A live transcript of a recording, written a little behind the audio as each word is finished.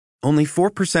Only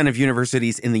 4% of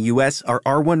universities in the U.S. are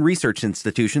R1 research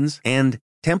institutions, and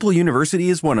Temple University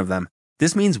is one of them.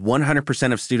 This means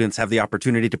 100% of students have the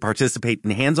opportunity to participate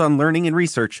in hands-on learning and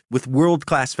research with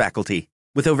world-class faculty.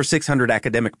 With over 600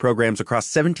 academic programs across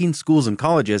 17 schools and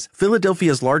colleges,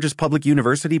 Philadelphia's largest public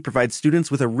university provides students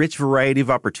with a rich variety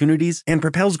of opportunities and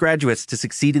propels graduates to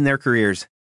succeed in their careers.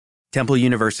 Temple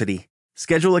University.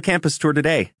 Schedule a campus tour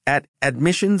today at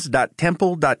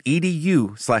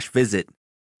admissions.temple.edu/visit.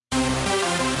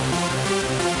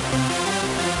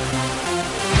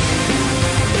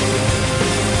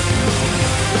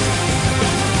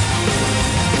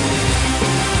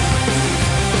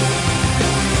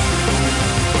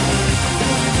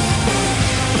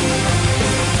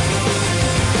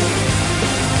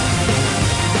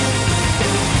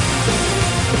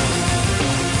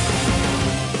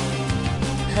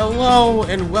 Hello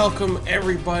and welcome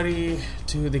everybody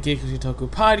to the Geeky Toku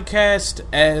podcast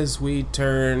as we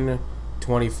turn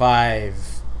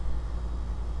 25.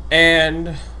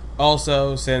 And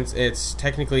also, since it's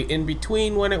technically in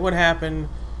between when it would happen,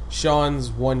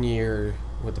 Sean's 1 year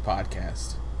with the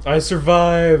podcast. I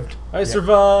survived! I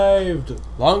survived!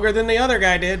 Longer than the other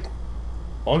guy did.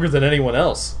 Longer than anyone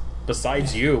else,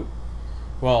 besides you.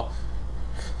 Well,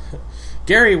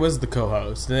 Gary was the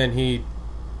co-host, and then he...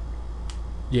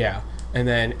 Yeah, and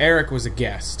then Eric was a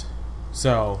guest,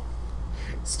 so...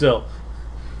 Still.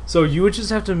 So you would just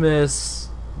have to miss,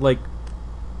 like,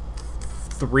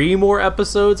 3 more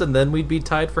episodes, and then we'd be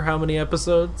tied for how many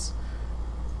episodes?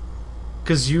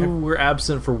 Because you were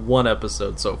absent for 1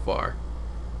 episode so far.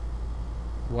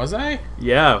 Was I?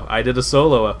 Yeah, I did a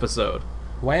solo episode.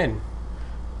 When?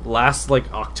 Last,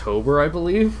 like, October, I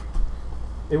believe.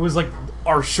 It was, like,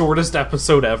 our shortest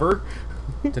episode ever.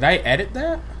 Did I edit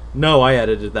that? No, I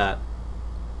edited that.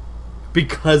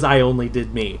 Because I only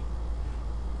did me.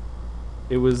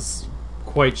 It was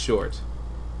quite short.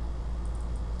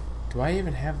 Do I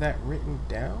even have that written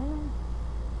down?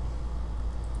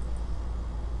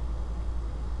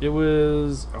 It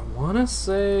was... I want to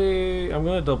say... I'm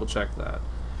going to double check that.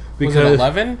 Was it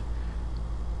 11?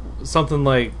 Something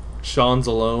like Sean's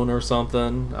Alone or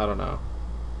something. I don't know.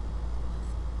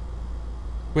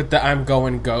 With the I'm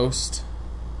Going Ghost?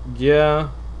 Yeah.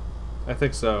 I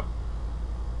think so.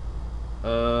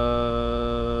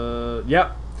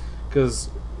 Yeah. Because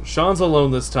Sean's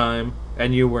alone this time,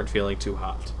 and you weren't feeling too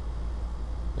hot.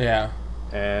 Yeah.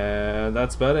 And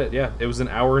that's about it, yeah. It was an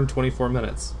hour and 24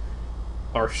 minutes.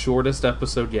 Our shortest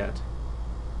episode yet.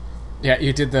 Yeah,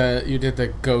 you did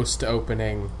the ghost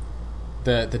opening.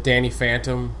 The Danny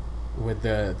Phantom with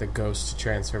the ghost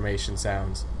transformation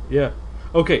sounds. Yeah.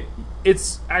 Okay,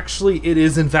 it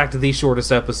is in fact the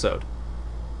shortest episode.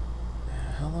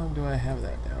 How long do I have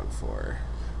that down for?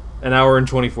 An hour and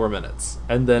 24 minutes.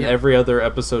 And then Yep. every other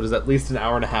episode is at least an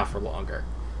hour and a half or longer.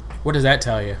 What does that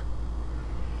tell you?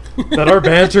 That our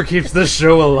banter keeps the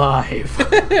show alive.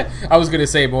 I was going to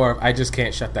say more, I just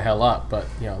can't shut the hell up, but,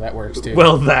 that works too.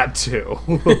 Well, that too.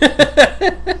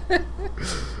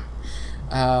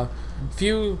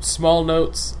 Few small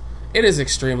notes. It is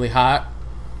extremely hot.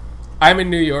 I'm in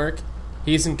New York.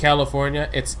 He's in California.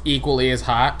 It's equally as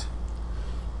hot.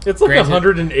 It's like Granted.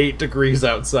 108 degrees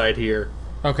outside here.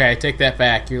 Okay, I take that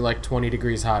back. You're like 20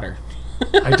 degrees hotter.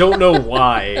 I don't know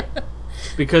why.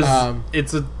 Because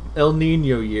it's a El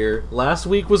Nino year. Last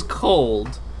week was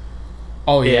cold.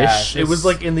 Oh, yeah. It was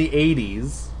like in the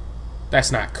 80s.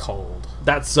 That's not cold.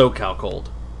 That's SoCal cold.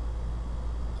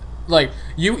 Like,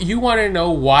 you want to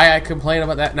know why I complain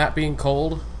about that not being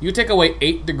cold? You take away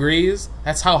 8 degrees,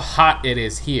 that's how hot it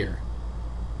is here.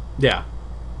 Yeah.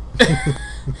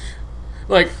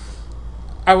 Like,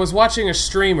 I was watching a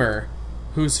streamer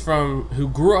who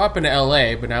grew up in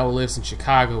LA but now lives in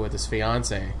Chicago with his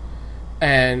fiance,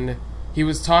 and he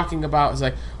was talking about, it's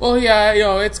like, well, yeah,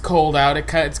 it's cold out,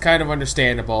 it's kind of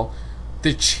understandable.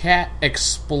 The chat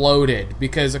exploded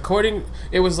because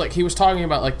it was like he was talking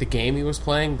about like the game he was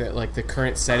playing, that like the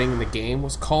current setting in the game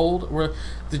was cold, where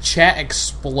the chat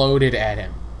exploded at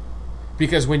him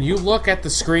because when you look at the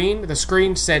screen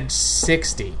said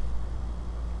 60,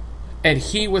 and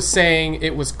he was saying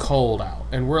it was cold out,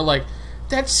 and we're like,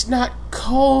 that's not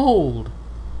cold.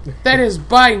 That is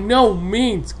by no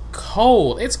means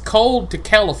cold. It's cold to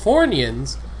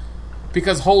Californians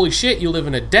because holy shit, you live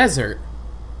in a desert.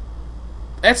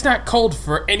 That's not cold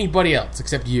for anybody else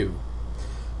except you.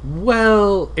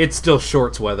 Well, it's still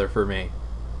shorts weather for me.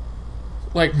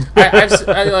 Like,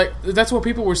 I that's what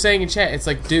people were saying in chat. It's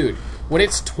like, dude, when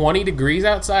it's 20 degrees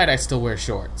outside, I still wear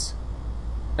shorts.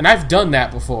 And I've done that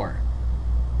before.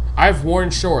 I've worn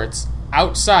shorts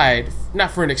outside, not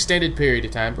for an extended period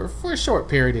of time, but for a short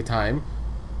period of time,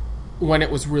 when it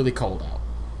was really cold out.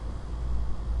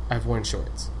 I've worn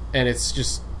shorts. And it's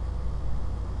just...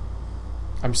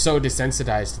 I'm so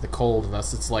desensitized to the cold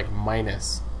unless it's like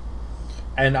minus.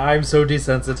 And I'm so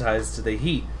desensitized to the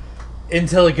heat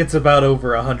until it gets about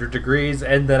over 100 degrees,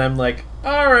 and then I'm like,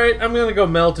 alright, I'm gonna go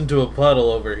melt into a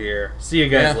puddle over here. See you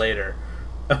guys later.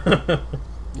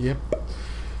 Yep.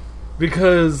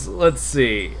 Because, let's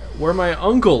see, where my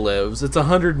uncle lives, it's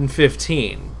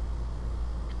 115.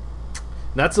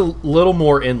 That's a little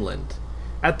more inland.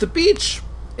 At the beach,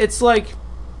 it's like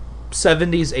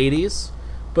 70s, 80s.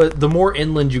 But the more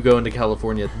inland you go into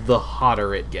California, the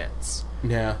hotter it gets.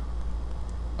 Yeah.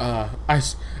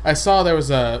 I saw there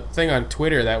was a thing on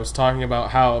Twitter that was talking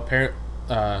about how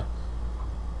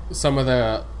some of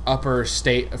the upper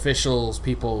state officials,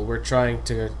 people, were trying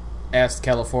to ask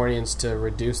Californians to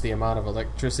reduce the amount of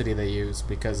electricity they use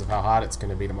because of how hot it's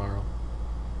going to be tomorrow.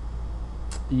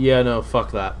 Yeah, no,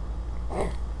 fuck that.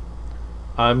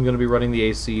 I'm going to be running the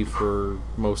AC for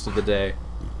most of the day.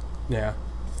 Yeah.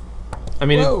 I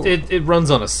mean, it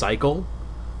runs on a cycle,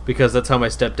 because that's how my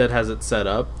stepdad has it set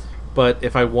up. But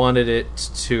if I wanted it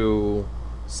to,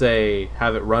 say,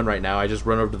 have it run right now, I just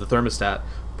run over to the thermostat,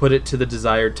 put it to the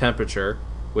desired temperature,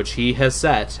 which he has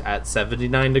set at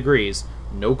 79 degrees,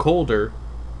 no colder,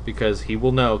 because he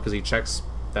will know, because he checks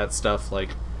that stuff like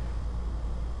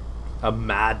a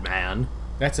madman.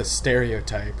 That's a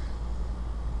stereotype.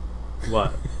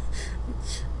 What?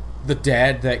 The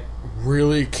dad that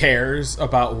really cares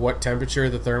about what temperature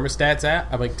the thermostat's at.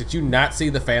 I'm like, did you not see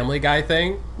the Family Guy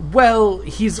thing? Well,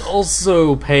 he's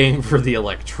also paying for the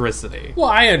electricity. Well,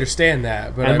 I understand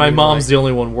that, but and my mom's the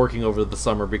only one working over the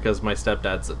summer because my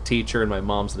stepdad's a teacher and my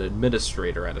mom's an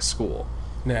administrator at a school.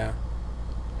 Yeah.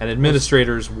 And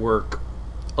administrators work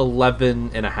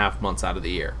 11 and a half months out of the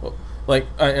year. Well, like,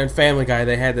 in Family Guy,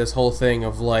 they had this whole thing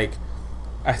of, like,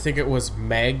 I think it was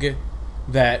Meg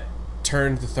that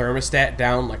turned the thermostat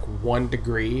down like 1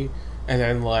 degree, and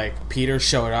then like Peter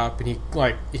showed up and he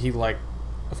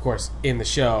of course in the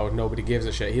show nobody gives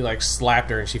a shit, he like slapped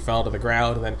her and she fell to the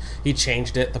ground, and then he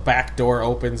changed it, the back door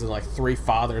opens and like 3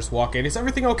 fathers walk in. Is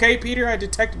everything okay, Peter? I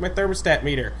detected my thermostat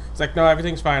meter. It's like, no,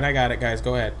 everything's fine, I got it, guys,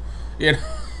 go ahead. You know.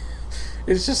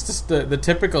 It's just the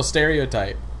typical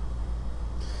stereotype.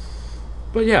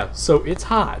 But yeah, so it's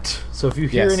hot, so if you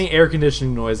hear any air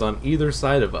conditioning noise on either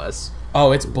side of us,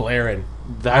 oh, it's blaring.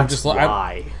 That's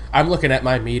why. I'm looking at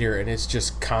my meter, and it's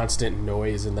just constant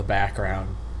noise in the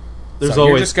background.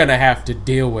 You're just going to have to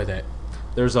deal with it.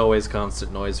 There's always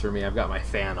constant noise for me. I've got my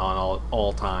fan on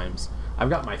all times. I've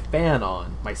got my fan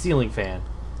on, my ceiling fan,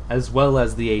 as well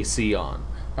as the AC on.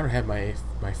 I don't have my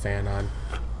fan on.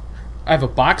 I have a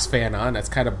box fan on that's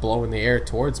kind of blowing the air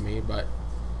towards me, but...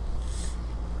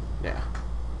 yeah.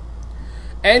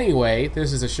 Anyway,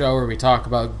 this is a show where we talk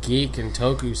about geek and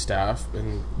toku stuff.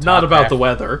 And not about the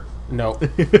weather. No.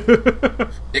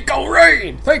 It go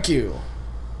rain! Thank you!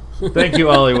 Thank you,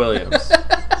 Ollie Williams.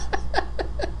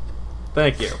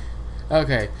 Thank you.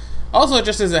 Okay. Also,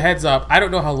 just as a heads up, I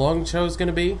don't know how long the show is going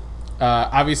to be.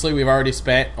 Obviously, we've already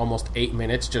spent almost 8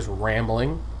 minutes just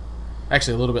rambling.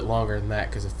 Actually, a little bit longer than that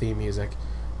because of theme music.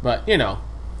 But, you know.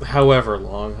 However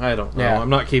long. I don't know. Yeah. I'm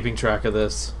not keeping track of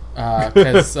this.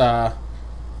 Because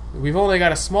we've only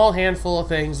got a small handful of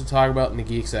things to talk about in the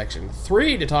geek section.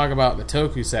 3 to talk about in the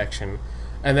toku section.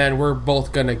 And then we're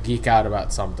both going to geek out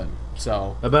about something.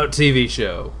 So about TV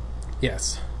show.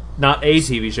 Yes. Not a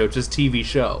TV show, just TV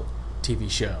show. TV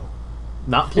show.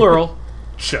 Not plural.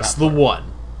 Just the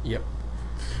one. Yep.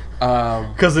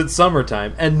 Because it's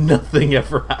summertime and nothing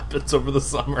ever happens over the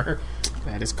summer.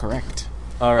 That is correct.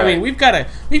 All right. I mean, we've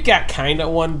got kind of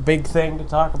one big thing to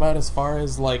talk about as far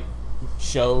as like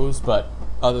shows, but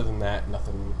other than that,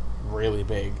 nothing really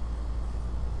big.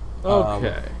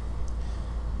 Okay.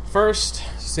 First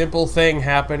simple thing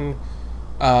happened.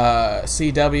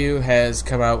 CW has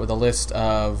come out with a list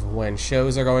of when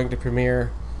shows are going to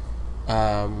premiere.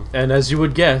 And as you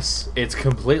would guess, it's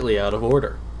completely out of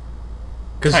order.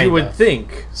 Because you would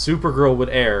think Supergirl would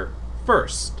air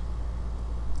first.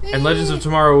 And Legends of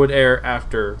Tomorrow would air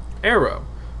after Arrow.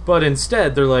 But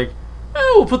instead, they're like,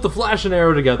 we'll put the Flash and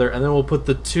Arrow together, and then we'll put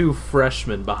the 2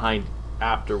 freshmen behind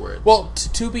afterwards. Well,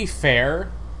 to be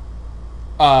fair,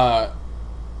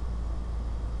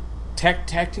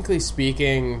 technically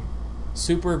speaking,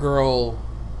 Supergirl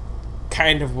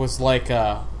kind of was like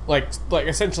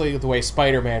essentially the way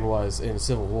Spider-Man was in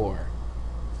Civil War.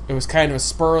 It was kind of a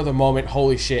spur of the moment,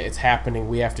 holy shit, it's happening,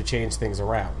 we have to change things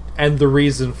around. And the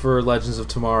reason for Legends of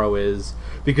Tomorrow is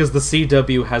because the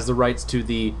CW has the rights to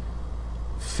the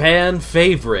fan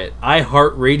favorite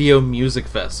iHeartRadio Music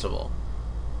Festival.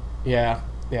 Yeah,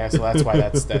 so that's why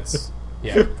that's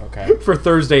Yeah. Okay. for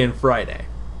Thursday and Friday.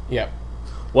 Yep.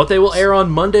 What they will air on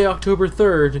Monday, October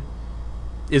 3rd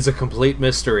is a complete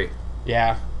mystery.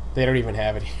 Yeah. They don't even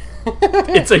have it here.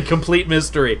 It's a complete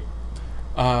mystery.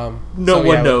 No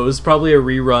one knows. Probably a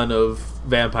rerun of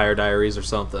Vampire Diaries or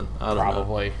something. I don't know.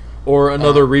 Probably. Or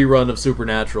another rerun of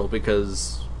Supernatural,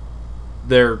 because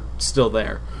they're still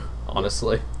there,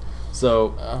 honestly.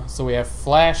 So we have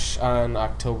Flash on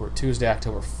Tuesday,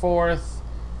 October 4th.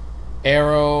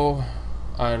 Arrow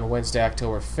on Wednesday,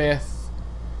 October 5th.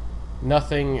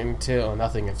 Nothing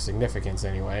of significance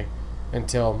anyway,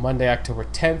 until Monday, October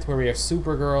 10th, where we have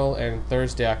Supergirl, and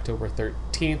Thursday, October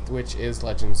 13th, which is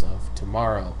Legends of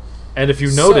Tomorrow. And if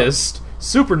you noticed,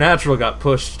 Supernatural got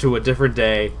pushed to a different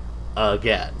day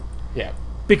again. Yeah.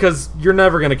 Because you're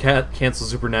never going to cancel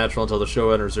Supernatural until the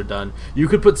showrunners are done. You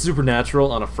could put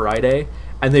Supernatural on a Friday,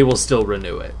 and they will still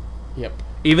renew it. Yep.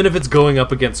 Even if it's going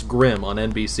up against Grimm on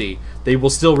NBC, they will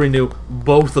still renew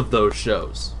both of those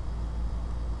shows.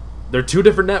 They're two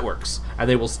different networks, and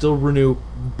they will still renew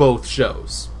both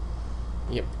shows.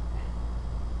 Yep.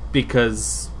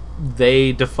 Because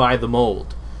they defy the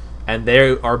mold. And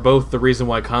they are both the reason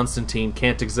why Constantine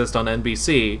can't exist on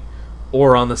NBC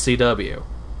or on the CW.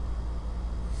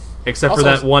 Except for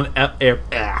that one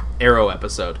Arrow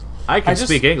episode. I can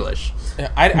speak English.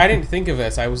 I didn't think of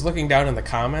this. I was looking down in the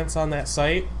comments on that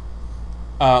site.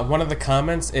 One of the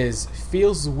comments is,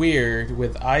 feels weird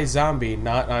with iZombie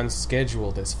not on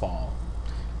schedule this fall.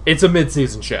 It's a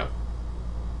mid-season show.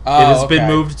 Oh, it has been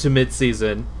moved to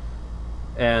mid-season.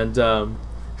 And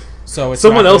so it's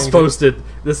someone else posted,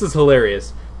 this is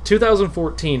hilarious,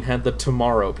 2014 had the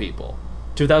Tomorrow People.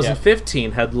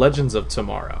 2015 had Legends of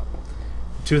Tomorrow.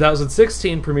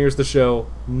 2016 premieres the show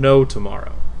No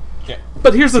Tomorrow. Yeah.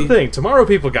 But here's the thing, Tomorrow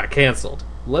People got canceled.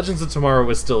 Legends of Tomorrow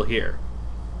is still here.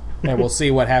 And we'll see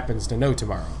what happens to No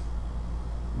Tomorrow.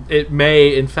 It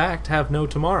may, in fact, have No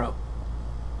Tomorrow.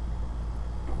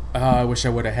 I wish I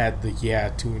would have had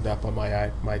the tuned up on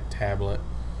my tablet.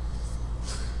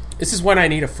 This is when I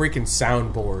need a freaking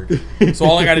soundboard. So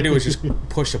all I gotta do is just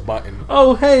push a button.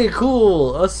 Oh, hey,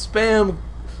 cool! A spam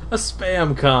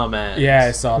comment. Yeah,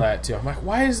 I saw that too. I'm like,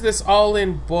 why is this all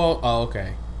in Oh,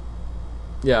 okay.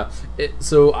 Yeah.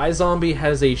 So iZombie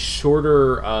has a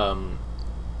shorter...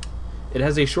 it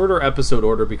has a shorter episode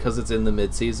order because it's in the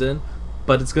mid-season,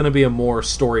 but it's going to be a more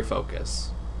story focus.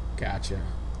 Gotcha.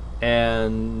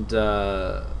 And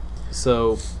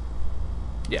so,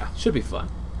 yeah, should be fun.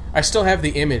 I still have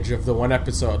the image of the one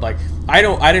episode. Like, I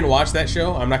didn't watch that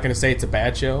show. I'm not going to say it's a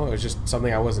bad show. It was just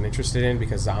something I wasn't interested in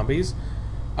because zombies.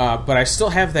 But I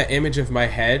still have that image of my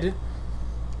head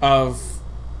of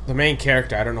the main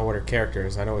character. I don't know what her character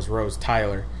is. I know it's Rose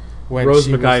Tyler. Rose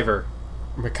McIver.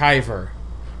 McIver.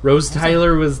 Rose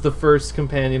Tyler was the first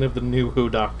companion of the new Who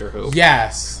Doctor Who.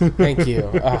 Yes. Thank you.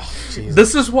 Oh, Jesus.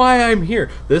 This is why I'm here.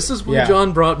 This is why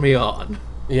John brought me on.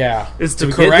 Yeah. Is to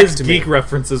get his geek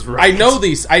references right. I know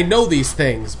these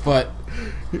things, but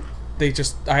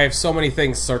I have so many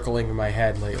things circling in my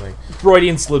head lately.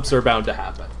 Freudian slips are bound to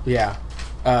happen. Yeah.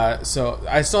 So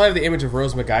I still have the image of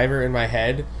Rose McIver in my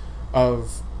head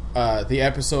of the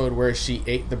episode where she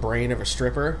ate the brain of a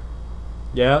stripper.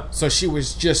 Yeah. So she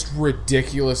was just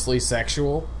ridiculously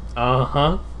sexual.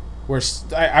 Uh-huh. Where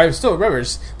I still remember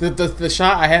the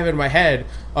shot I have in my head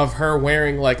of her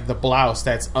wearing like the blouse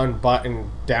that's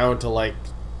unbuttoned down to like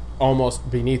almost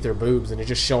beneath her boobs, and it's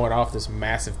just showing off this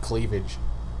massive cleavage.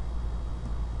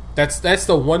 That's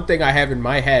the one thing I have in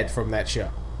my head from that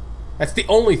show. That's the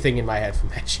only thing in my head from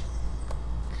that show.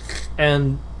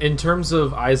 And in terms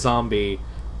of iZombie,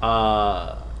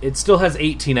 it still has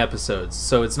 18 episodes,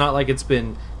 so it's not like it's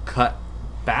been cut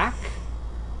back.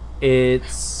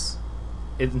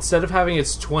 Instead of having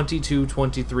its 22,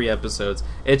 23 episodes,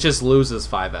 it just loses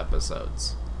 5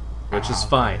 episodes, which is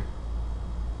fine.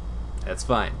 That's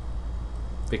fine.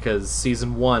 Because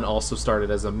Season 1 also started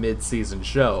as a mid-season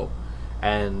show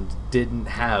and didn't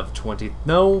have 20...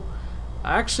 No,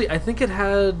 actually, I think it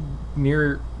had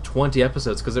near 20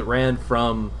 episodes because it ran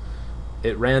from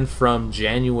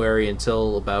January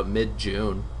until about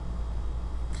mid-June.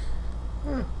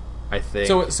 I think.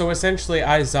 So essentially,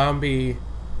 iZombie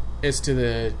is to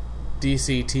the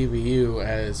DC TVU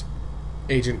as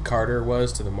Agent Carter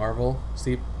was to the Marvel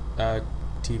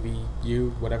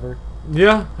TVU, whatever.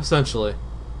 Yeah, essentially.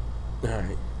 All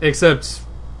right. Except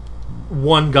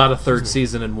one got a third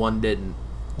season and one didn't.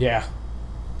 Yeah.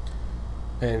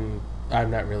 And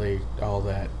I'm not really all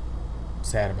that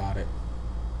sad about it.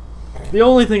 The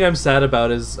only thing I'm sad about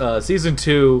is Season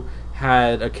 2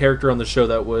 had a character on the show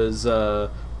that was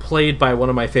played by one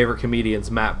of my favorite comedians,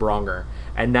 Matt Bronger.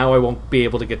 and now I won't be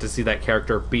able to get to see that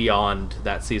character beyond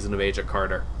that season of Agent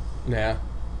Carter. Yeah.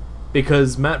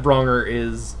 Because Matt Bronger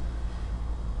is...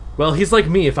 Well, he's like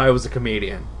me if I was a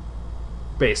comedian.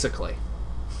 Basically.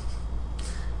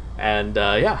 And,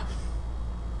 yeah.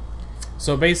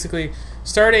 So basically,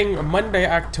 starting Monday,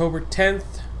 October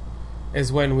 10th,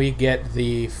 is when we get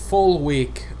the full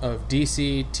week of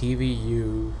DC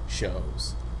TVU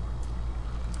shows.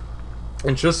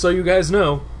 And just so you guys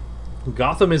know,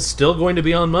 Gotham is still going to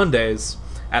be on Mondays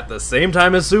at the same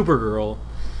time as Supergirl.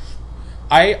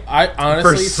 I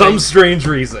honestly For some strange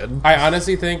reason. I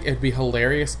honestly think it'd be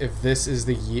hilarious if this is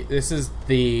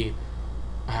the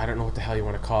I don't know what the hell you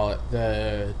want to call it,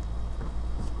 the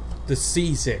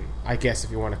season, I guess,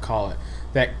 if you want to call it,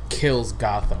 that kills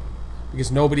Gotham.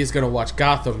 Because nobody's going to watch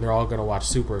Gotham, they're all going to watch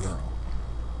Supergirl.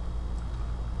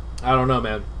 I don't know,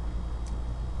 man.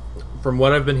 From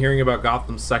what I've been hearing about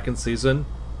Gotham's second season,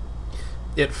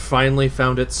 it finally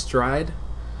found its stride,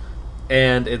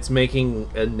 and it's making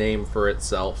a name for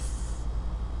itself.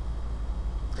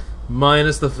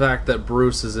 Minus the fact that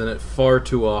Bruce is in it far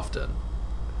too often.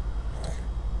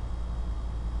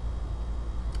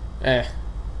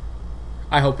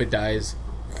 I hope it dies.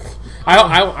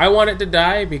 I want it to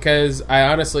die because I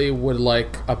honestly would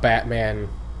like a Batman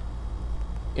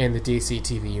in the DC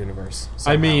TV universe.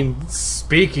 Somehow. I mean,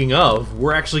 speaking of,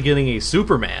 we're actually getting a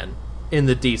Superman in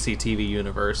the DC TV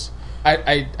universe.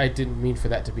 I didn't mean for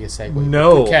that to be a segue.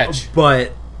 No, good catch.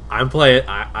 But I'm playing.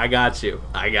 I got you.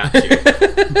 I got you.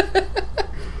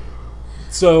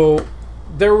 So,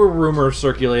 there were rumors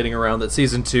circulating around that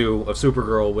season 2 of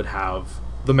Supergirl would have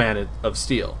the Man of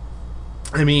Steel.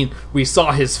 I mean, we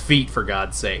saw his feet, for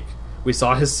God's sake. We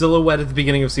saw his silhouette at the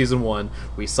beginning of season 1.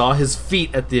 We saw his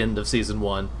feet at the end of season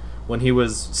 1 when he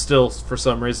was still, for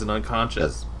some reason,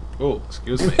 unconscious. Oh,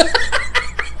 excuse me.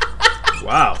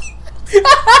 Wow.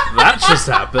 That just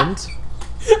happened.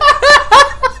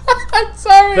 I'm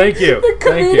sorry. Thank you. The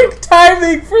Thank you. comedic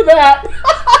timing for that.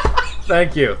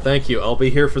 Thank you. Thank you. I'll be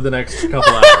here for the next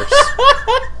couple hours.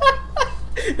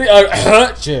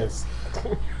 Cheers.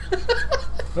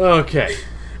 Okay.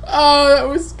 Oh, that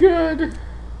was good.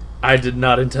 I did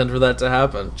not intend for that to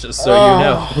happen, just so you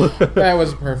know. That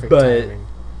was perfect But- timing.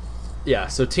 Yeah,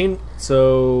 so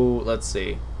let's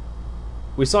see.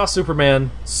 We saw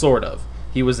Superman, sort of.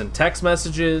 He was in text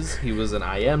messages, he was in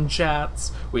IM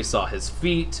chats, we saw his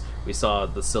feet, we saw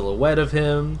the silhouette of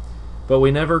him, but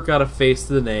we never got a face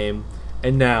to the name,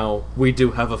 and now we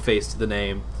do have a face to the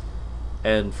name.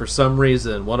 And for some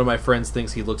reason, one of my friends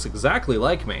thinks he looks exactly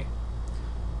like me.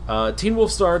 Teen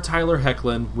Wolf star Tyler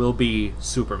Hoechlin will be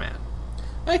Superman.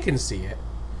 I can see it.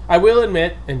 I will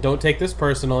admit, and don't take this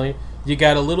personally, you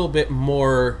got a little bit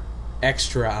more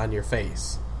extra on your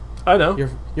face. I know.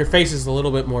 Your face is a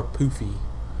little bit more poofy.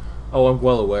 Oh, I'm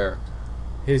well aware.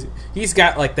 He's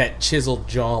got like that chiseled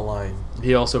jawline.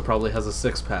 He also probably has a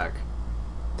six-pack.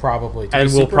 Probably. To And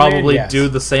be will Superman, probably yes. do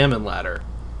the salmon ladder.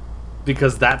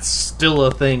 Because that's still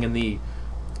a thing in the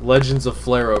Legends of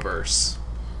Flareoverse.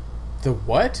 The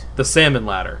what? The salmon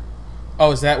ladder.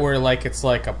 Oh, is that where like it's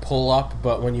like a pull up,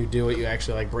 but when you do it, you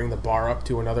actually like bring the bar up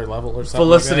to another level or something?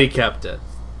 Felicity like that? kept it.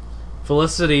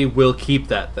 Felicity will keep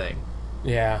that thing.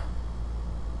 Yeah.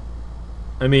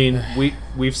 I mean,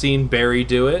 we've seen Barry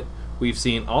do it. We've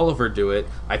seen Oliver do it.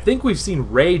 I think we've seen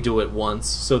Ray do it once.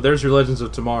 So there's your Legends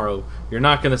of Tomorrow. You're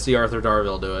not going to see Arthur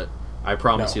Darvill do it. I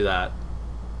promise you that.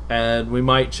 And we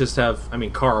might just have... I mean,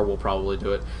 Carl will probably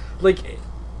do it. Like,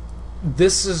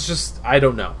 this is just... I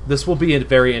don't know. This will be a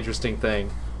very interesting thing.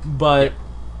 But,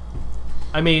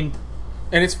 I mean...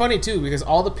 And it's funny, too, because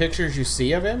all the pictures you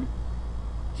see of him,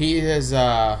 he is,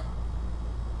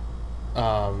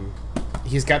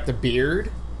 he's got the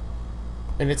beard,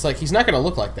 and it's like, he's not going to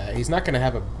look like that. He's not going to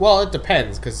have a... Well, it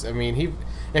depends, because, I mean,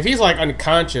 if he's, like,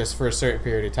 unconscious for a certain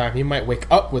period of time, he might wake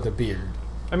up with a beard.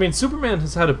 I mean, Superman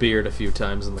has had a beard a few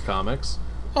times in the comics.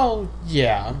 Oh,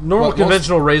 yeah. Normal But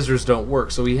conventional razors don't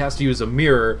work, so he has to use a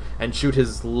mirror and shoot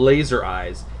his laser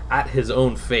eyes at his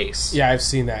own face. Yeah, I've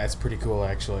seen that. It's pretty cool,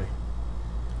 actually.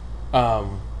 I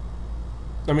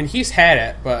mean, he's had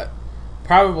it, but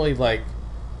probably, like...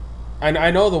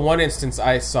 I know the one instance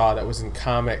I saw that was in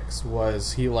comics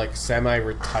was he, like,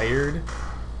 semi-retired, and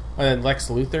then Lex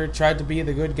Luthor tried to be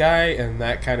the good guy, and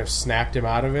that kind of snapped him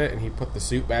out of it, and he put the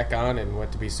suit back on and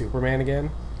went to be Superman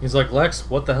again. He's like, Lex,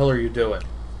 what the hell are you doing?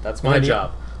 That's my And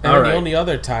job. And All then right. the only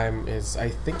other time is, I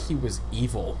think he was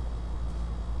evil.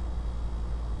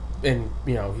 And,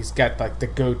 you know, he's got, like,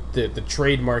 the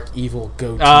trademark evil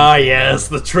goatee. Ah, yes,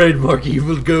 the trademark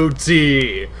evil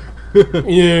goatee.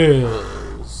 Yes.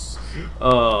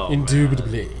 Oh,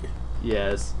 Indubitably. man.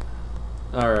 Yes.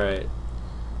 All right.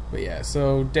 But yeah,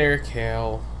 so Derek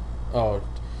Hale. Oh,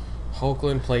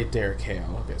 Hoagland played Derek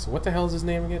Hale. Okay, so what the hell is his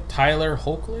name again? Tyler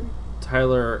Hoagland?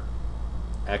 Tyler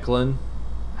Hecklin.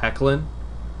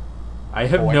 I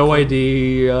have no Hoechlin.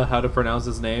 idea how to pronounce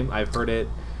his name. I've heard it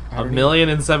I don't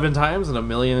 1,000,007 times in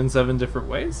 1,000,007 different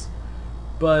ways.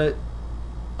 But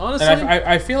honestly, And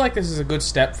I feel like this is a good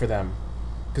step for them.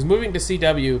 Because moving to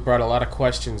CW brought a lot of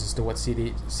questions as to what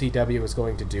CW is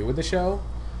going to do with the show.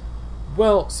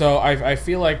 well, So I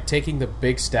feel like taking the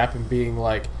big step and being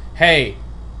like, hey,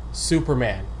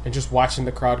 Superman, and just watching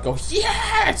the crowd go,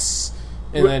 yes!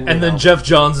 And then, you know. Jeff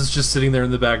Johns is just sitting there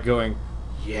in the back going,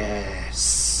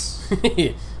 yes.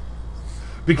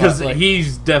 Because But, like-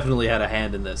 he's definitely had a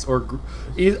hand in this. Or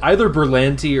either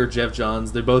Berlanti or Jeff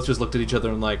Johns, they both just looked at each other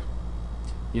and like,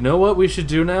 you know what we should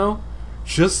do now?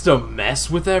 Just to mess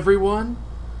with everyone?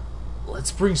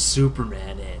 Let's bring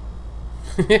Superman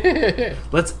in.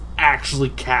 Let's actually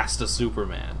cast a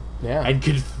Superman. Yeah. And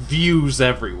confuse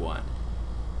everyone.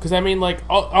 Because, I mean, like,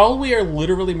 all we are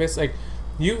literally missing...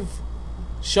 Like,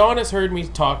 Sean has heard me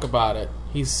talk about it.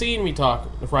 He's seen me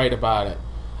write about it.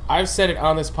 I've said it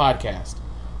on this podcast.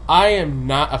 I am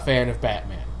not a fan of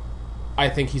Batman. I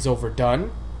think he's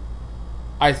overdone.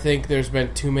 I think there's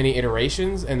been too many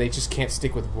iterations, and they just can't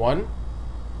stick with one.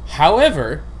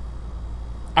 However,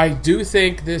 I do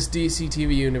think this DC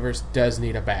TV universe does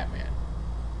need a Batman.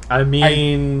 I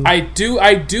mean... I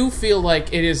do feel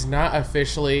like it is not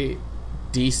officially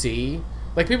DC.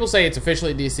 Like, people say it's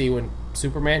officially DC when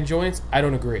Superman joins. I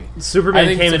don't agree. Superman I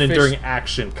think came it's in during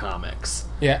Action Comics.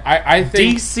 Yeah, I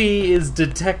think... DC is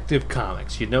Detective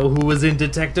Comics. You know who was in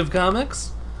Detective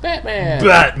Comics? Batman!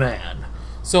 Batman!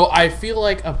 So I feel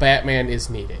like a Batman is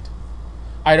needed.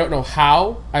 I don't know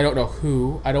how, I don't know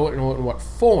who, I don't know in what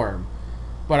form,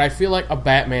 but I feel like a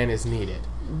Batman is needed.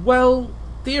 Well,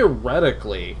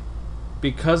 theoretically,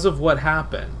 because of what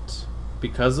happened,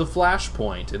 because of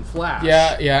Flashpoint and Flash.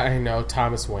 Yeah, I know,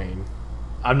 Thomas Wayne.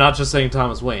 I'm not just saying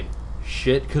Thomas Wayne.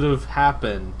 Shit could have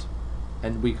happened,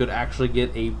 and we could actually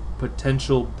get a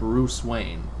potential Bruce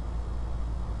Wayne.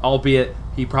 Albeit,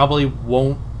 he probably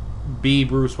won't be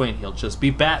Bruce Wayne. He'll just be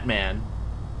Batman.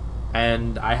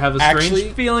 And I have a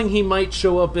strange feeling he might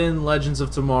show up in Legends of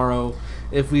Tomorrow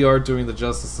if we are doing the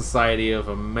Justice Society of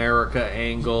America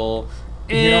angle.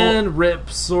 And Rip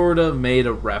sort of made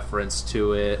a reference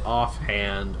to it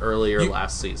offhand earlier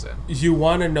last season. You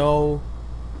want to know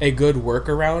a good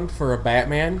workaround for a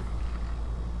Batman?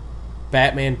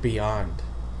 Batman Beyond.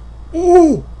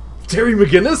 Ooh! Terry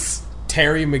McGinnis?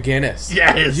 Terry McGinnis.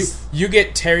 Yes! You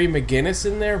get Terry McGinnis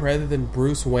in there rather than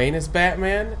Bruce Wayne as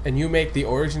Batman, and you make the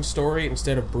origin story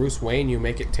instead of Bruce Wayne, you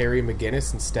make it Terry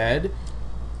McGinnis instead.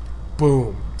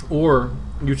 Boom. Or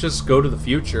you just go to the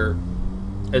future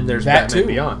and there's That Batman too.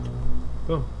 Beyond.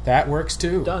 Boom. That works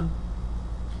too. Done.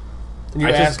 And you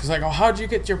ask, it's like, oh, how'd you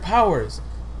get your powers?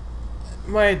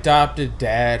 My adopted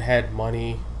dad had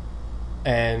money,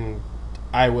 and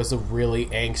I was a really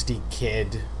angsty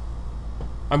kid.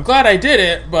 I'm glad I did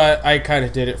it, but I kind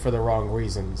of did it for the wrong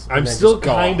reasons. I'm And then still just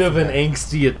go kind off of from an there.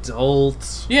 angsty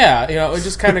adult. Yeah, and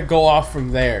just kind of go off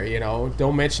from there.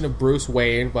 Don't mention a Bruce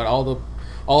Wayne, but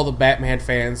all the Batman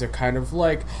fans are kind of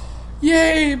like,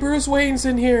 yay, Bruce Wayne's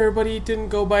in here, but he didn't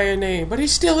go by a name, but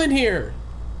he's still in here.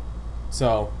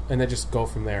 So, and then just go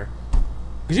from there.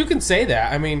 Because you can say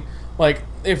that. I mean, like,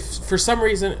 if for some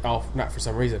reason, not for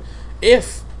some reason,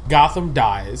 if Gotham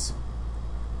dies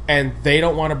and they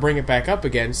don't want to bring it back up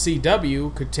again,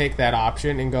 CW could take that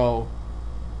option and go,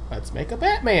 let's make a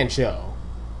Batman show.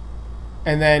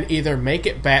 And then either make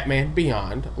it Batman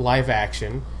Beyond, live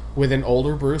action, with an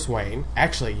older Bruce Wayne.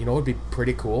 Actually, it would be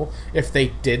pretty cool if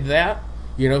they did that.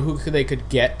 You know who they could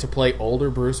get to play older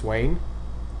Bruce Wayne?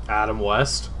 Adam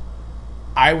West.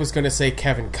 I was going to say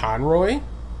Kevin Conroy,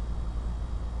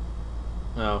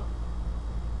 Oh.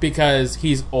 because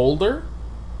he's older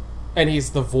and he's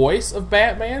the voice of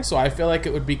Batman, so I feel like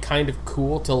it would be kind of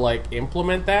cool to, like,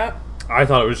 implement that. I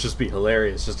thought it would just be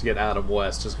hilarious just to get Adam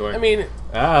West just going, I mean,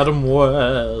 Adam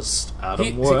West,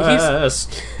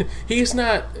 West. he's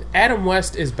not... Adam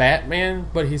West is Batman,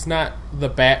 but he's not the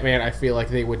Batman I feel like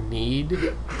they would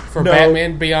need for No.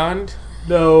 Batman Beyond.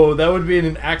 No, that would be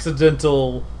an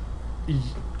accidental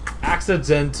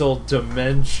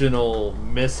dimensional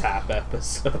mishap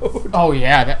episode. Oh,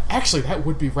 yeah, that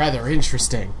would be rather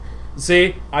interesting.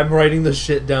 See, I'm writing the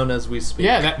shit down as we speak.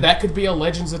 Yeah, that could be a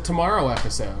Legends of Tomorrow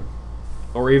episode.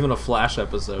 Or even a Flash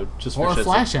episode. Just for Or a shits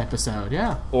Flash episode,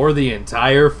 yeah. Or the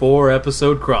entire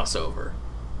 4-episode crossover.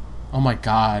 Oh my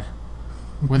god.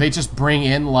 Where they just bring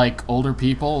in, like, older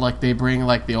people, like they bring,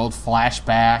 like, the old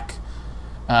Flashback,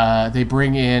 They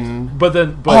bring in... But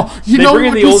you they know bring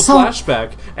in what the was old so-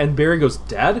 flashback, and Barry goes,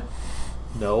 "Dad?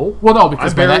 No." Well, no,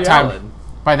 because I'm by Barry that time... Allen.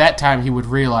 By that time, he would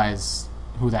realize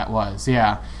who that was.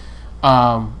 Yeah.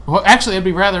 Well, actually, it'd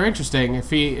be rather interesting if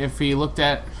he looked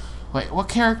at... Like, what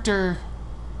character...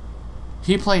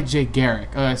 He played Jay Garrick.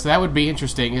 So that would be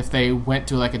interesting if they went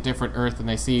to, like, a different Earth and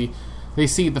they see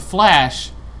the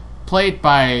Flash played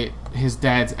by his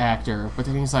dad's actor, but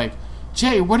then he's like,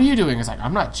 "Jay, what are you doing?" He's like,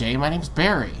 "I'm not Jay, my name's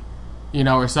Barry." You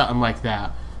know, or something like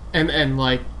that. And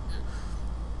like,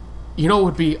 you know what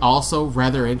would be also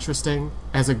rather interesting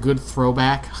as a good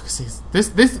throwback? These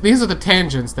are the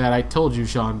tangents that I told you,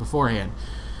 Sean, beforehand.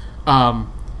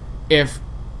 If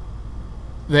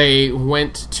they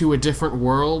went to a different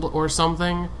world or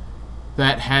something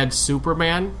that had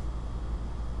Superman,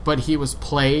 but he was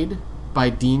played by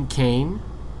Dean Cain,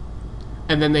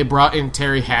 and then they brought in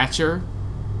Terry Hatcher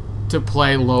to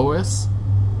play Lois,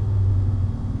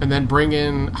 and then bring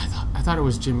in I thought it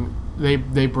was Jim.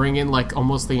 They bring in like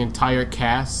almost the entire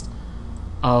cast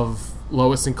of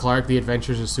Lois and Clark: The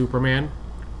Adventures of Superman.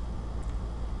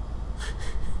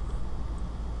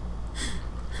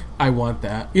 I want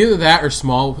that. Either that or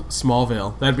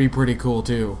Smallville. That'd be pretty cool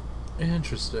too.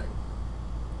 Interesting.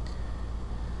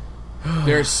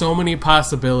 There's so many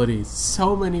possibilities.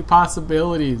 So many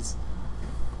possibilities.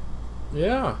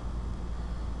 Yeah.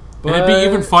 And it'd be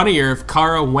even funnier if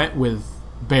Kara went with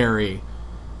Barry,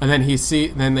 and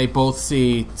then they both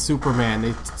see Superman.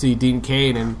 They see Dean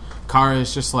Cain, and Kara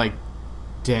is just like,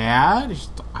 "Dad?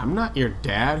 I'm not your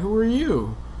dad. Who are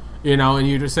you?" You know, and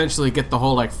you'd essentially get the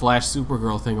whole like Flash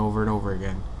Supergirl thing over and over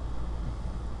again.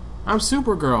 "I'm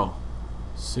Supergirl."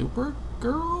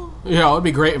 Supergirl? You know, it'd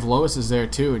be great if Lois is there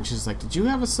too, and she's like, "Did you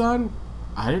have a son?"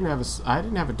 I didn't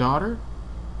have a daughter."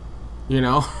 You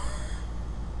know?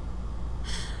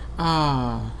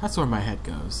 That's where my head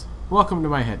goes. Welcome to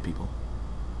my head, people.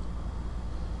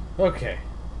 Okay.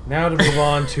 Now to move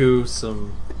on to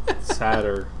some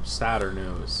sadder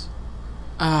news.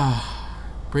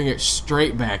 Bring it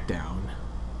straight back down.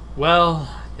 Well,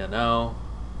 you know,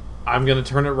 I'm going to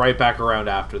turn it right back around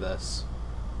after this.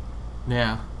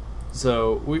 Yeah.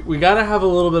 So, we got to have a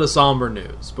little bit of somber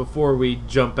news before we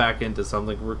jump back into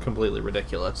something completely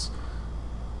ridiculous.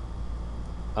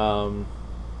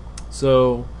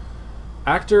 So,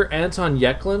 actor Anton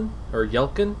Yelchin,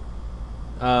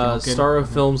 star of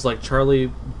films like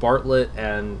Charlie Bartlett,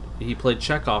 and he played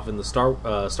Chekhov in the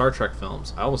Star Trek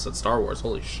films. I almost said Star Wars.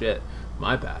 Holy shit.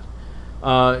 My bad.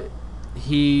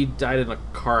 He died in a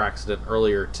car accident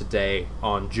earlier today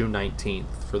on June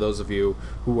 19th. For those of you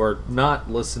who are not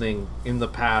listening in the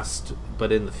past,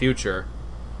 but in the future,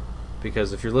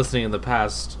 because if you're listening in the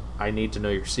past, I need to know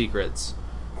your secrets.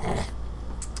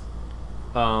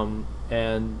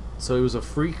 And so it was a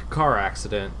freak car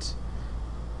accident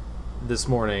this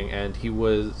morning, and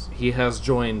he has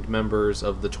joined members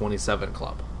of the 27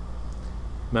 Club.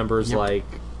 Members like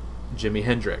Jimi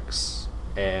Hendrix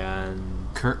and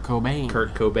Kurt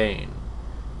Cobain.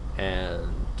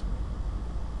 And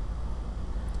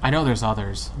I know there's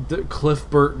others. Cliff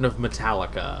Burton of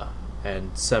Metallica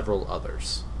and several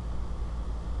others.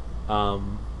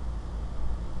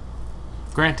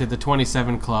 Granted, the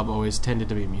 27 Club always tended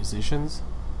to be musicians,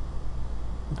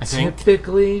 I think.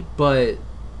 Typically, but...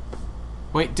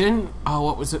 Wait,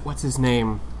 what was it? What's his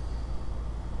name?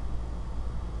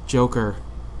 Joker.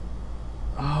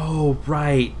 Oh,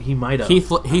 right. He might have.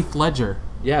 Heath Ledger.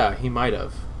 Yeah, he might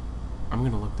have. I'm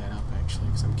going to look that up, actually,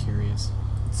 because I'm curious.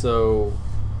 So,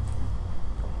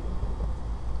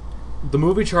 the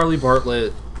movie Charlie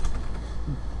Bartlett,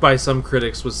 by some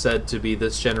critics, was said to be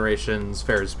this generation's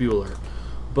Ferris Bueller,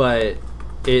 but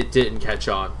it didn't catch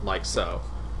on like so.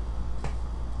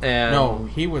 And no,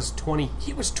 he was 20.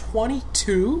 He was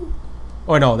 22?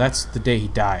 Oh, no, that's the day he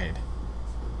died.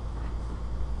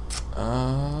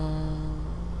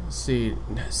 Let's see.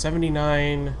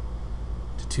 79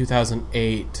 to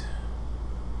 2008.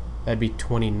 That'd be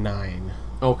 29.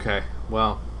 Okay,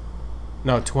 well.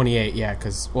 No, 28, yeah,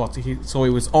 because, so he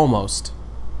was almost.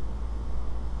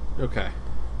 Okay.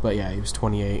 But yeah, he was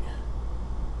 28.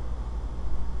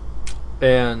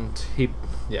 And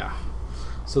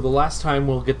so the last time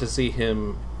we'll get to see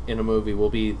him in a movie will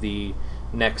be the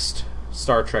next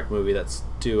Star Trek movie that's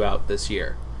due out this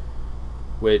year,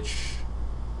 which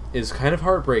is kind of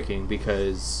heartbreaking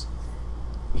because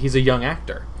he's a young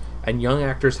actor, and young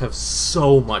actors have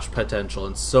so much potential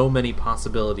and so many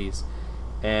possibilities,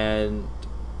 and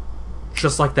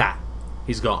just like that,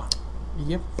 he's gone.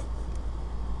 Yep.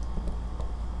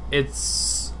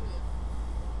 It's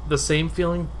the same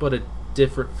feeling, but a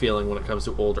different feeling when it comes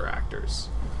to older actors.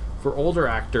 For older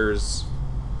actors,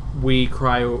 we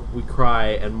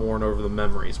cry and mourn over the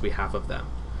memories we have of them.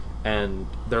 And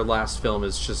their last film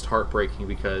is just heartbreaking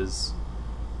because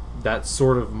that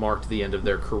sort of marked the end of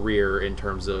their career in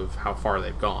terms of how far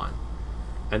they've gone.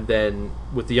 And then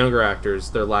with the younger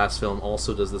actors, their last film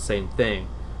also does the same thing,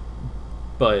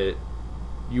 but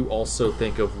you also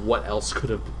think of what else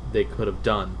they could have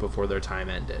done before their time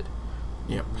ended.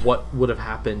 Yep. What would have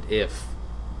happened if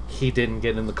he didn't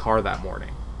get in the car that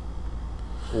morning?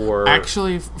 Or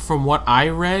actually, from what I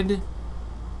read,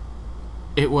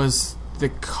 it was the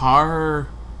car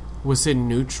was in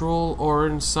neutral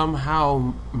or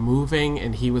somehow moving,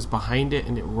 and he was behind it,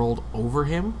 and it rolled over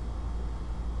him.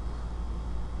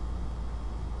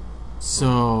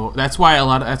 So that's why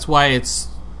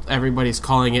everybody's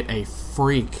calling it a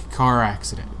freak car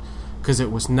accident, because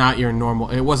it was not your normal.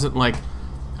 It wasn't like,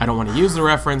 I don't want to use the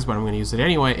reference, but I'm going to use it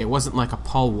anyway. It wasn't like a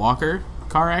Paul Walker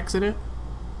car accident.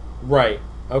 Right.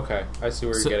 Okay. I see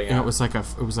where you're getting at. It was like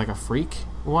a freak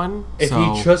one. If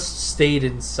he just stayed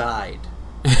inside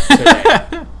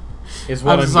today, is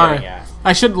what I'm getting at.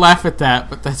 I should laugh at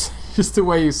that, but that's just the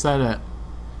way you said it.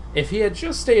 If he had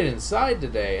just stayed inside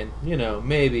today and,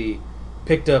 maybe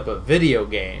picked up a video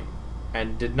game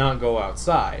and did not go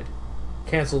outside,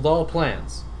 canceled all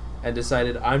plans, and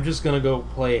decided, I'm just going to go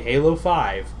play Halo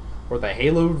 5 or the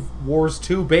Halo Wars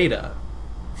 2 beta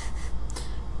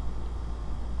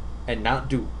and not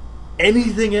do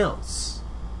anything else.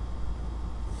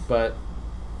 But,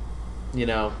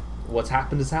 what's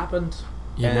happened has happened.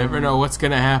 You never know what's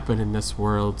going to happen in this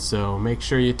world, so make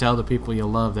sure you tell the people you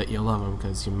love that you love them,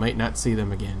 because you might not see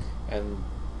them again. And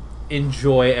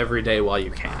enjoy every day while you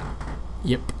can.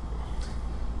 Yep.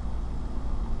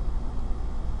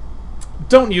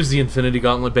 Don't use the Infinity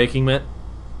Gauntlet baking mitt.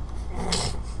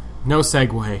 No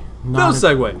segue. No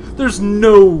segue. There's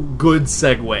no good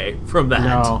segue from that.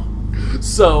 No.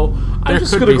 So I'm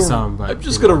just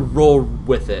gonna roll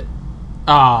with it.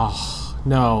 Oh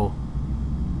no.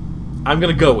 I'm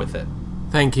gonna go with it.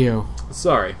 Thank you.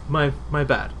 Sorry, my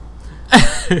bad.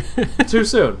 Too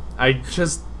soon.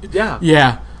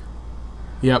 Yeah.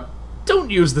 Yep. Don't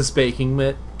use this baking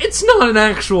mitt. It's not an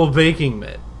actual baking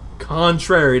mitt,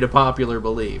 contrary to popular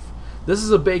belief. This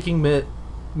is a baking mitt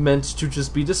meant to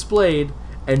just be displayed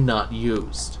and not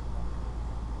used,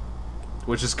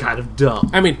 which is kind of dumb.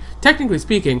 I mean, technically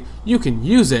speaking, you can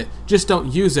use it, just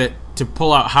don't use it to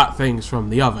pull out hot things from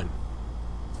the oven.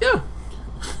 Yeah.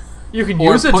 You can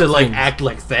use it to act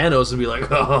like Thanos and be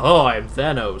like, oh, I'm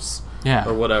Thanos. Yeah.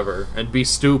 Or whatever, and be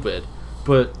stupid.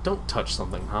 But don't touch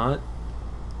something hot.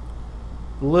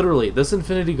 Literally, this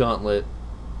Infinity Gauntlet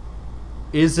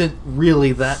isn't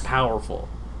really that powerful.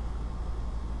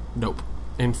 Nope.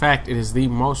 In fact, it is the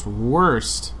most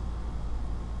worst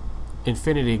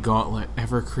Infinity Gauntlet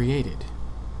ever created.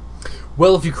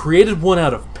 Well, if you created one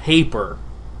out of paper,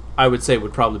 I would say it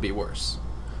would probably be worse.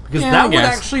 Because that would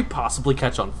actually possibly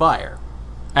catch on fire.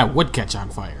 That would catch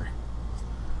on fire.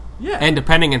 Yeah. And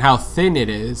depending on how thin it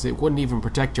is, it wouldn't even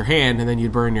protect your hand, and then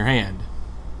you'd burn your hand.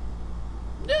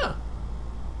 Yeah.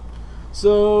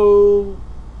 So,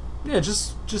 yeah,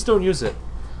 just don't use it.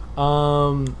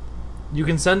 You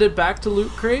can send it back to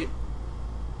Loot Crate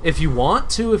if you want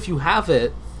to. If you have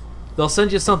it, they'll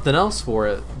send you something else for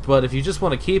it. But if you just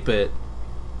want to keep it,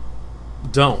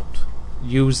 don't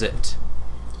use it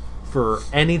for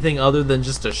anything other than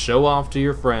just to show off to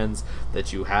your friends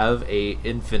that you have a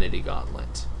Infinity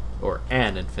Gauntlet. Or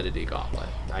an Infinity Gauntlet,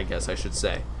 I guess I should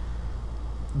say.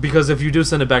 Because if you do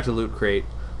send it back to Loot Crate,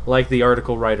 like the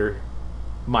article writer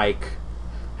Mike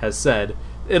has said,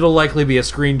 it'll likely be a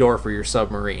screen door for your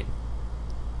submarine.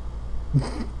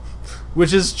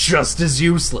 Which is just as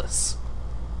useless.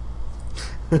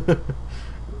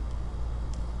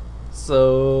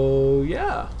 So,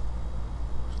 yeah.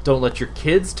 Don't let your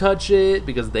kids touch it,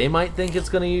 because they might think it's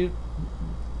going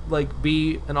to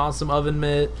be an awesome oven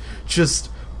mitt.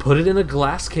 Just put it in a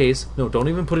glass case. No, don't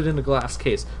even put it in a glass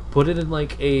case. Put it in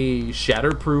a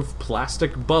shatterproof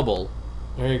plastic bubble.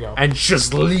 There you go. And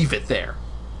just leave it there.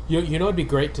 You know what'd be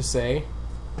great to say?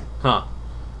 Huh.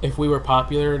 If we were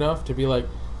popular enough to be like,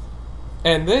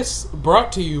 and this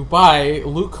brought to you by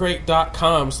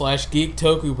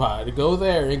lootcrate.com/geektokupod. Go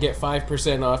there and get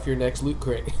 5% off your next Loot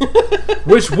Crate.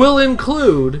 Which will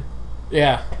include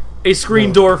a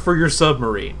screen door for your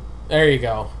submarine. There you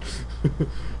go.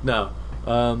 No.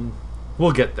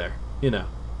 We'll get there. We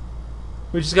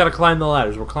just gotta climb the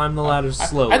ladders. We're climbing the ladders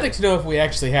slowly. I'd like to know if we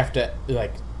actually have to,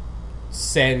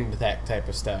 send that type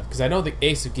of stuff. Because I know the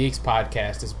Ace of Geeks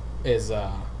podcast has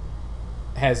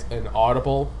an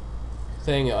Audible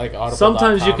thing, like Audible.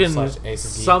 Sometimes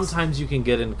you can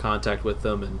get in contact with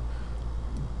them and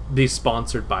be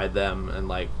sponsored by them and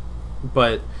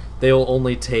but they'll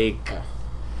only take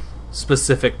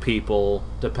specific people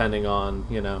depending on,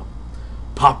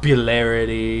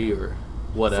 popularity or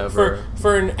whatever.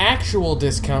 For an actual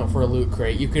discount for a Loot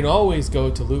Crate, you can always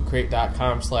go to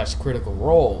lootcrate.com/Critical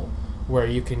Role, where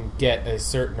you can get a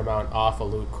certain amount off a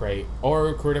Loot Crate,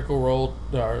 or Critical Role,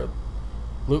 or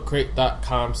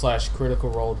lootcrate.com/Critical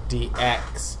Role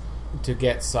DX to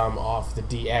get some off the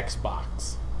DX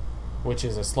box, which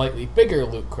is a slightly bigger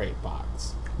Loot Crate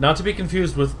box. Not to be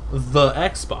confused with the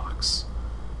Xbox.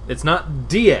 It's not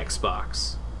DX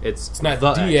box. It's not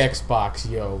the DX box,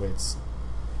 yo. It's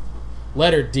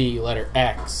letter D, letter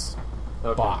X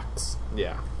box.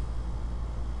 Yeah.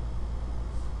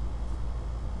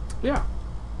 Yeah.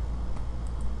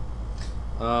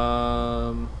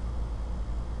 And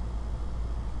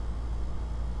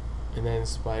then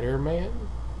Spider-Man.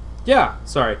 Yeah,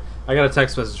 sorry. I got a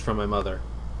text message from my mother.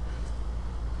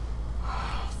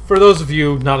 For those of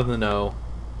you not in the know,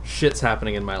 shit's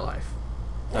happening in my life.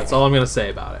 That's all I'm going to say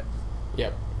about it.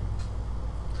 Yep.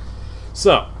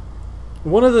 So,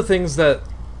 one of the things that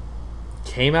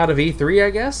came out of E3, I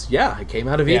guess? Yeah, it came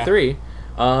out of E3.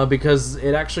 Because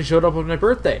it actually showed up on my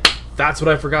birthday. That's what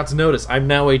I forgot to notice. I'm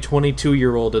now a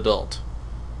 22-year-old adult.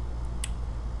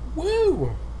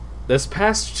 Woo! This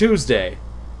past Tuesday,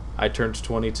 I turned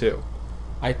 22.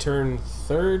 I turned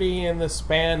 30 in the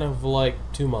span of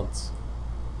 2 months.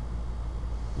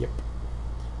 Yep.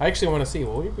 I actually want to see.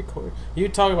 Will we record? You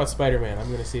talk about Spider-Man. I'm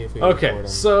going to see if we record Okay,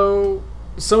 so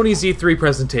Sony's E3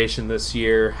 presentation this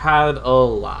year had a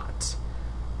lot.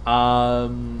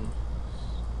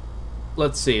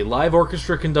 Let's see. Live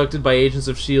orchestra conducted by Agents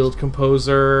of S.H.I.E.L.D.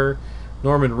 composer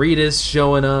Norman Reedus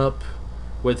showing up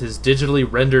with his digitally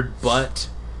rendered butt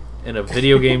in a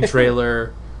video game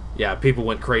trailer. Yeah, people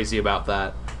went crazy about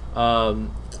that.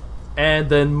 And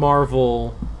then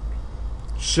Marvel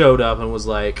showed up and was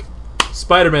like,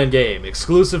 Spider-Man game,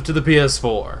 exclusive to the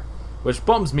PS4. Which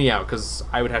bums me out, because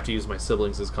I would have to use my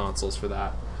siblings as consoles for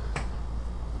that.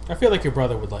 I feel like your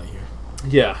brother would let you.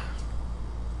 Yeah.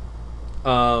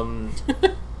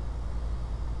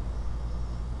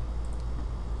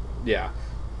 Yeah.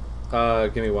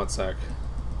 Give me one sec.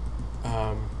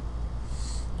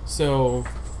 So,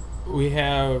 we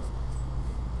have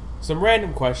some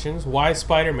random questions. Why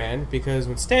Spider-Man? Because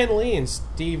when Stan Lee and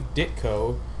Steve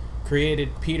Ditko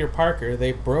created Peter Parker,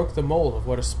 they broke the mold of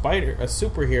what a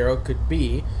superhero could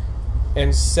be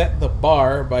and set the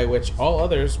bar by which all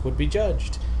others would be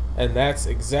judged. And that's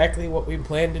exactly what we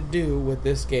plan to do with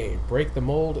this game. Break the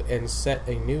mold and set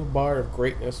a new bar of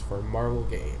greatness for Marvel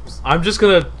games. I'm just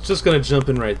gonna jump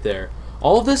in right there.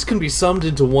 All of this can be summed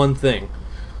into one thing.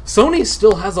 Sony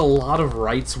still has a lot of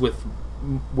rights with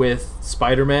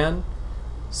Spider-Man,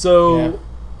 so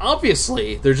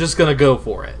obviously they're just gonna go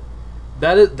for it.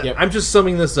 I'm just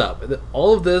summing this up.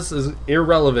 All of this is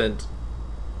irrelevant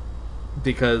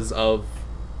because of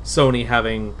Sony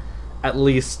having at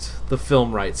least the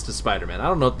film rights to Spider-Man. I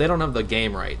don't know. They don't have the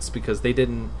game rights because they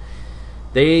didn't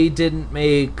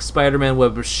make Spider-Man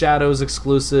Web of Shadows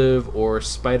exclusive or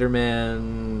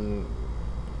Spider-Man.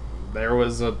 There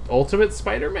was an Ultimate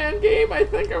Spider-Man game, I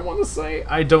think I want to say.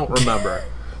 I don't remember.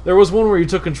 There was one where you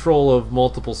took control of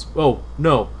multiple...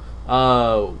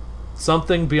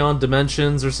 something Beyond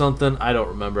Dimensions or something. I don't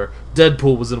remember.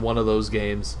 Deadpool was in one of those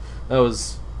games. That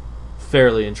was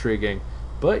fairly intriguing.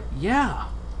 But yeah.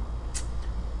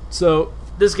 So,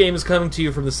 this game is coming to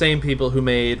you from the same people who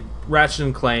made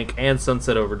Ratchet & Clank and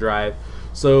Sunset Overdrive.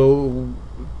 So,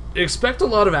 expect a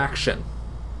lot of action.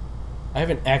 I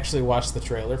haven't actually watched the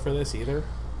trailer for this either.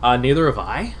 Neither have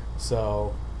I.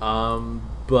 So...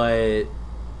 but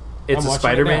it's a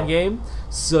Spider-Man game.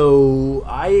 So,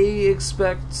 I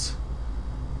expect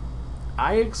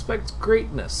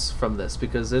greatness from this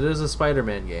because it is a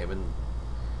Spider-Man game, and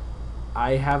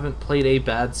I haven't played a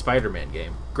bad Spider-Man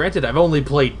game. Granted, I've only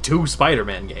played 2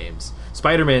 Spider-Man games.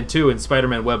 Spider-Man 2 and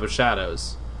Spider-Man Web of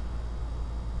Shadows.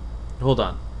 Hold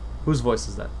on. Whose voice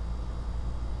is that?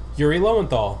 Yuri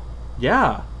Lowenthal.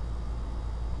 Yeah.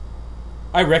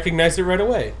 I recognized it right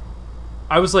away.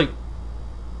 I was like...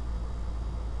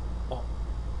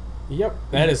 Yep,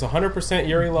 that is 100%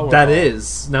 Yuri Lowenthal. That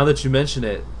is, now that you mention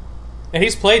it. And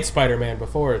he's played Spider-Man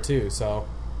before, too, so...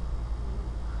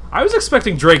 I was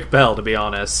expecting Drake Bell, to be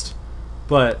honest.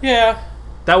 But... yeah.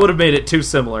 That would have made it too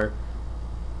similar.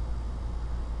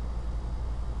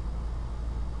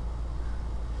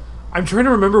 I'm trying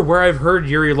to remember where I've heard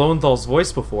Yuri Lowenthal's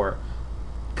voice before.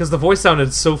 Because the voice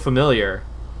sounded so familiar.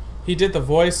 He did the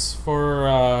voice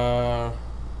for,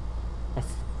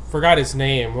 forgot his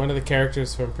name. One of the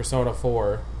characters from Persona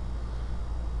 4.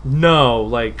 No,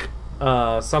 like,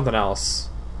 something else.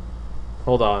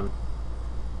 Hold on.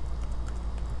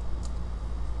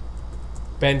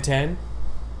 Ben 10.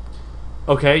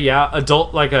 Okay, yeah,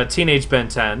 adult, like a teenage Ben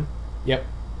 10. Yep.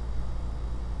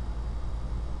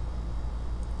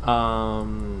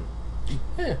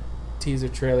 Teaser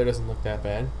trailer doesn't look that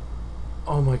bad.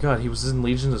 Oh my god, he was in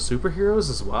Legion of Superheroes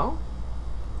as well?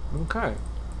 Okay.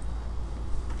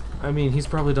 I mean, he's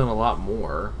probably done a lot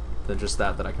more than just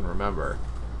that I can remember.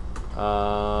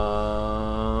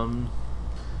 No,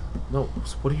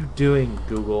 what are you doing,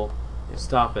 Google?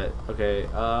 Stop it. Okay,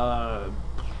 let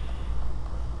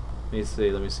me see.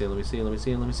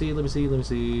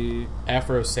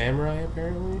 Afro Samurai,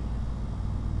 apparently.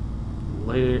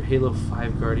 Later, Halo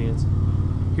 5 Guardians.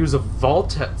 He was a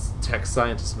Vault-Tec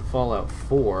scientist in Fallout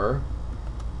 4.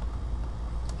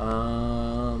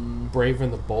 Brave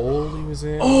and the Bold he was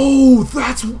in. Oh,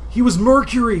 he was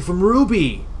Mercury from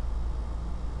Ruby.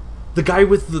 The guy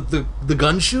with the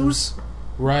gun shoes?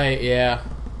 Right, yeah.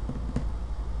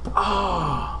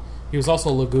 Ah. He was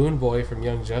also Lagoon Boy from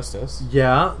Young Justice.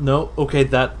 Yeah, no, okay,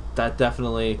 that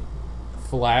definitely...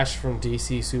 Flash from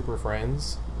DC Super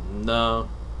Friends. No,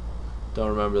 don't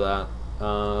remember that.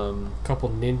 Couple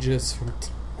ninjas from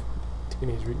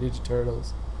Teenage Mutant Ninja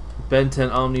Turtles. Ben 10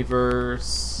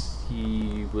 Omniverse.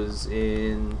 He was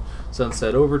in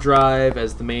Sunset Overdrive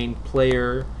as the main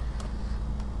player.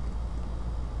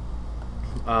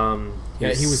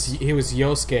 He was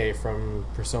Yosuke from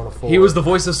Persona 4. He was the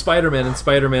voice of Spider-Man in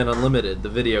Spider-Man Unlimited, the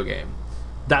video game.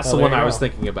 That's the one I was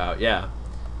thinking about. Yeah.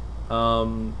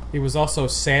 He was also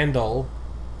Sandal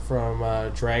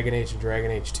from Dragon Age and Dragon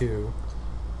Age 2.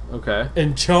 Okay.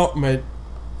 Enchantment.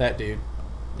 That dude.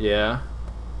 Yeah.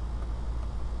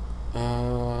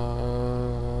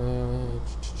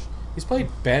 He's played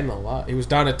Ben a lot. He was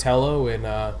Donatello in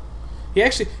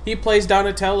he plays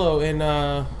Donatello in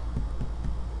I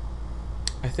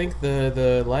think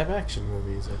the live action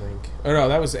movies, I think. Oh no,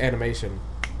 that was animation.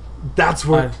 That's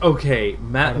where okay,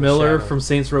 Matt Miller Shadow. from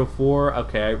Saints Row 4.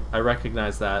 Okay, I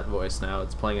recognize that voice now.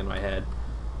 It's playing in my head.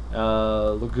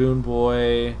 Lagoon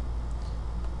Boy,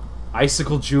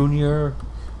 Icicle Jr.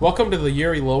 Welcome to the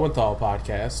Yuri Lowenthal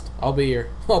podcast. I'll be your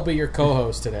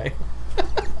co-host today.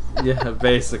 Yeah,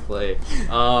 basically.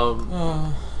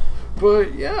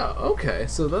 But yeah, okay.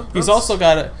 So that's... He's also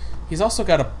got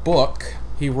a book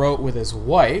he wrote with his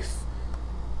wife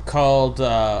called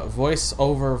Voice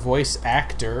Over Voice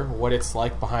Actor: What It's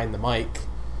Like Behind the Mic.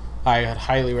 I would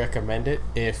highly recommend it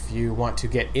if you want to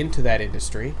get into that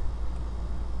industry.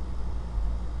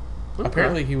 Okay.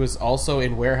 Apparently, he was also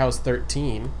in Warehouse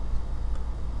 13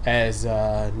 as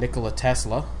Nikola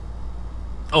Tesla.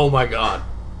 Oh my god.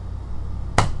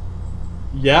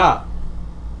 Yeah.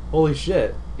 Holy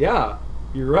shit. Yeah.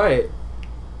 You're right.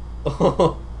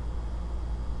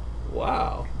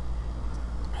 Wow.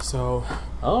 So.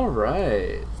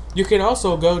 Alright. You can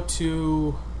also go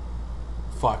to...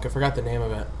 Fuck, I forgot the name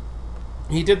of it.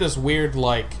 He did this weird,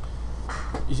 like,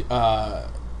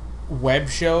 web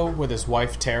show with his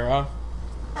wife, Tara,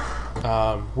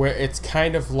 where it's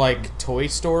kind of like Toy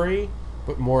Story,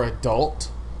 but more adult,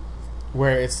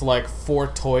 where it's like 4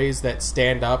 toys that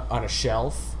stand up on a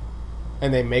shelf,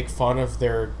 and they make fun of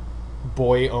their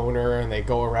boy owner, and they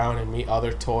go around and meet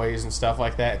other toys and stuff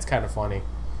like that. It's kind of funny.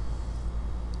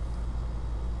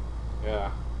 Yeah.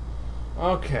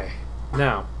 Okay.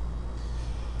 Now,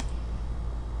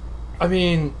 I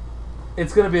mean,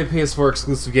 it's going to be a PS4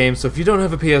 exclusive game, so if you don't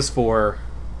have a PS4,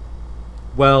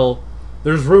 well,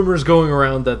 there's rumors going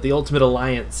around that the Ultimate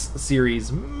Alliance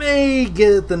series may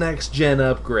get the next gen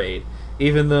upgrade,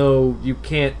 even though you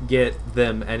can't get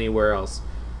them anywhere else.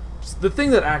 The thing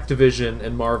that Activision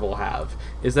and Marvel have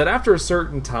is that after a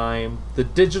certain time, the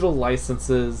digital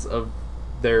licenses of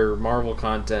their Marvel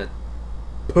content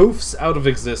poofs out of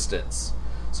existence.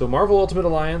 So Marvel Ultimate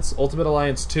Alliance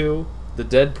 2, the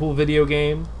Deadpool video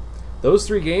game, those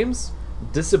 3 games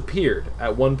disappeared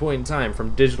at one point in time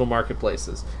from digital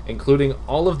marketplaces, including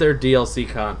all of their DLC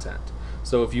content.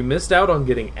 So if you missed out on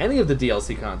getting any of the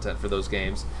DLC content for those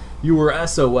games, you were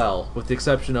SOL, with the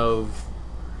exception of,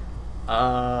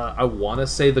 I want to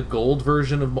say the gold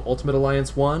version of Ultimate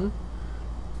Alliance 1.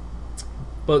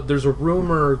 But there's a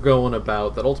rumor going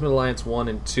about that Ultimate Alliance 1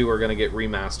 and 2 are going to get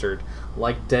remastered,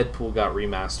 like Deadpool got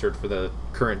remastered for the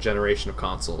current generation of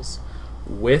consoles,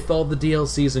 with all the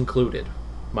DLCs included,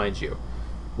 mind you.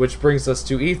 Which brings us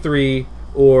to E3,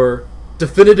 or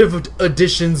Definitive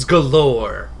Editions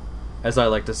galore, as I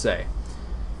like to say.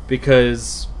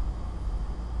 Because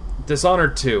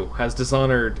Dishonored 2 has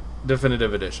Dishonored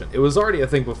Definitive Edition. It was already a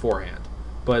thing beforehand,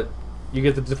 but you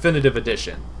get the Definitive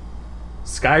Edition.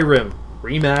 Skyrim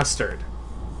Remastered.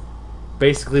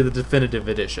 Basically the Definitive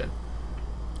Edition.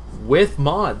 With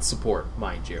mod support,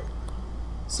 mind you.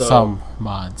 So, some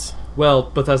mods. Well,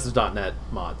 Bethesda.net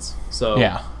mods. So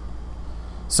Yeah.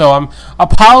 So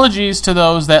apologies to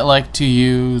those that like to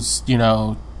use,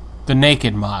 the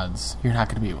naked mods. You're not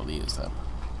going to be able to use them.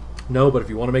 No, but if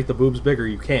you want to make the boobs bigger,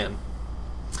 you can.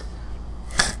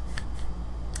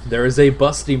 There is a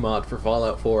busty mod for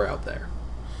Fallout 4 out there.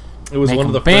 It was one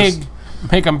of the first.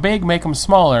 Make them big, make them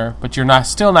smaller, but you're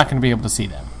still not going to be able to see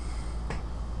them.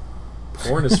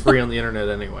 Porn is free on the internet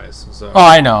anyways. So. Oh,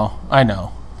 I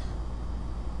know.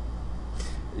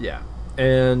 Yeah.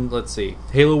 And let's see.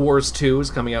 Halo Wars 2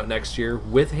 is coming out next year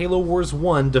with Halo Wars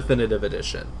 1 Definitive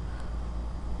Edition.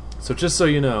 So just so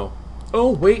you know.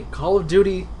 Oh, wait. Call of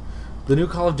Duty. The new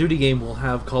Call of Duty game will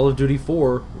have Call of Duty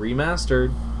 4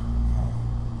 remastered.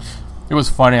 It was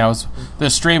funny. The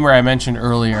streamer I mentioned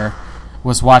earlier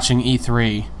was watching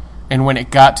E3, and when it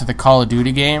got to the Call of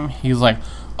Duty game, he was like,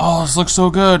 "Oh, this looks so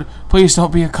good. Please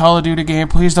don't be a Call of Duty game.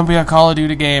 Please don't be a Call of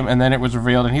Duty game." And then it was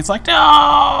revealed, and he's like,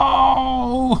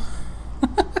 "No!"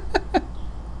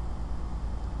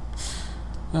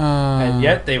 And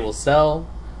yet they will sell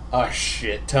a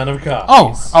shit ton of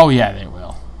copies. Oh yeah, they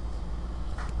will.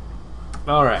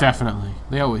 All right. Definitely.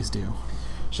 They always do.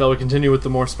 Shall we continue with the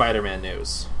more Spider-Man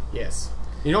news? Yes.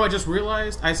 You know, I just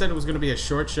realized I said it was going to be a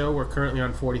short show. We're currently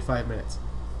on 45 minutes.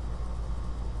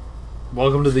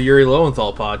 Welcome to the Yuri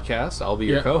Lowenthal podcast. I'll be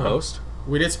your co-host.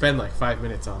 We did spend like 5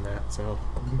 minutes on that, so.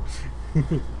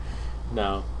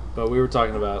 No, but we were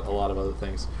talking about a lot of other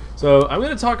things. So I'm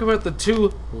going to talk about the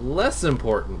two less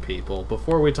important people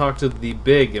before we talk to the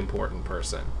big important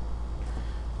person.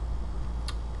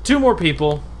 Two more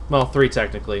people, well, three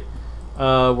technically,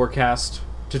 were cast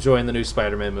to join the new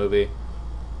Spider-Man movie.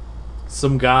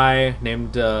 Some guy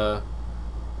named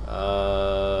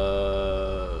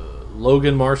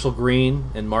Logan Marshall Green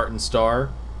and Martin Starr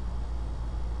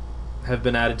have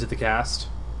been added to the cast.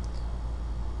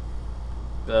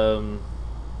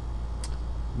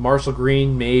 Marshall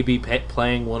Green may be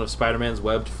playing one of Spider-Man's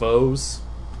webbed foes.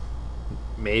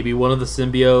 Maybe one of the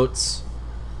symbiotes.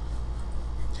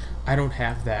 I don't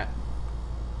have that.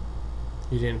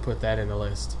 You didn't put that in the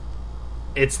list.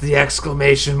 It's the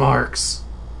exclamation marks.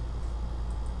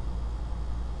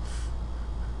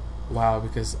 Wow,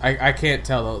 because I can't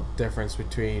tell the difference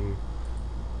between...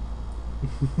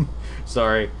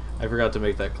 Sorry, I forgot to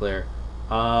make that clear.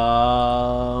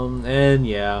 And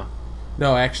yeah.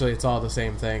 No, actually, it's all the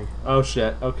same thing. Oh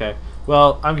shit, okay.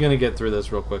 Well, I'm gonna get through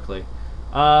this real quickly.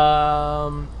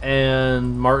 And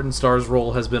Martin Starr's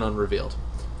role has been unrevealed.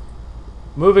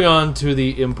 Moving on to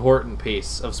the important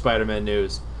piece of Spider-Man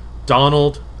news.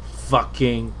 Donald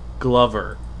fucking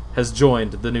Glover has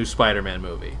joined the new Spider-Man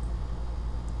movie.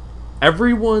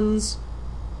 Everyone's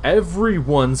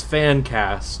fan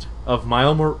cast of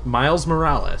Miles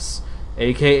Morales,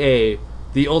 a.k.a.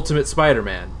 the Ultimate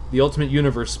Spider-Man, the Ultimate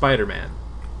Universe Spider-Man,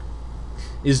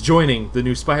 is joining the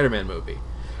new Spider-Man movie.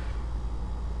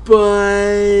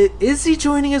 But is he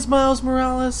joining as Miles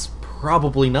Morales?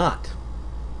 Probably not.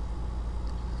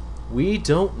 We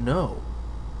don't know.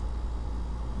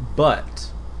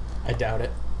 But I doubt it.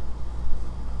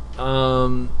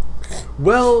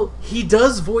 Well, he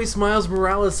does voice Miles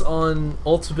Morales on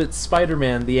Ultimate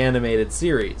Spider-Man, the animated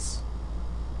series.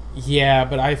 Yeah,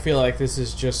 but I feel like this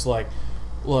is just like,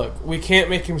 look, we can't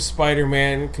make him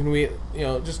Spider-Man. Can we,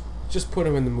 just put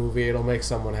him in the movie. It'll make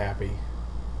someone happy.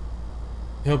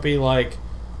 He'll be like,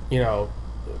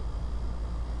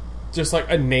 just like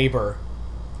a neighbor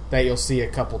that you'll see a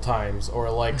couple times, or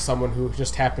like someone who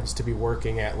just happens to be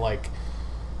working at like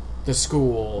the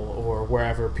school or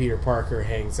wherever Peter Parker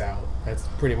hangs out. That's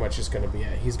pretty much just going to be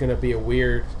it. He's going to be a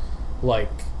weird, like,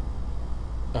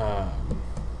 crap,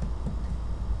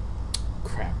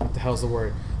 what the hell's the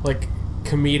word? Like,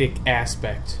 comedic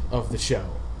aspect of the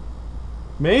show.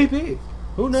 Maybe.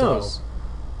 Who knows? So,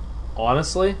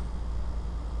 honestly,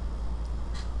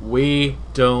 we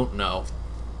don't know.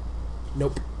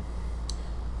 Nope.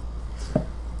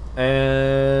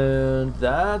 And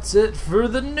that's it for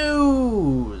the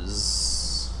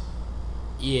news.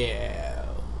 Yeah.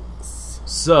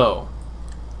 So,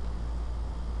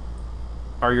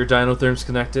 are your dinotherms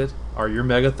connected? Are your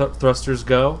mega thrusters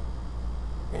go?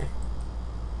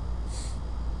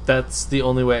 That's the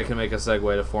only way I can make a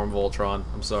segue to form Voltron.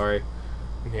 I'm sorry.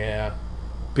 Yeah.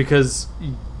 Because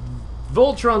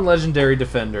Voltron Legendary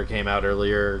Defender came out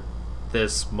earlier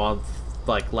this month,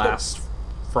 like last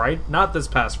Friday, not this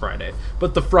past Friday,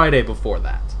 but the Friday before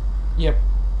that. Yep.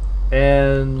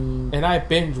 And I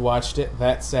binge watched it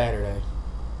that Saturday.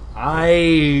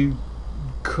 I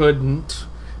couldn't,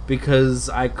 because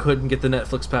I couldn't get the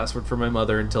Netflix password for my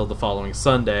mother until the following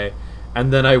Sunday,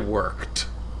 and then I worked.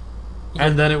 Yeah.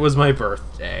 And then it was my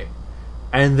birthday.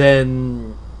 And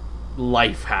then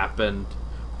life happened.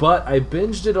 But I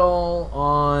binged it all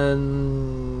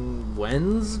on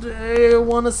Wednesday, I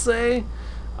want to say.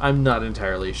 I'm not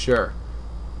entirely sure.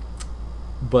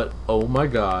 But, oh my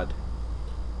god.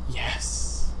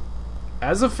 Yes.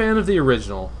 As a fan of the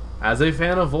original, as a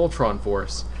fan of Voltron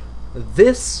Force,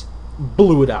 this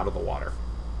blew it out of the water.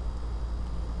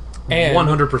 And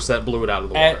 100% blew it out of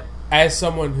the water. As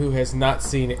someone who has not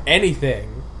seen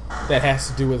anything that has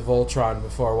to do with Voltron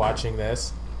before watching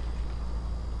this,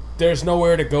 there's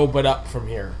nowhere to go but up from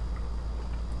here.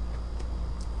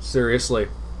 Seriously.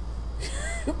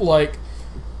 Like,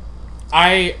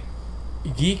 I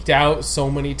geeked out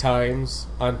so many times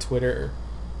on Twitter.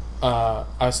 I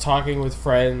was talking with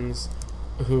friends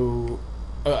who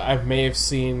I may have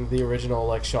seen the original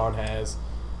like Sean has,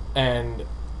 and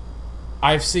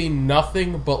I've seen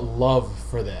nothing but love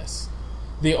for this.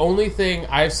 The only thing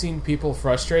I've seen people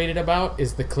frustrated about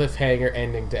is the cliffhanger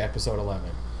ending to episode 11.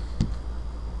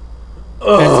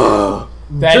 Ugh.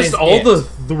 Just all it.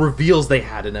 the reveals they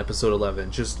had in episode 11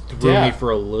 just threw me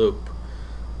for a loop.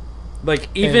 Like,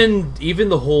 even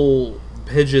the whole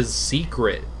Pidge's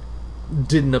secret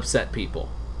didn't upset people.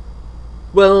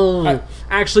 Well,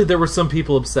 actually, there were some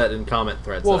people upset in comment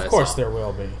threads. Well, that of course I saw. there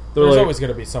will be. They're There's like- always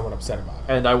going to be someone upset about it.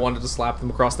 And I wanted to slap them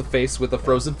across the face with a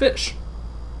frozen fish.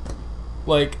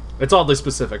 Like, It's oddly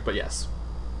specific, but yes.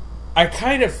 I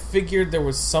kind of figured there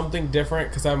was something different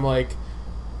because I'm like,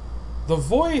 the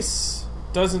voice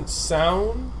doesn't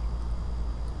sound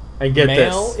And get this.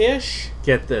 male-ish.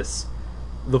 Get this.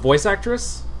 The voice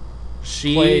actress,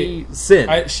 she Played-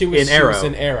 Sin She was Arrow.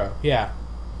 in Arrow, yeah.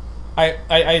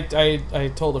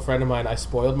 I told a friend of mine I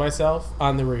spoiled myself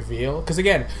on the reveal because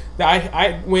again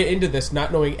I went into this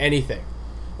not knowing anything.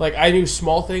 Like, I knew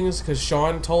small things because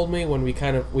Sean told me when we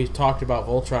talked about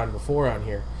Voltron before on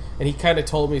here, and he kind of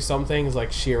told me some things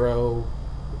like Shiro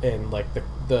and like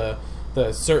the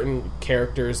certain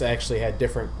characters actually had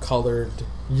different colored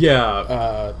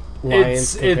Yeah.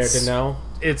 lions compared it's- to now.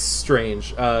 It's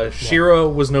strange. Shiro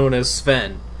was known as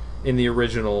Sven in the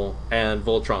original and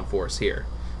Voltron Force here.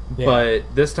 Yeah.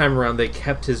 But this time around, they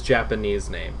kept his Japanese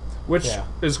name, which Yeah.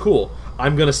 is cool.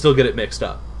 I'm going to still get it mixed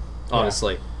up,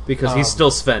 honestly, because he's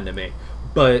still Sven to me.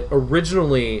 But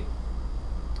originally,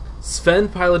 Sven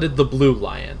piloted the Blue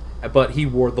Lion, but he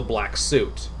wore the black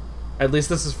suit. At least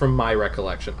this is from my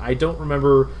recollection. I don't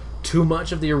remember too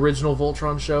much of the original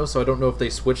Voltron show, so I don't know if they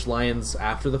switched lions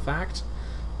after the fact.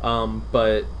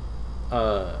 But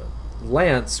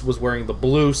Lance was wearing the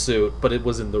blue suit, but it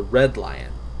was in the Red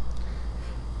Lion.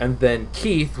 And then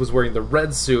Keith was wearing the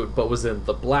red suit, but was in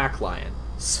the Black Lion.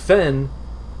 Sven...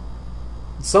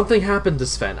 Something happened to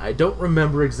Sven. I don't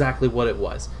remember exactly what it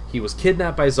was. He was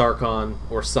kidnapped by Zarkon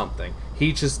or something.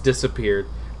 He just disappeared,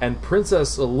 and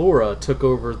Princess Allura took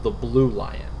over the Blue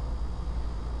Lion,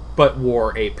 but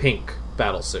wore a pink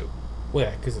battlesuit. Well,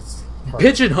 yeah, because it's hard.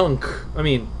 Pidge and Hunk, I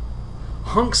mean,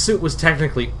 Hunk's suit was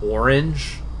technically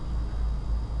orange,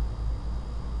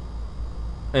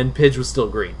 and Pidge was still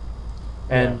green.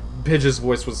 And Pidge's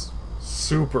voice was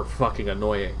super fucking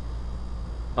annoying.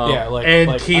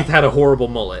 Keith had a horrible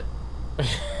mullet.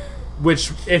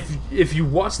 Which, if you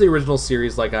watch the original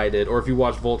series like I did, or if you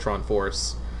watch Voltron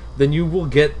Force, then you will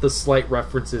get the slight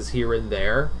references here and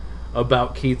there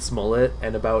about Keith's mullet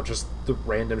and about just the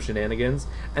random shenanigans.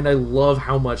 And I love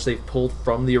how much they've pulled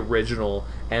from the original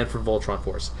and from Voltron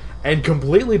Force. And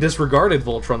completely disregarded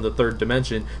Voltron the Third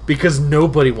Dimension because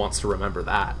nobody wants to remember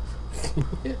that.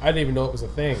 I didn't even know it was a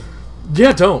thing.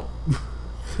 Yeah, don't.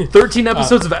 13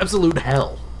 episodes of absolute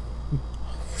hell.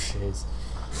 Jeez.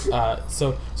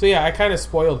 So yeah, I kind of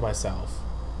spoiled myself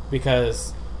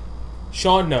because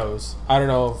Sean knows. I don't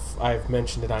know if I've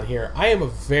mentioned it on here. I am a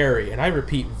very, and I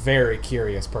repeat, very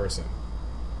curious person.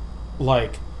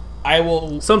 Like, I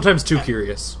will... Sometimes too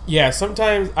curious. Yeah,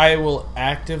 sometimes I will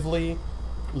actively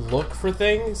look for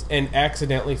things and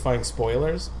accidentally find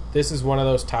spoilers. This is one of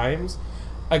those times.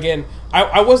 Again,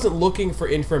 I wasn't looking for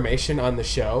information on the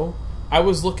show. I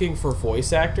was looking for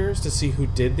voice actors to see who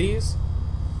did these.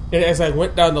 And as I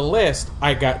went down the list,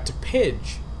 I got to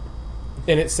Pidge.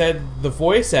 And it said the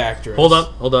voice actress... Hold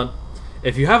on.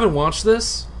 If you haven't watched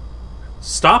this,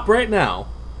 stop right now,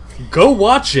 go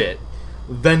watch it,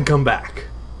 then come back.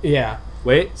 Yeah.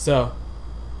 Wait, So...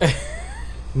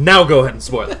 now go ahead and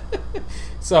spoil it.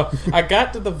 So, I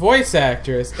got to the voice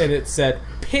actress, and it said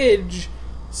Pidge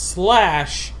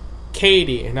 /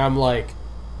 Katie. And I'm like...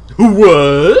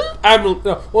 What?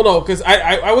 No, because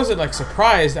I wasn't, like,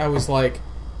 surprised. I was like,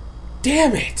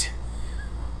 damn it.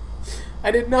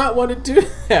 I did not want to do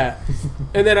that.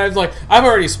 And then I was like, I've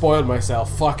already spoiled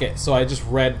myself. Fuck it. So I just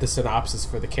read the synopsis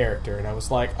for the character, and I was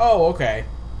like, oh, okay.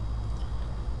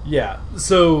 Yeah.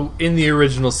 So in the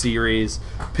original series,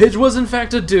 Pidge was in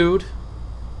fact a dude.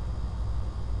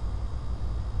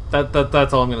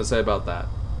 That's all I'm going to say about that.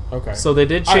 Okay. So they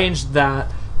did change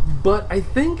that, but I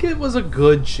think it was a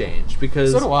good change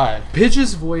because So do I.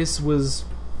 Pidge's voice was.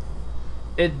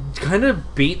 It kind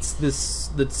of beats the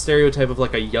stereotype of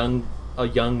like a young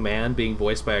man being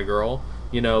voiced by a girl.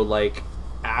 You know, like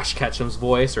Ash Ketchum's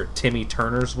voice or Timmy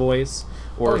Turner's voice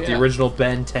or the original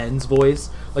Ben 10's voice.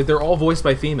 Like they're all voiced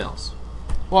by females.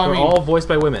 Well, They're all voiced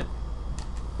by women.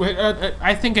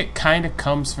 I think it kind of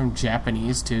comes from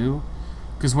Japanese too,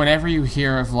 because whenever you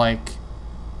hear of like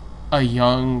a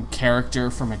young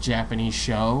character from a Japanese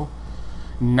show,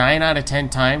 9 out of 10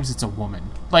 times it's a woman.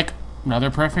 Like another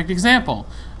perfect example,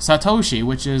 Satoshi,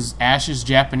 which is Ash's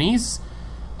Japanese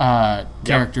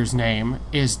character's name,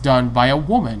 is done by a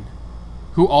woman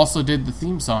who also did the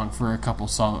theme song for a couple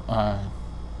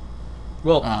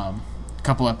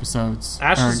couple episodes or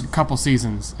a couple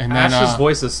seasons, and then Ash's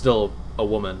voice is still a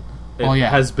woman. It Oh, yeah.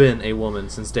 has been a woman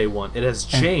since day one. It has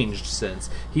changed since.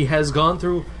 He has gone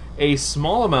through a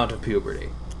small amount of puberty.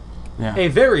 Yeah. A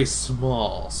very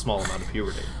small amount of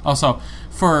puberty. Also,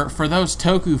 for those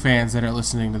Toku fans that are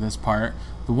listening to this part,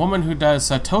 the woman who does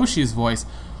Satoshi's voice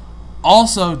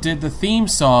also did the theme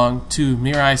song to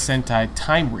Mirai Sentai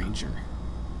Time Ranger.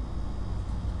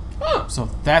 Huh. So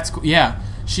that's cool. Yeah,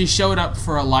 she showed up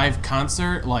for a live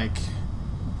concert like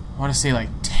I want to say like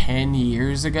 10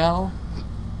 years ago.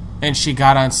 And she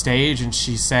got on stage and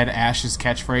she said Ash's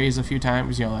catchphrase a few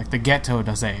times, you know, like the Ghetto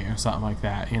Daze or something like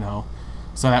that, you know.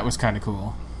 So that was kind of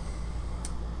cool.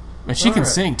 But she can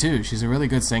sing too. She's a really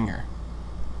good singer.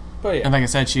 But yeah. And like I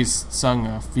said, she's sung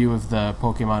a few of the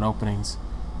Pokemon openings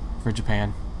for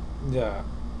Japan. Yeah.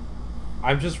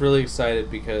 I'm just really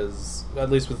excited because, at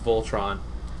least with Voltron,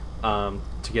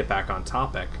 to get back on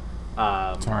topic,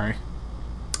 Sorry.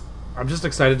 I'm just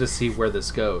excited to see where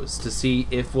this goes. To see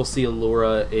if we'll see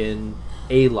Allura in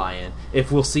a lion.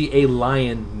 If we'll see a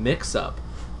lion mix-up.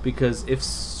 Because if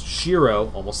Shiro,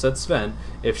 almost said Sven,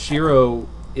 if Shiro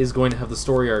is going to have the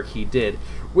story arc he did,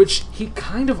 which he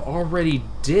kind of already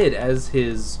did as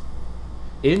his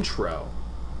intro,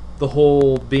 the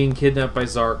whole being kidnapped by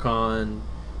Zarkon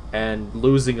and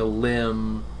losing a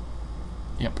limb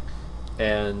Yep.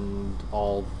 and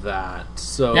all that.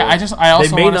 So Yeah, I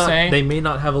also want to say they may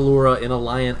not have Allura in a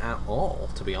lion at all,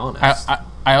 to be honest.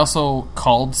 I also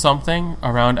called something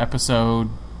around episode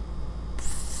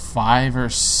 5 or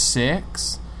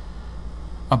 6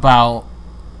 about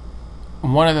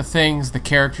one of the things the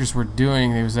characters were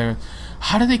doing. They was there,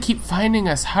 how do they keep finding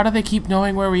us? How do they keep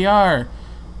knowing where we are?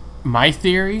 My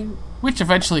theory, which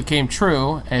eventually came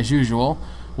true as usual,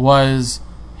 was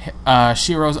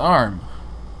Shiro's arm.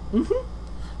 Mm-hmm.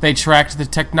 They tracked the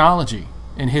technology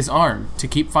in his arm to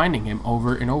keep finding him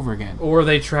over and over again. Or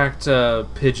they tracked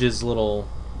Pidge's little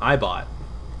iBot.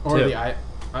 Or too. the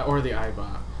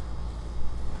iBot.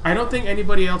 I don't think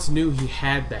anybody else knew he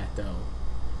had that though,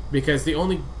 because the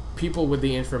only people with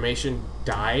the information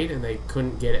died and they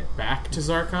couldn't get it back to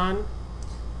Zarkon.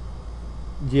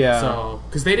 Yeah. So,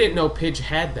 because they didn't know Pidge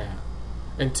had that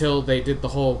until they did the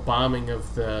whole bombing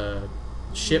of the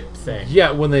ship thing.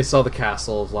 Yeah, when they saw the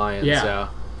Castle of Lions. Yeah.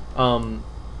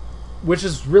 Which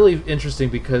is really interesting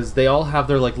because they all have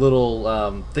their like little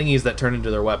thingies that turn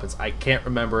into their weapons. I can't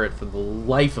remember it for the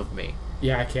life of me.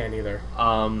 Yeah, I can't either.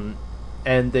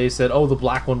 And they said, "Oh, the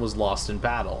black one was lost in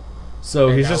battle." So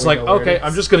And he's now just we like, know where it "Okay, is."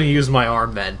 I'm just going to use my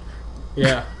arm then."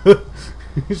 Yeah,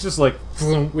 He's just like,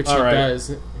 which all he right.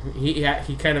 does.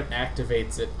 He kind of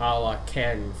activates it a la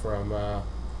Ken from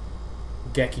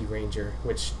Geki Ranger,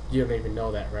 which you don't even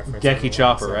know that reference. Geki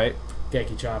Chopper, right?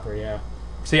 Geki Chopper, yeah.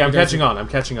 See, I'm He does catching it- on. I'm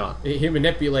catching on. He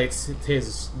manipulates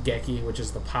his Geki, which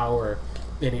is the power,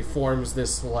 and he forms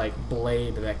this like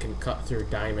blade that can cut through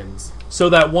diamonds. So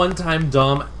that one time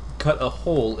Dom cut a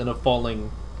hole in a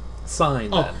falling sign.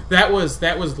 Oh, then.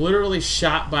 that was literally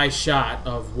shot by shot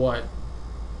of what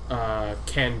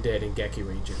Ken did in Geki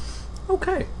Ranger.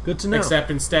 Okay, good to know. Except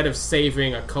instead of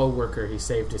saving a co-worker, he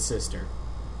saved his sister.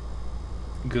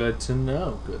 Good to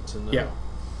know. Good to know. Yeah.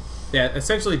 Yeah,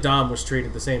 essentially Dom was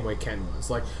treated the same way Ken was.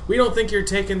 Like, we don't think you're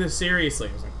taking this seriously.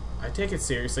 I was like, I take it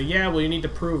seriously. Yeah, well, you need to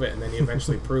prove it. And then he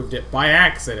eventually proved it by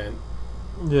accident.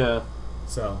 Yeah.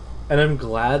 So, And I'm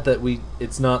glad that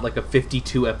it's not like a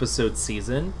 52 episode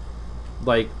season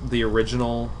like the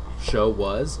original show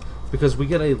was, because we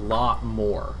get a lot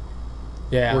more.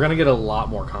 yeah. We're going to get a lot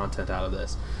more content out of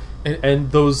this.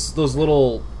 And those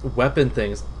little weapon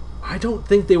things, I don't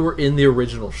think they were in the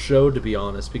original show, to be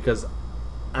honest, because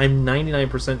I'm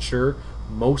 99% sure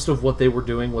most of what they were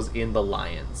doing was in the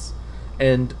Lions.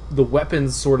 And the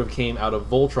weapons sort of came out of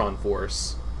Voltron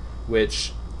Force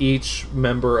which each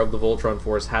member of the Voltron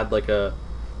Force had like a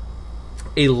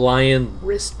lion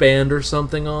wristband or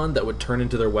something on that would turn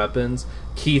into their weapons.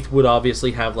 Keith would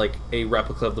obviously have like a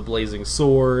replica of the Blazing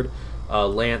Sword.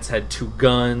 Lance had 2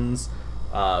 guns.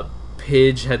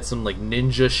 Pidge had some like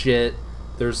ninja shit.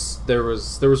 There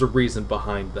was a reason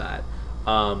behind that.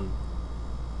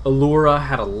 Allura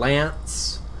had a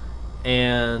lance,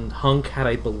 and Hunk had,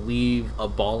 I believe, a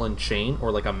ball and chain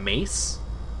or like a mace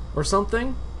or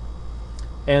something.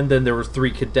 And then there were 3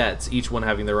 cadets, each one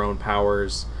having their own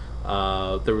powers.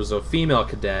 There was a female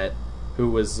cadet who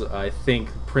was, I think,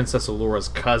 Princess Allura's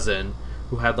cousin,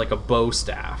 who had like a bow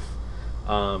staff.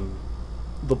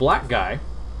 The black guy,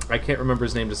 I can't remember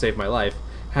his name to save my life,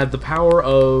 had the power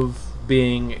of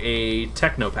being a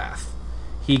technopath.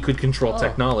 He could control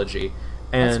technology.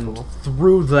 And cool.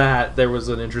 Through that, there was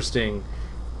an interesting...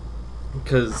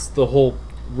 Because the whole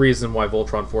reason why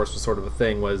Voltron Force was sort of a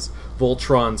thing was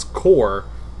Voltron's core,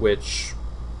 which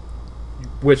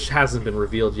hasn't been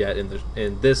revealed yet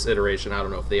in this iteration, I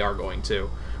don't know if they are going to,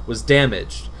 was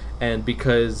damaged. And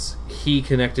because he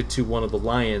connected to one of the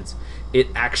lions, it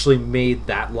actually made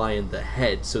that lion the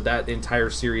head. So that entire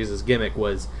series' gimmick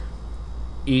was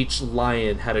each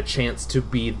lion had a chance to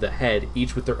be the head,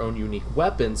 each with their own unique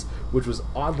weapons, which was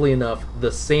oddly enough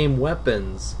the same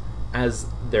weapons as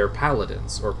their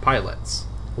paladins or pilots.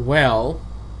 Well,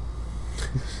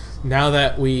 now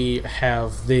that we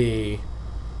have the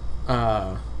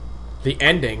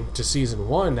ending to season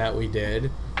 1 that we did,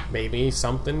 maybe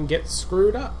something gets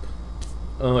screwed up.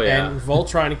 Oh yeah. And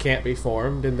Voltron can't be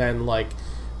formed, and then like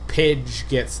Pidge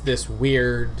gets this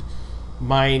weird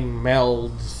mind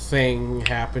meld thing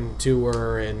happen to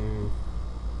her, and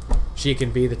she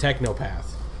can be the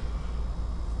technopath.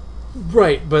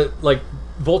 Right, but like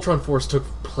Voltron Force took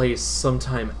place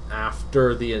sometime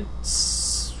after the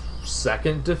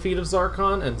second defeat of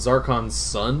Zarkon, and Zarkon's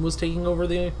son was taking over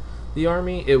the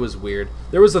army. It was weird.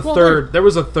 There was a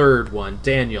third one,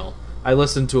 Daniel. I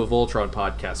listened to a Voltron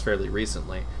podcast fairly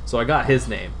recently, so I got his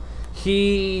name.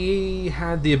 He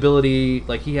had the ability,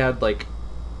 like he had like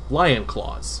lion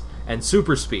claws and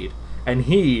super speed, and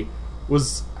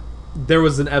there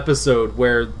was an episode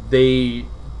where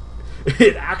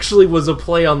it actually was a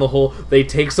play on the whole, they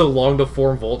take so long to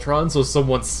form Voltron, so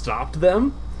someone stopped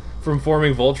them from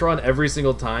forming Voltron every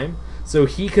single time. So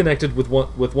he connected with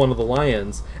one of the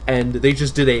lions, and they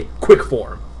just did a quick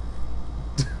form.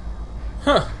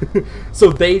 Huh.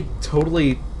 So they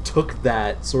totally took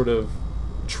that sort of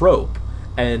trope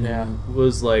and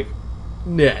was like,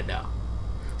 nah, no.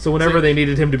 So whenever they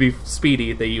needed him to be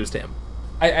speedy, they used him.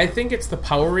 I think it's the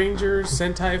Power Rangers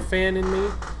Sentai fan in me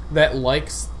that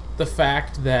likes the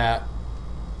fact that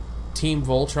Team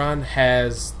Voltron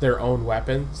has their own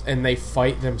weapons and they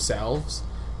fight themselves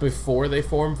before they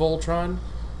form Voltron.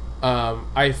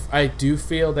 I do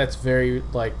feel that's very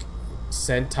like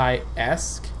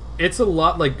Sentai-esque. It's a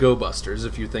lot like Go Busters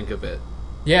if you think of it.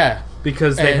 Yeah,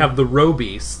 because they have the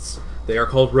Robeasts. They are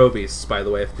called Robeasts, by the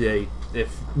way.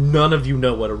 If none of you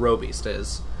know what a Robeast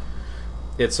is,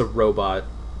 it's a robot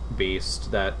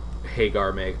beast that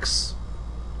Hagar makes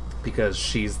because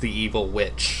she's the evil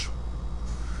witch.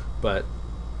 But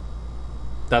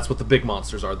that's what the big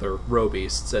monsters are. They're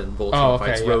Robeasts, and Voltron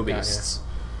fights Robeasts.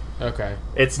 Yeah. Okay.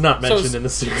 It's not mentioned in the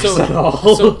series at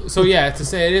all. So yeah, to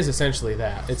say it is essentially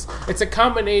that. It's a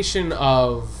combination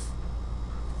of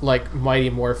like Mighty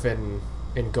Morphin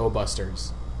and Go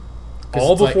Busters.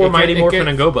 All before Mighty Morphin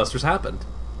and Go Busters happened.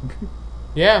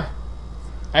 Yeah.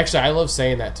 Actually, I love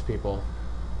saying that to people.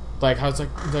 Like how it's like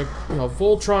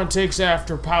Voltron takes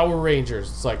after Power Rangers.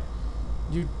 It's like,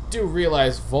 you do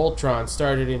realize Voltron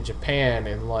started in Japan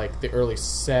in like the early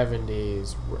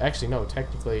 70s. Actually, no,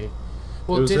 technically.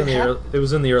 Well, it was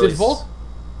in the early.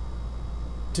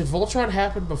 Did Voltron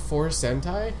happen before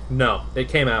Sentai? No, it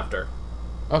came after.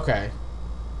 Okay.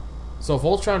 So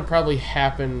Voltron probably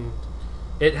happened...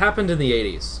 It happened in the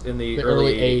 80s. In the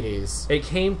early 80s. It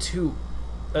came to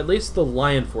at least the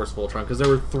Lion Force Voltron, because there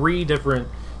were 3 different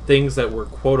things that were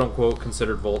quote-unquote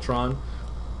considered Voltron.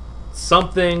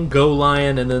 Something, Go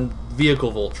Lion, and then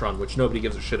Vehicle Voltron, which nobody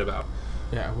gives a shit about.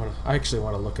 Yeah, I actually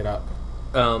want to look it up.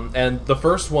 And the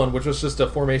first one, which was just a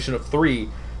formation of 3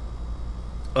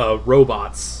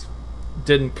 robots,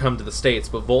 didn't come to the States,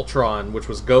 but Voltron, which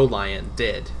was Go Lion,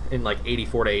 did in like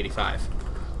 84 to 85.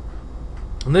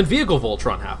 And then Vehicle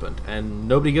Voltron happened, and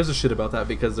nobody gives a shit about that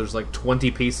because there's like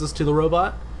 20 pieces to the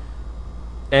robot.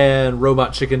 And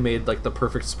Robot Chicken made like the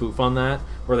perfect spoof on that,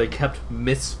 where they kept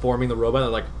misforming the robot. They're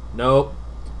like, nope,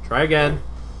 try again.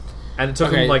 And it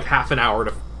took them like half an hour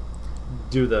to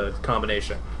do the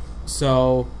combination.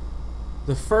 So,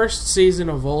 The first season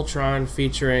of Voltron,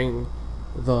 featuring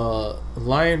the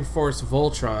Lion Force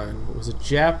Voltron,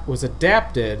 was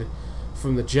adapted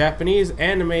from the Japanese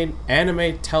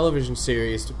anime television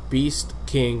series Beast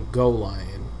King Go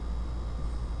Lion.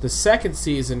 The second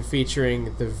season,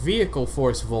 featuring the Vehicle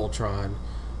Force Voltron,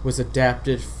 was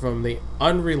adapted from the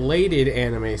unrelated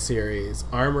anime series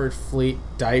Armored Fleet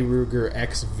Dairuger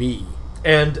XV.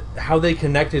 And how they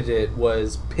connected it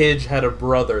was Pidge had a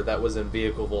brother that was in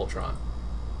Vehicle Voltron.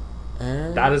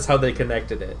 That is how they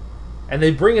connected it. And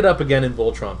they bring it up again in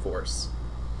Voltron Force.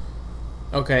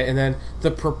 Okay, and then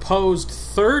the proposed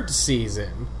third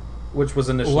season, which was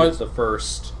initially the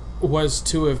first, was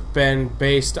to have been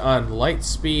based on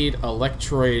Lightspeed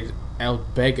Electroid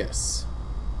Albegus.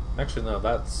 Actually, no,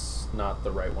 that's not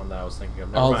the right one that I was thinking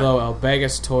of. Although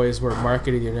Albegus toys were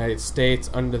marketed in the United States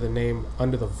under the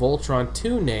Voltron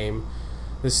 2 name,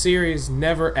 the series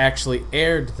never actually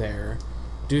aired there.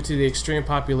 Due to the extreme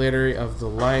popularity of the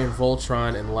Lion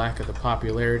Voltron and lack of the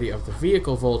popularity of the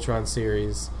Vehicle Voltron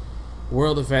series,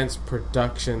 World Events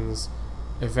Productions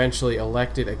eventually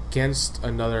elected against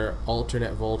another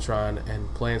alternate Voltron,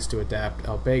 and plans to adapt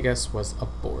Albegus was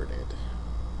aborted.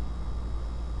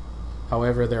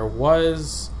 However, there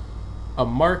was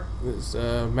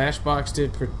Matchbox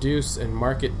did produce and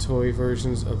market toy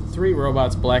versions of the three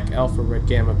robots Black Alpha, Red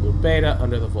Gamma, Blue Beta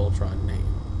under the Voltron name.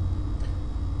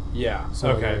 Yeah.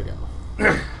 So okay. there we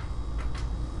go.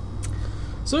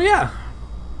 So yeah.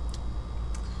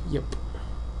 Yep.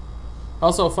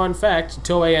 Also, fun fact: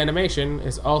 Toei Animation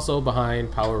is also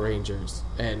behind Power Rangers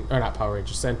not Power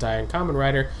Rangers, Sentai and Kamen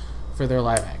Rider for their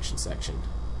live action section.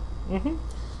 Mm-hmm.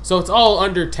 So it's all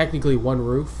under technically one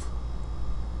roof.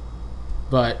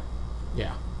 But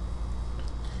yeah.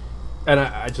 And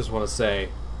I just want to say,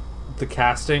 the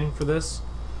casting for this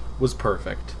was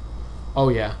perfect. Oh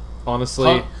yeah.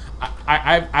 Honestly,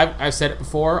 I've said it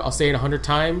before. I'll say it 100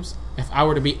 times. If I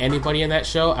were to be anybody in that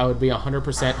show, I would be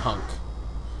 100% Hunk.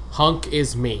 Hunk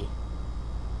is me.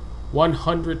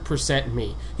 100%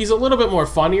 me. He's a little bit more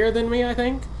funnier than me, I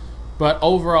think, but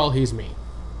overall, he's me.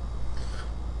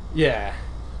 Yeah.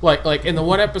 Like in the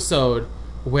one episode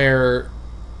where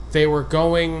they were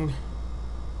going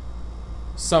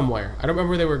somewhere. I don't remember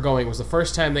where they were going. It was the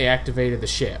first time they activated the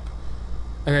ship.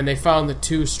 And then they found the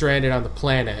two stranded on the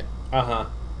planet. Uh-huh.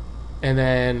 And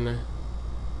then...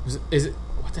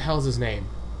 what the hell is his name?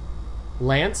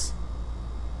 Lance?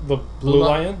 The Blue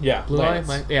Lion? Yeah. Blue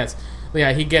Lion? Yes.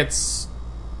 Yeah, he gets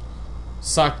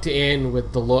sucked in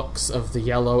with the looks of the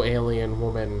yellow alien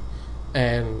woman.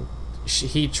 And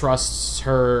he trusts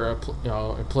her,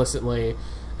 implicitly.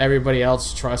 Everybody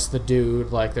else trusts the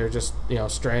dude. Like, they're just,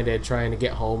 stranded trying to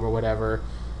get home or whatever.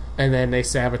 And then they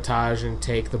sabotage and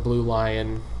take the Blue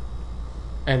Lion.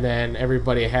 And then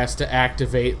everybody has to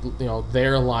activate,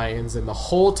 their lions. And the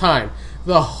whole time,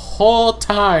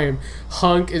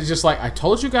 Hunk is just like, I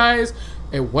told you guys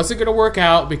it wasn't going to work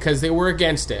out because they were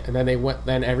against it. And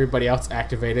then everybody else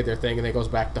activated their thing, and it goes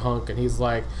back to Hunk. And he's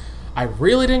like, I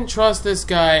really didn't trust this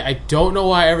guy. I don't know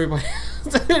why everybody...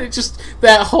 It just,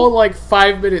 that whole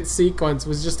 5-minute sequence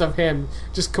was just of him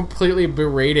just completely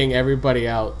berating everybody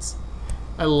else.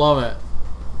 I love it.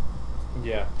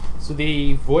 Yeah. So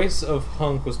the voice of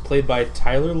Hunk was played by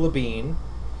Tyler Labine,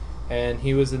 and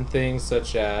he was in things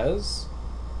such as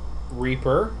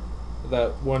Reaper,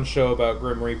 that one show about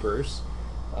Grim Reapers.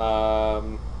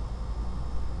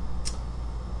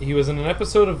 He was in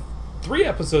three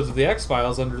episodes of The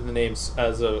X-Files under the name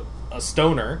as a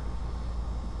stoner.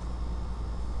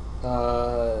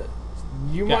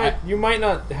 You might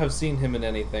not have seen him in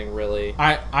anything, really.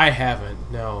 I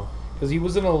haven't, no. Because he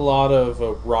was in a lot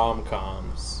of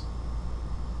rom-coms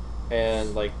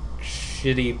and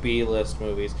shitty B-list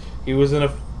movies. He was in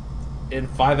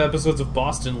 5 episodes of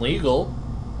Boston Legal.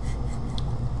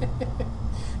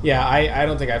 Yeah, I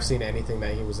don't think I've seen anything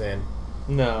that he was in.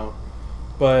 No.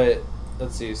 But,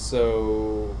 let's see.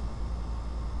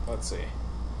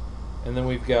 And then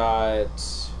we've got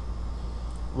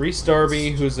Rhys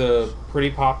Darby, who's a pretty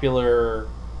popular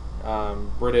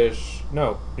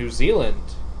New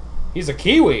Zealand. He's a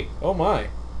Kiwi. Oh my.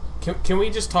 Can we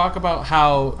just talk about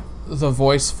how the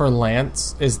voice for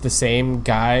Lance is the same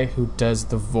guy who does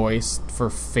the voice for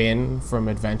Finn from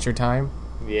Adventure Time?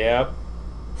 Yep.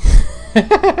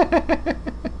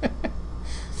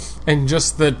 And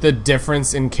just the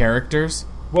difference in characters?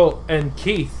 Well, and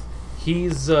Keith,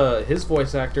 he's his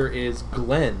voice actor is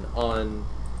Glenn on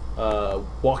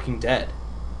Walking Dead.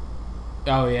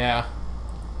 Oh yeah.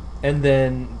 And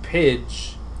then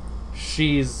Pidge,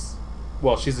 she's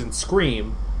in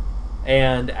Scream,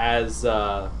 and as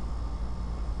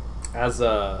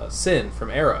Sin from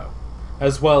Arrow.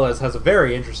 as well as has a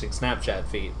very interesting Snapchat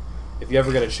feed. If you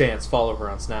ever get a chance, follow her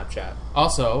on Snapchat.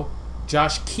 Also,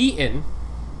 Josh Keaton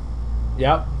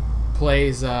Yep.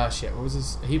 plays what was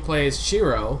his? He plays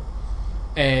Shiro,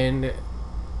 and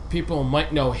people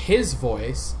might know his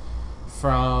voice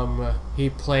from he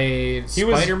played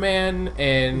Spider-Man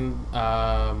in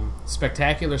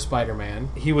Spectacular Spider-Man.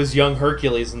 He was young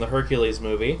Hercules in the Hercules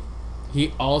movie.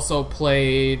 He also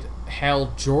played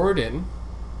Hal Jordan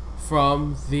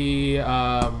from the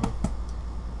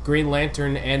Green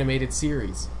Lantern animated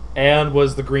series. And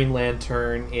was the Green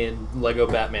Lantern in Lego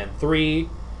Batman 3. He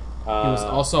was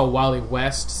also Wally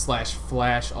West /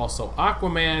 Flash, also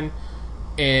Aquaman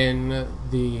in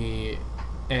the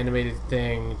animated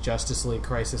thing Justice League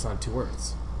Crisis on Two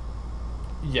Earths.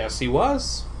 Yes, he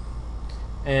was.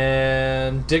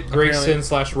 And Dick Grayson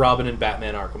 / Robin in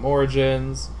Batman Arkham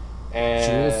Origins.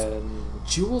 And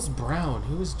Jules Brown.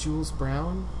 Who is Jules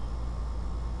Brown?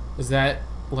 Is that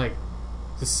like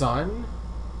the son?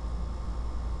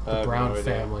 The Brown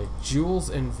family. Jules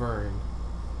and Vern.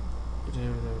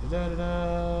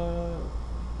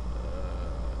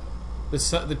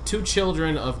 The two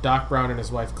children of Doc Brown and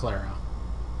his wife Clara,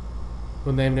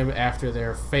 who named him after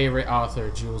their favorite author,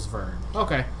 Jules Verne.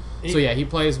 Okay. So yeah, he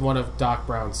plays one of Doc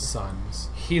Brown's sons.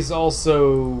 He's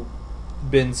also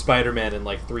been Spider-Man in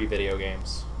like 3 video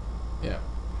games. Yeah.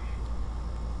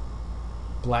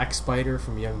 Black Spider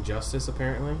from Young Justice,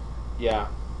 apparently. Yeah.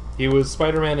 He was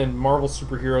Spider-Man in Marvel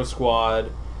Superhero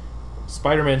Squad,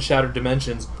 Spider-Man Shattered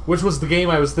Dimensions, which was the game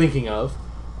I was thinking of,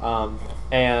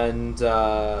 and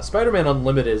Spider-Man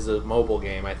Unlimited is a mobile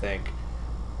game, I think,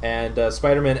 and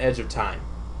Spider-Man Edge of Time.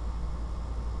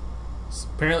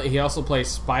 Apparently he also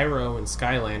plays Spyro in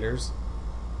Skylanders.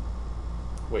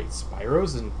 Wait,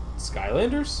 Spyro's in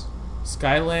Skylanders?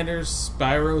 Skylanders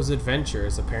Spyro's Adventure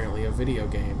is apparently a video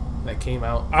game that came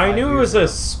out 5 I knew it was years ago. a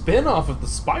spin-off of the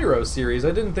Spyro series. I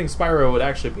didn't think Spyro would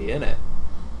actually be in it.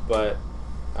 But,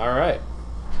 alright.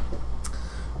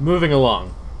 Moving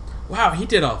along. Wow, he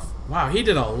did a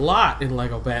lot in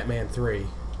Lego Batman 3.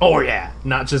 Oh yeah,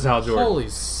 not just Hal Jordan. Holy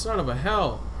son of a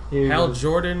hell. He Hal was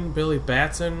Jordan, Billy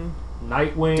Batson,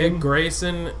 Nightwing. Dick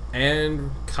Grayson, and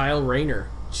Kyle Rayner.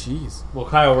 Jeez. Well,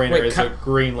 Kyle Rayner Wait, is a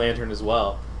Green Lantern as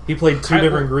well. He played 2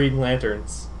 different Green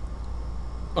Lanterns.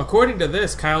 According to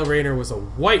this, Kyle Rayner was a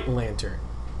White Lantern.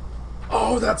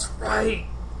 Oh, that's right.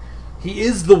 He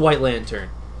is the White Lantern.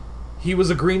 He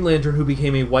was a Green Lantern who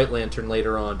became a White Lantern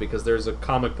later on because there's a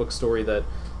comic book story that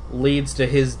leads to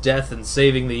his death and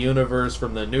saving the universe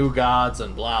from the new gods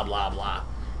and blah, blah, blah.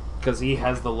 Because he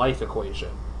has the life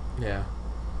equation. Yeah.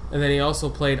 And then he also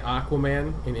played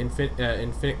Aquaman in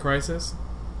Infinite Crisis.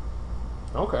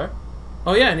 Okay.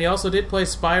 Oh yeah, and he also did play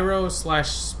Spyro /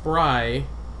 Spry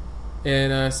in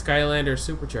Skylander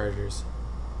Superchargers.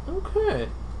 Okay.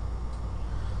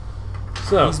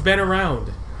 So, He's been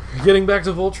around. getting back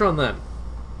to Voltron then.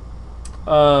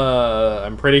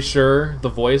 I'm pretty sure the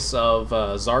voice of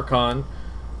Zarkon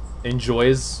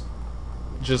enjoys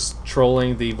just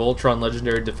trolling the Voltron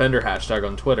Legendary Defender hashtag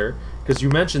on Twitter, because you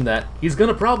mentioned that he's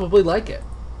gonna probably like it.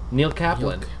 Neil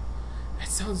Kaplan. That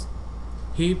sounds...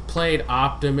 He played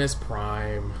Optimus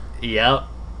Prime. Yep.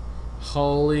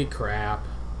 Holy crap.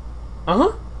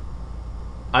 Uh-huh.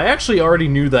 I actually already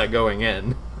knew that going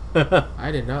in.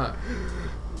 I did not.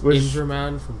 Which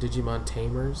Indramon from Digimon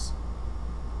Tamers.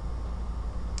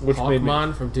 made me...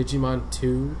 Hawkmon from Digimon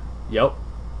 2. Yep.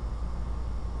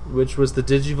 Which was the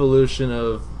Digivolution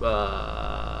of...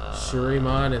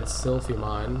 Shurimon and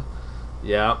Sylphimon.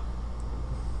 Yeah.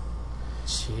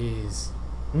 Jeez.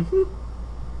 Mm-hmm.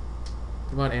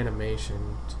 What about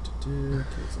animation?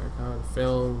 Kids Archon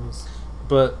films.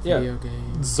 But, yeah. Video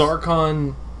games.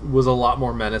 Zarkon was a lot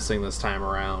more menacing this time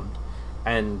around.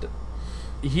 And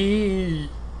he,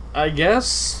 I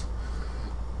guess,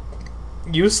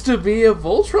 used to be a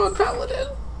Voltron Paladin?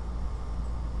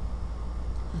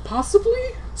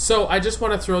 Possibly? So, I just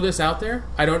want to throw this out there.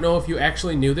 I don't know if you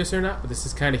actually knew this or not, but this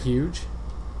is kind of huge.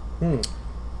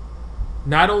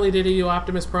 Not only did he do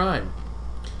Optimus Prime,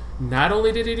 not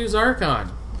only did he do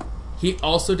Zarkon, he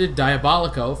also did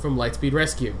Diabolico from Lightspeed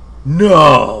Rescue.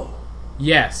 No!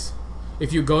 Yes.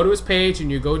 If you go to his page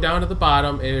and you go down to the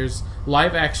bottom, there's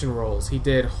live action roles. He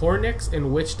did Hornix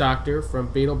and Witch Doctor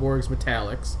from Beetleborg's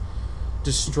Metallics,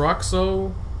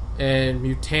 Destruxo and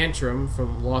Mutantrum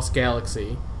from Lost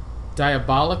Galaxy,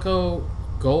 Diabolico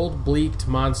Gold Bleaked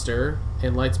Monster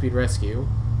in Lightspeed Rescue,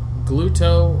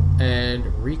 Gluto and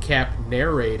Recap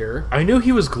Narrator. I knew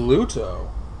he was Gluto.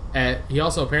 He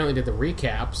also apparently did the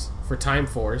recaps for Time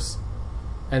Force.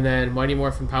 And then Mighty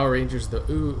Morphin Power Rangers,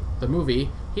 the movie,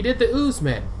 he did the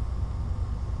Ooze-Men.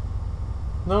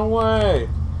 No way.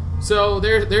 So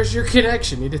there's your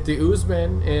connection. You did the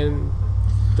Uzman and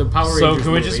the Power Rangers. So can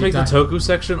we movie. just make the Toku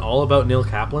section all about Neil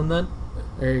Kaplan then?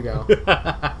 There you go.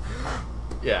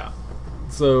 Yeah.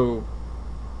 So,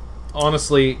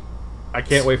 honestly, I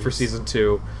can't wait for season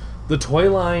 2. The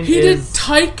toy line He did is...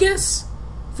 Tychus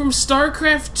from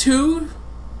StarCraft 2?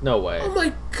 No way. Oh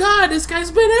my god, this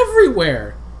guy's been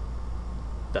everywhere.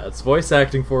 That's voice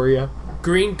acting for you.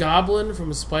 Green Goblin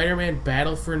from Spider-Man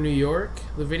Battle for New York,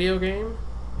 the video game.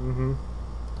 Mm-hmm.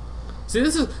 See,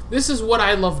 this is what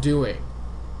I love doing.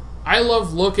 I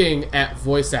love looking at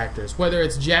voice actors, whether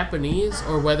it's Japanese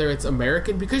or whether it's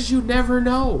American, because you never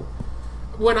know.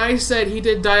 When I said he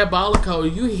did Diabolico,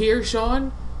 you hear,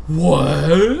 Sean?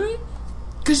 What?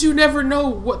 Because you never know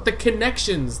what the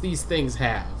connections these things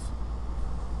have.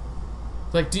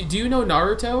 Like, do you know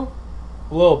Naruto?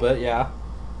 A little bit, yeah.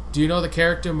 Do you know the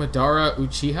character Madara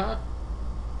Uchiha?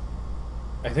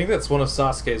 I think that's one of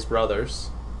Sasuke's brothers.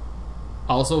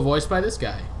 Also voiced by this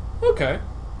guy. Okay.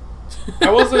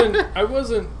 I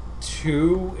wasn't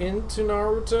too into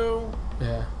Naruto.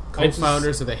 Yeah.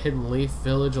 Co-founders of the Hidden Leaf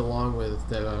Village, along with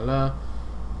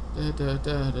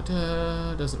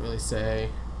doesn't really say.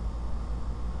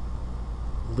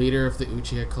 Leader of the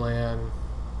Uchiha clan.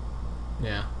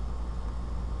 Yeah.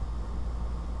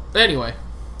 Anyway.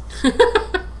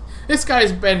 This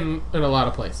guy's been in a lot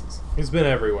of places. He's been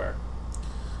everywhere.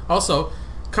 Also,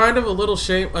 kind of a little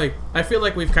shame. Like, I feel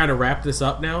like we've kind of wrapped this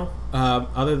up now.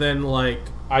 Other than, like,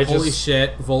 holy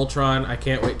shit, Voltron, I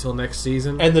can't wait till next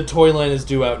season. And the toy line is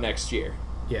due out next year.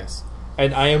 Yes.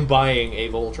 And I am buying a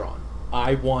Voltron.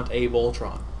 I want a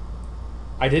Voltron.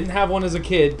 I didn't have one as a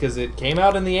kid because it came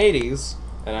out in the 80s,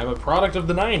 and I'm a product of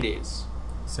the 90s.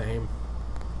 Same.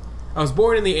 I was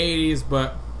born in the 80s,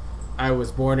 but I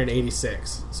was born in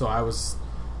 86. So I was,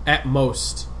 at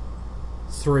most,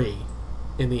 3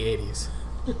 in the 80s.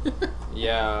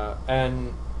 Yeah,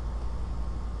 and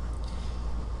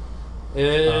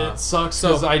it sucks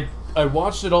because I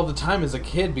watched it all the time as a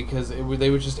kid because they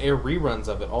would just air reruns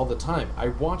of it all the time. I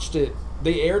watched it.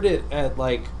 They aired it at,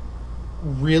 like,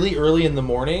 really early in the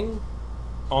morning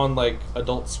on, like,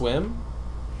 Adult Swim.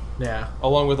 Yeah.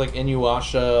 Along with, like,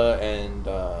 Inuyasha and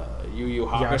Yu Yu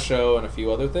Hakusho and a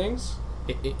few other things.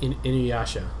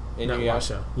 Inuyasha.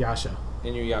 Inuyasha. Yasha.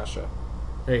 Inuyasha.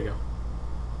 There you go.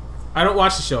 I don't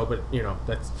watch the show, but, you know,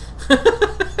 that's...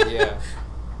 Yeah.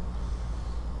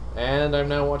 And I'm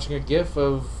now watching a GIF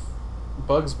of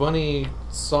Bugs Bunny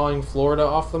sawing Florida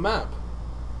off the map.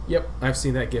 Yep, I've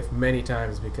seen that GIF many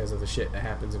times because of the shit that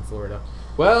happens in Florida.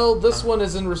 Well, this one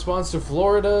is in response to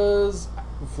Florida's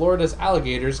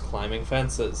alligators climbing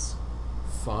fences.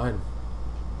 Fun.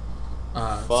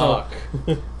 Fuck. So,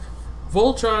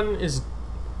 Voltron is...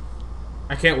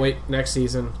 I can't wait next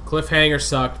season. Cliffhanger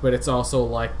sucked, but it's also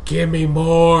like, give me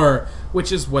more, which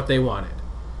is what they wanted.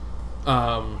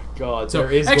 God, so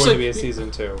there is actually, going to be a season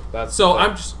 2. That's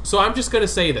I'm just gonna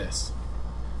say this.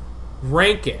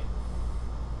 Rank it.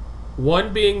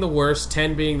 1 being the worst,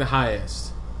 10 being the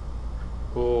highest.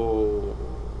 Ooh,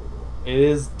 it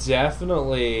is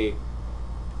definitely.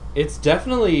 It's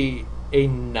definitely a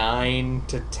 9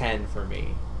 to 10 for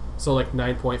me. So like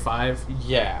 9.5.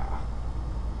 Yeah.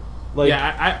 Like,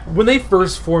 yeah, when they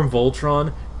first formed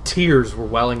Voltron, tears were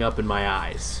welling up in my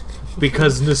eyes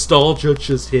because nostalgia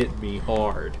just hit me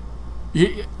hard.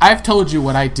 I've told you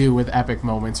what I do with epic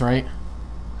moments, right?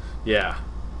 Yeah.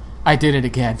 I did it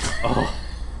again. Oh.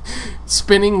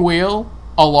 Spinning wheel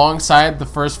alongside the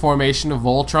first formation of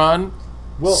Voltron.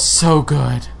 Well, so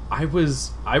good. I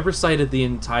recited the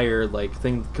entire, like,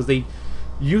 thing because they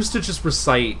used to just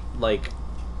recite, like,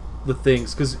 the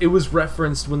things because it was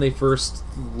referenced when they first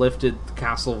lifted the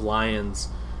Castle of Lions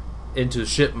into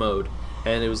ship mode,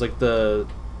 and it was like the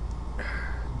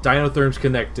Dinotherms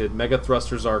connected, Mega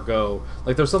Thrusters are go.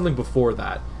 Like, there's something before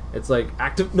that. It's like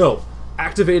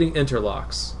activating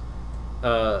interlocks,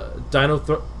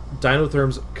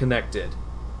 Dinotherms connected,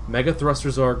 Mega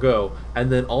Thrusters are go,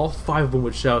 and then all 5 of them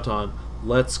would shout on,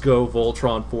 "Let's go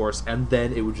Voltron Force," and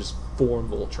then it would just form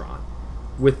Voltron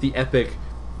with the epic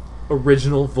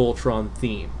original Voltron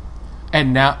theme.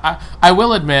 And now, I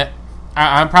will admit,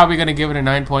 I'm probably going to give it a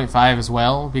 9.5 as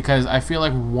well, because I feel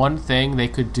like one thing they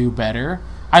could do better...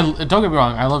 don't get me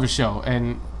wrong, I love a show,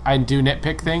 and I do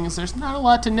nitpick things. There's not a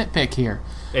lot to nitpick here.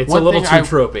 It's a little too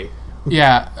tropey.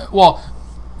 Yeah, well,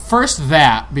 first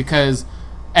that, because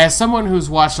as someone who's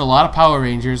watched a lot of Power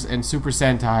Rangers and Super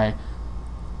Sentai,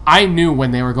 I knew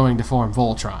when they were going to form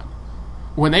Voltron.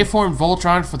 When they formed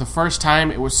Voltron for the first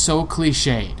time, it was so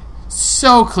cliched.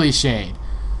 So cliched.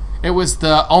 It was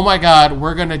the, oh my god,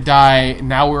 we're gonna die,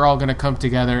 now we're all gonna come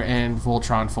together and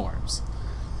Voltron forms.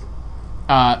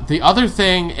 The other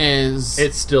thing is...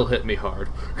 It still hit me hard.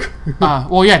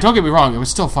 well, yeah, don't get me wrong. It was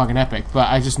still fucking epic, but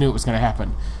I just knew it was going to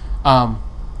happen.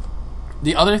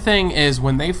 The other thing is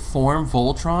when they form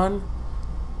Voltron,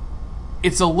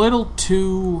 it's a little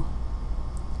too...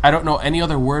 I don't know any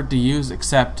other word to use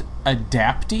except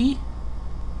adapty.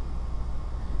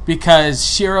 Because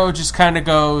Shiro just kind of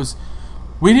goes,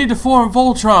 we need to form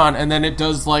Voltron, and then it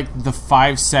does like the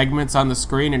 5 segments on the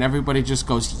screen, and everybody just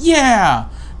goes, yeah!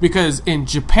 Because in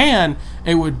Japan,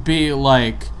 it would be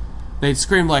like, they'd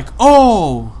scream like,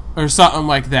 oh! Or something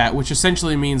like that, which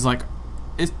essentially means like,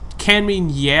 it can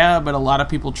mean yeah, but a lot of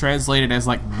people translate it as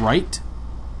like right.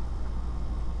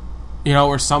 You know,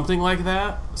 or something like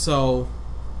that. So,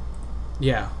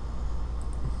 yeah.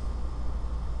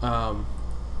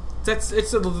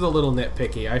 It's a little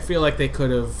nitpicky. I feel like they could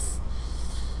have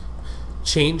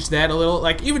changed that a little.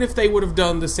 Like, even if they would have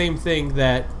done the same thing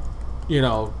that, you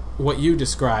know, what you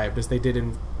described as they did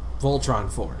in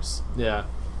Voltron Force. Yeah.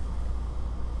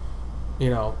 You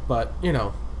know, but, you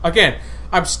know, again,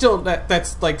 I'm still,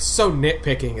 that's like so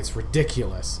nitpicking, it's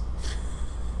ridiculous.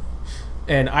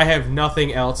 And I have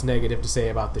nothing else negative to say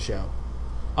about the show,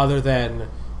 other than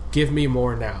give me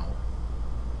more now.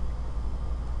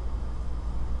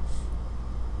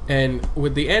 And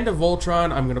with the end of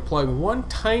Voltron, I'm going to plug one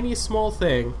tiny small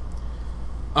thing.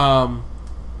 Akon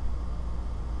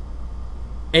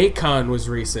was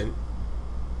recent,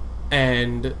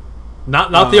 and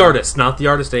not the artist, not the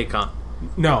artist Akon.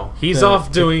 No, he's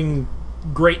off doing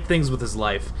great things with his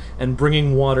life and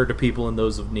bringing water to people and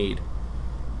those of need.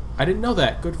 I didn't know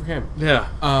that. Good for him.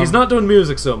 Yeah, he's not doing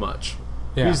music so much.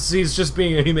 Yeah. He's just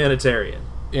being a humanitarian.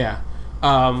 Yeah,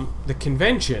 the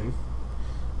convention.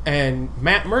 And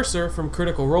Matt Mercer from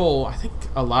Critical Role, I think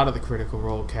a lot of the Critical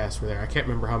Role cast were there. I can't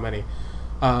remember how many.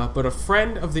 But a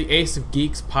friend of the Ace of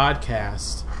Geeks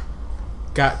podcast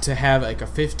got to have like a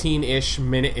 15-ish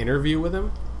minute interview with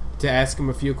him to ask him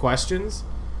a few questions.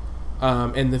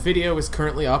 And the video is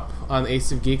currently up on the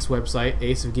Ace of Geeks website,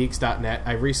 aceofgeeks.net.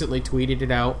 I recently tweeted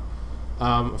it out.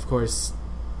 Of course,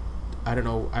 I don't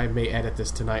know, I may edit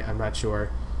this tonight, I'm not sure.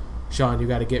 Sean, you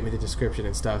got to get me the description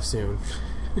and stuff soon.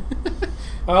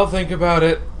 I'll think about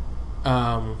it.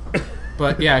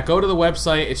 But yeah, go to the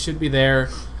website. It should be there.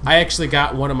 I actually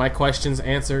got one of my questions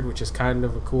answered, which is kind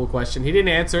of a cool question. He didn't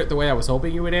answer it the way I was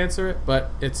hoping you would answer it,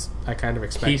 but I kind of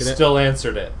expected it. He still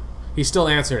answered it. He still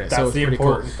answered it. That's so it's the pretty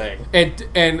important cool. thing.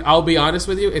 And I'll be honest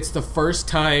with you, it's the first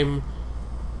time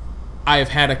I've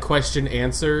had a question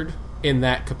answered in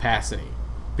that capacity.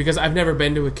 Because I've never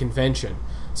been to a convention.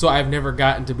 So I've never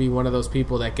gotten to be one of those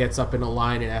people that gets up in a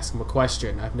line and asks him a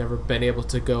question. I've never been able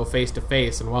to go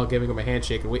face-to-face, and while giving him a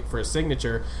handshake and wait for a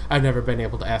signature, I've never been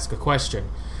able to ask a question.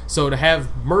 So to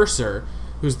have Mercer,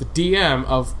 who's the DM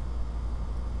of,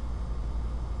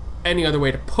 any other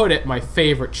way to put it, my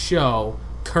favorite show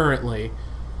currently,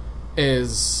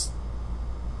 is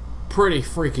pretty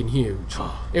freaking huge.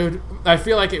 I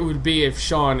feel like it would be if,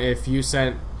 Sean, if you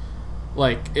sent...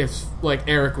 if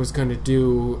Eric was going to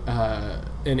do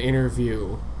an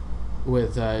interview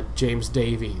with James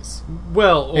Davies.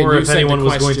 Well, or if anyone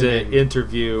was going to in.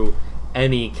 interview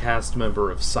any cast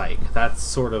member of Psych. That's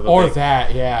sort of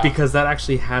yeah. Because that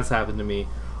actually has happened to me.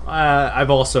 I've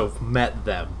also met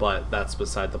them, but that's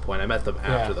beside the point. I met them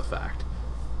after the fact.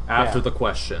 After the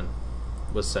question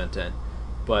was sent in.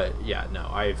 But yeah, no,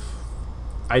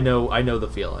 I know the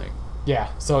feeling. Yeah,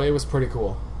 so it was pretty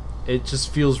cool. It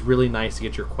just feels really nice to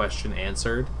get your question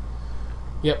answered.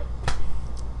 Yep.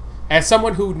 As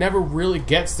someone who never really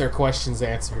gets their questions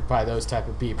answered by those type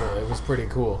of people, it was pretty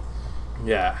cool.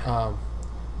 Yeah.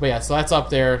 But yeah, so that's up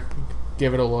there.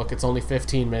 Give it a look. It's only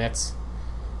 15 minutes.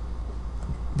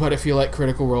 But if you like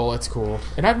Critical Role, it's cool.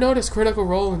 And I've noticed Critical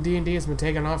Role in D&D has been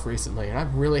taking off recently, and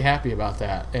I'm really happy about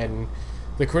that. And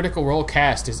the Critical Role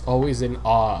cast is always in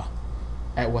awe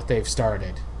at what they've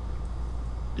started.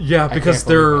 Yeah, because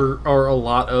there are a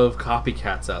lot of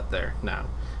copycats out there now.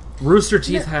 Rooster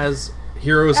Teeth has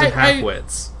Heroes and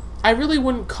Halfwits. I really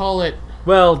wouldn't call it...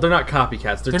 Well, they're not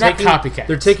copycats. They're not copycats.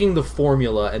 They're taking the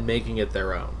formula and making it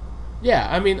their own. Yeah,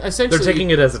 I mean, essentially... They're taking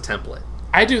it as a template.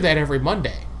 I do that every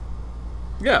Monday.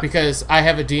 Yeah. Because I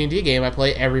have a D&D game I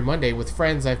play every Monday with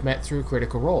friends I've met through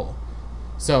Critical Role.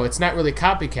 So it's not really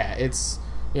copycat. It's,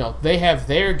 they have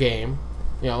their game...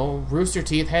 Rooster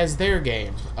Teeth has their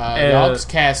game.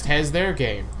 Yogscast has their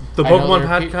game. The Pokemon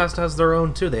Podcast has their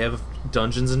own, too. They have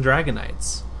Dungeons and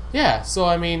Dragonites. Yeah, so,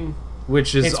 I mean...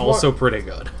 Which is also pretty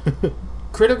good.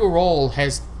 Critical Role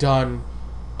has done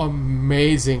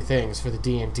amazing things for the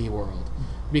D&D world.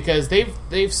 Because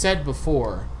they've said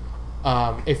before,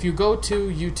 if you go to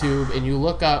YouTube and you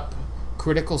look up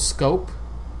Critical Scope,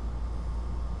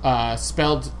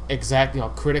 spelled exactly,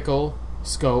 Critical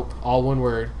Scope, all one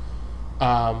word.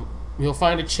 You'll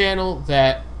find a channel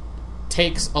that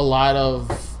takes a lot of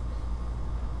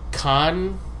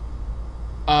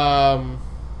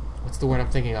what's the word I'm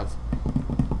thinking of?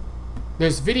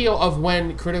 There's video of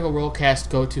when Critical Role cast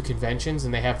go to conventions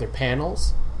and they have their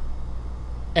panels,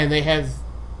 and they have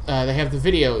the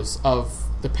videos of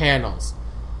the panels,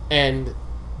 and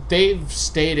they've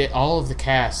stated, all of the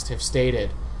cast have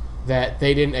stated that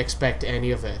they didn't expect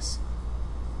any of this.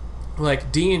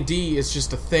 Like, D&D is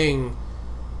just a thing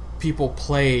people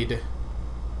played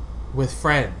with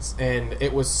friends, and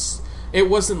it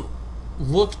wasn't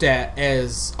looked at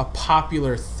as a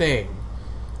popular thing.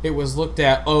 It was looked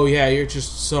at, oh yeah, you're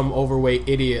just some overweight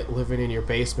idiot living in your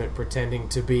basement pretending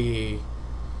to be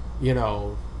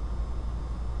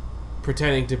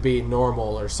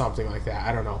normal or something like that.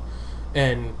 I don't know.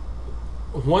 And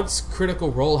once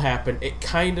Critical Role happened, it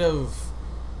kind of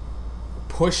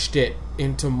pushed it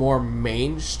into more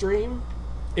mainstream.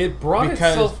 It brought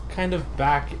itself kind of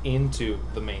back into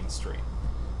the mainstream.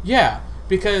 Yeah,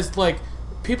 because, like,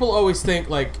 people always think,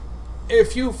 like,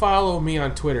 if you follow me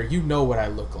on Twitter, you know what I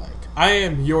look like. I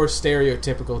am your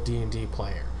stereotypical D&D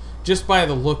player, just by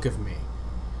the look of me.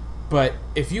 But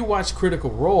if you watch Critical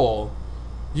Role,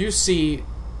 you see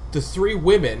the 3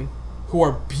 women, who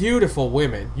are beautiful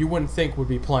women, you wouldn't think would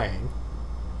be playing.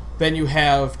 Then you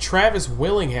have Travis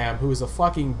Willingham, who is a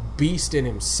fucking beast in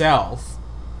himself,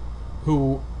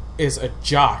 who is a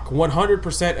jock,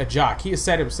 100% a jock. He has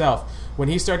said himself, when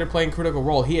he started playing Critical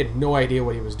Role, he had no idea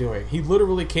what he was doing. He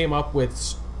literally came up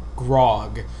with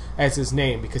Grog as his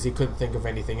name because he couldn't think of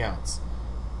anything else.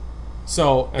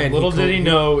 So, and little did he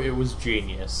know it was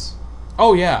genius.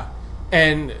 Oh yeah,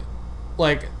 and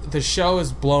like, the show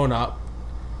is blown up.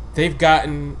 They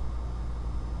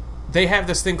have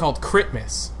this thing called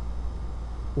Critmas,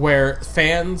 where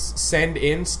fans send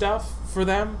in stuff for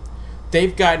them.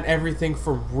 They've gotten everything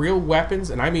from real weapons,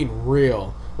 and I mean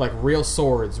real, like real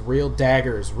swords, real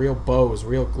daggers, real bows,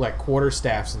 real, like,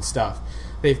 quarterstaffs and stuff.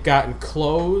 They've gotten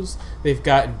clothes, they've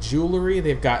gotten jewelry,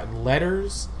 they've gotten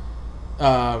letters.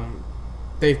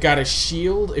 They've got a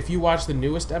shield. If you watch the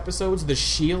newest episodes, the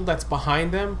shield that's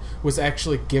behind them was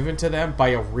actually given to them by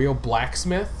a real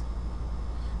blacksmith.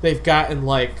 They've gotten,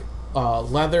 like,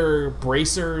 leather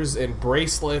bracers and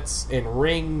bracelets and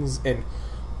rings and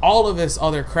all of this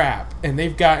other crap, and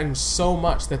they've gotten so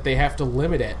much that they have to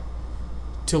limit it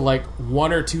to like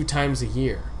 1 or 2 times a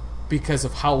year because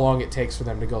of how long it takes for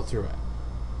them to go through it.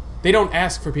 They don't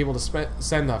ask for people to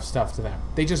send that stuff to them.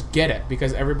 They just get it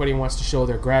because everybody wants to show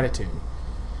their gratitude.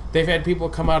 They've had people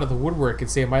come out of the woodwork and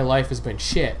say, my life has been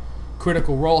shit.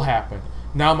 Critical Role happened.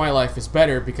 Now my life is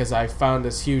better because I found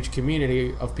this huge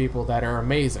community of people that are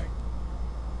amazing.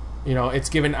 It's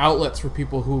given outlets for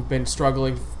people who've been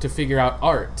struggling to figure out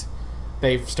art.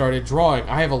 They've started drawing.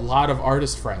 I have a lot of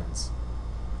artist friends.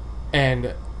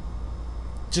 And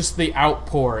just the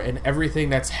outpour and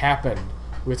everything that's happened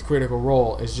with Critical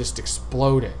Role is just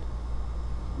exploded.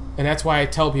 And that's why I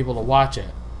tell people to watch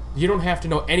it. You don't have to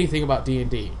know anything about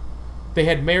D&D. They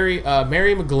had Mary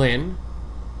McGlynn,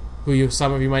 who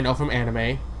some of you might know from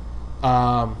anime.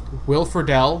 Will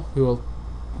Friedle, who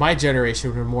my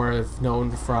generation would more have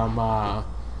known from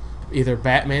either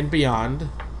Batman Beyond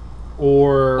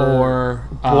or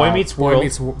Boy Meets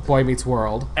World. Boy Meets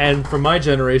World. And from my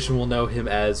generation, we'll know him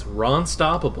as Ron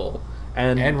Stoppable.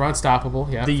 And Ron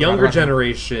Stoppable, yeah. The younger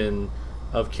generation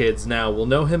of kids now will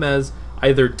know him as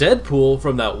either Deadpool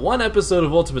from that one episode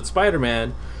of Ultimate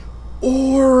Spider-Man,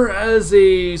 or as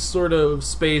a sort of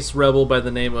space rebel by the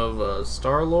name of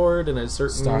Star-Lord in a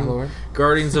certain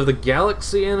Guardians of the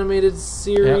Galaxy animated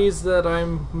series that I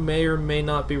may or may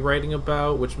not be writing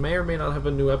about, which may or may not have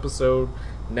a new episode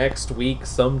next week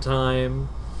sometime.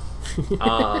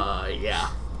 Yeah.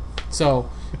 So,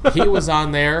 he was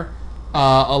on there,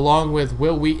 along with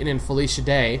Will Wheaton and Felicia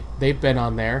Day. They've been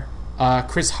on there.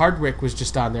 Chris Hardwick was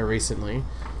just on there recently.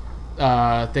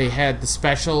 They had the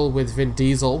special with Vin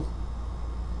Diesel,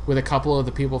 with a couple of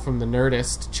the people from the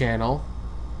Nerdist channel.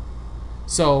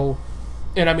 So,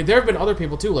 and I mean, there have been other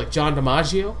people too, like John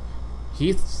DiMaggio.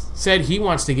 He said he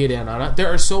wants to get in on it. There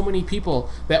are so many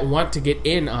people that want to get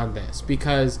in on this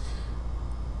because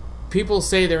people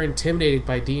say they're intimidated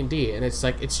by D&D, and it's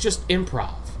like, it's just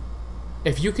improv.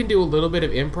 If you can do a little bit of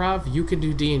improv, you can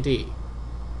do D&D.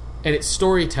 And it's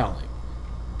storytelling.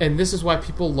 And this is why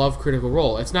people love Critical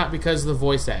Role. It's not because of the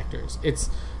voice actors. It's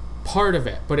part of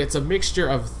it, but it's a mixture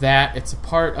of that. It's a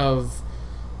part of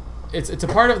it's a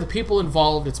part of the people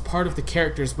involved. It's part of the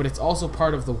characters, but it's also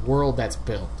part of the world that's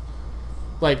built.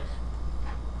 Like,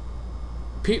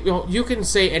 you can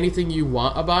say anything you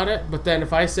want about it, but then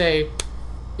if I say,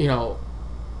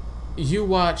 you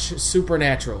watch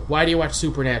Supernatural. Why do you watch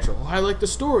Supernatural? Well, I like the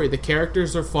story. The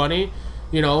characters are funny,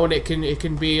 and it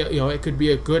can be, it could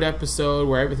be a good episode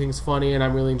where everything's funny and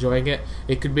I'm really enjoying it.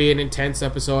 It could be an intense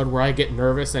episode where I get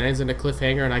nervous and ends in a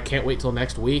cliffhanger and I can't wait till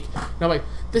next week. And I'm like,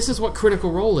 this is what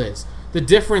Critical Role is. The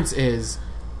difference is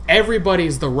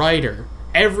everybody's the writer.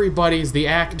 Everybody's the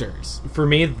actors. For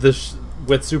me,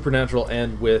 with Supernatural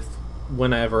and with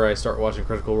whenever I start watching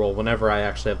Critical Role, whenever I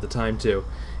actually have the time to,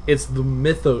 it's the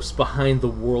mythos behind the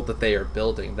world that they are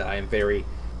building that I am very,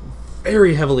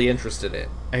 very heavily interested in.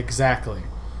 Exactly.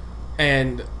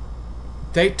 And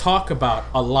they talk about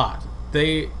a lot.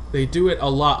 They do it a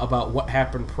lot about what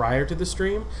happened prior to the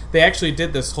stream. They actually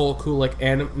did this whole cool,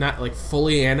 not like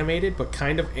fully animated, but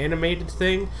kind of animated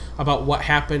thing about what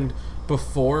happened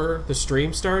before the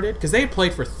stream started. Because they had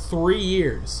played for 3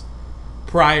 years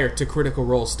prior to Critical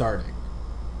Role starting.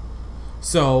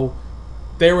 So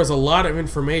there was a lot of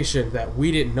information that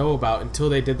we didn't know about until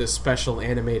they did this special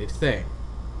animated thing.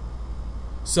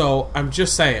 So I'm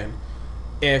just saying,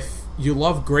 if you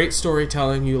love great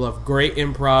storytelling, you love great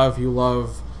improv, you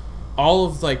love all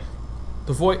of the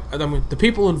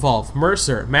people involved.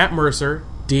 Matt Mercer,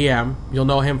 DM, you'll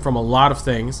know him from a lot of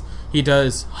things. He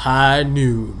does High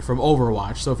Noon from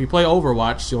Overwatch. So if you play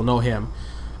Overwatch, you'll know him.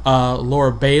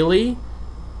 Laura Bailey,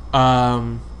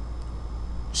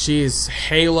 she's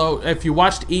Halo. If you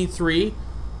watched E3,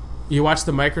 you watched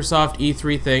the Microsoft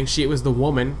E3 thing, she was the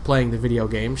woman playing the video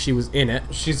game. She was in it.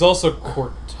 She's also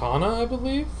Cortana, I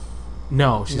believe?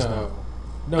 No, she's not.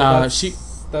 No,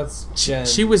 that's Jen.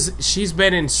 She's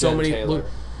been in so Jen many. Taylor.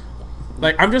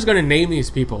 I'm just going to name these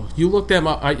people. You look them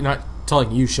up. I'm not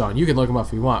telling you, Sean. You can look them up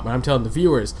if you want, but I'm telling the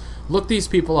viewers, look these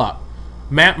people up.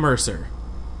 Matt Mercer,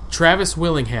 Travis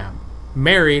Willingham,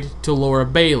 married to Laura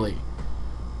Bailey,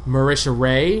 Marisha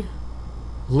Ray,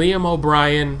 Liam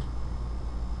O'Brien,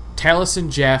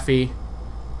 Taliesin Jaffe,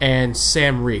 and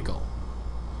Sam Riegel.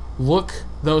 Look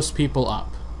those people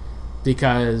up,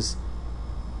 because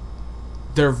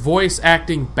their voice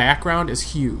acting background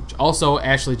is huge. Also,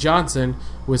 Ashley Johnson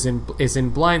is in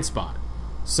Blind Spot,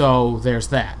 so there's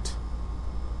that.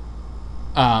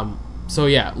 So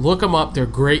yeah, look them up. They're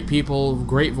great people,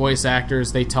 great voice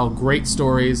actors. They tell great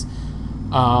stories.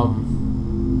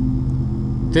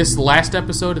 This last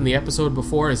episode and the episode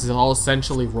before is all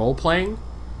essentially role playing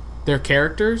their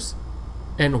characters,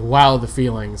 and wow, the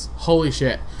feelings. Holy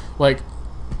shit.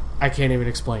 I can't even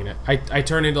explain it. I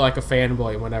turn into a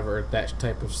fanboy whenever that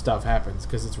type of stuff happens,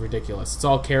 because it's ridiculous. It's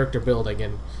all character building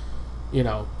and,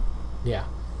 yeah.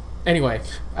 Anyway,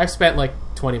 I've spent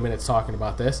 20 minutes talking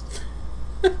about this.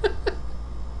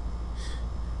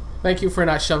 Thank you for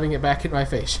not shoving it back in my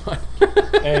face, Sean.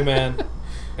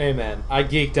 Amen. I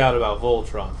geeked out about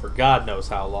Voltron for God knows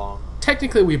how long.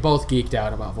 Technically, we both geeked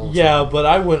out about Voltron. Yeah, but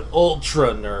I went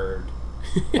ultra nerd.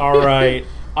 Alright,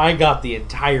 I got the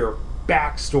entire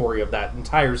backstory of that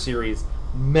entire series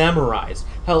memorized.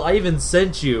 Hell, I even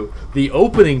sent you the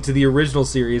opening to the original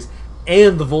series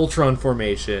and the Voltron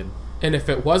formation. And if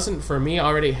it wasn't for me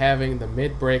already having the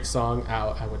mid-break song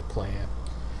out, I would play it.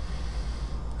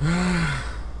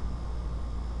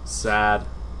 Sad.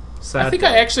 I think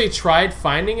I actually tried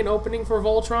finding an opening for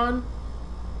Voltron.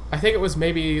 I think it was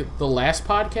maybe the last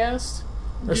podcast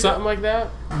or something like that.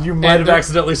 You might have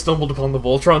accidentally stumbled upon the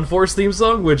Voltron Force theme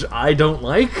song, which I don't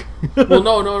like. Well,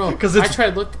 no. Because I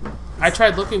tried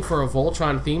looking for a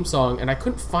Voltron theme song, and I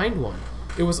couldn't find one.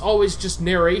 It was always just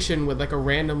narration with a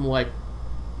random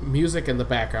music in the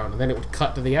background, and then it would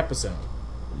cut to the episode.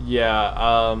 Yeah,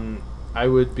 I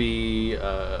would be.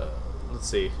 Let's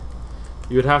see.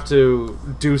 You would have to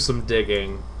do some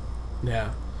digging.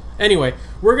 Yeah. Anyway,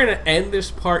 we're going to end this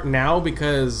part now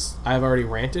because I've already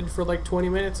ranted for 20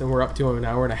 minutes, and we're up to an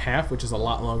hour and a half, which is a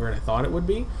lot longer than I thought it would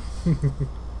be.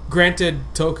 Granted,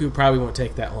 Toku probably won't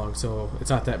take that long, so it's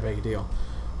not that big a deal.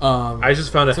 I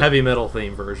just found a heavy metal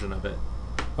theme version of it.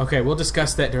 Okay, we'll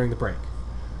discuss that during the break.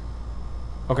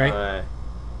 Okay?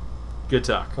 Good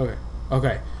talk.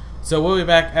 Okay. So we'll be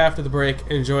back after the break.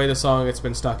 Enjoy the song. It's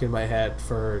been stuck in my head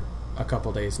for a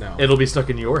couple days now. It'll be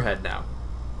stuck in your head now.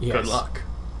 Yes. Good luck.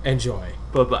 Enjoy.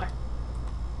 Bye-bye.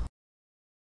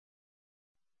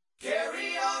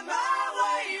 Carry on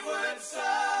my wayward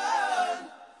son.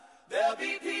 There'll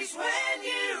be peace when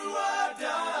you are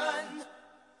done.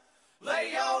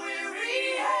 Lay your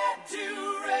weary head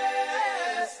to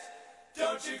rest.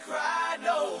 Don't you cry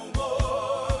no more.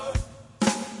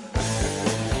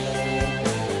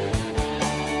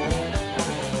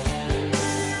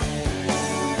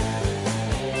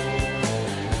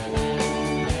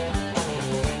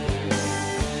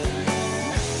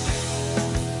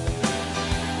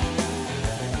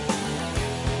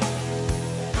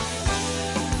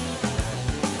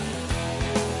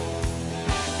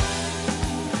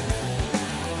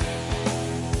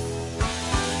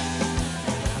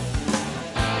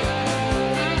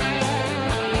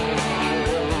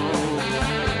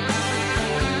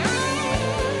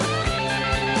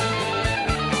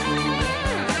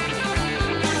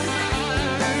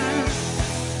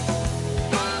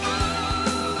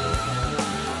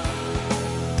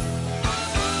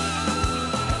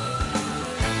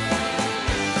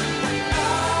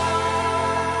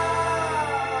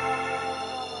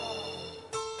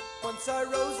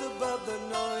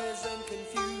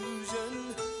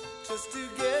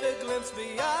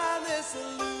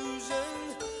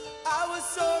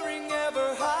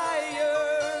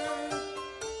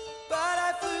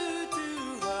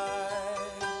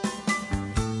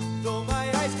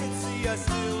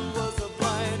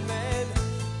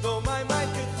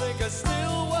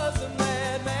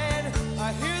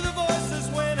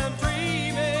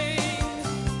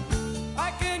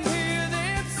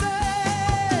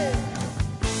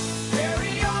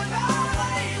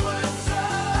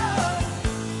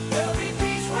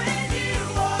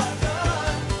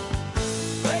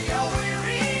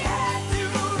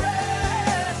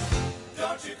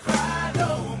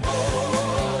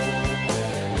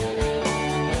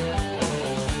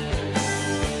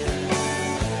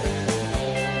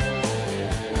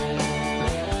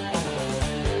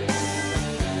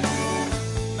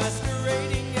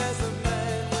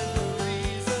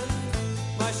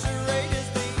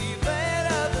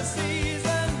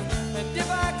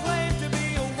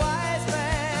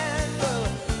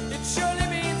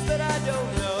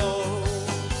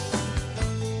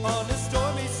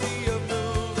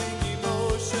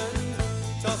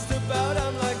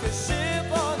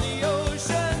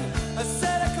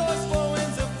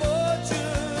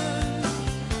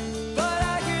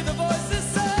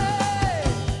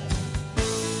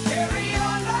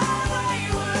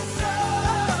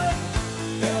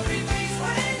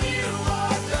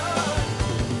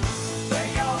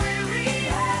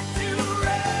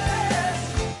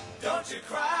 Don't you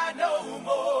cry no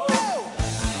more.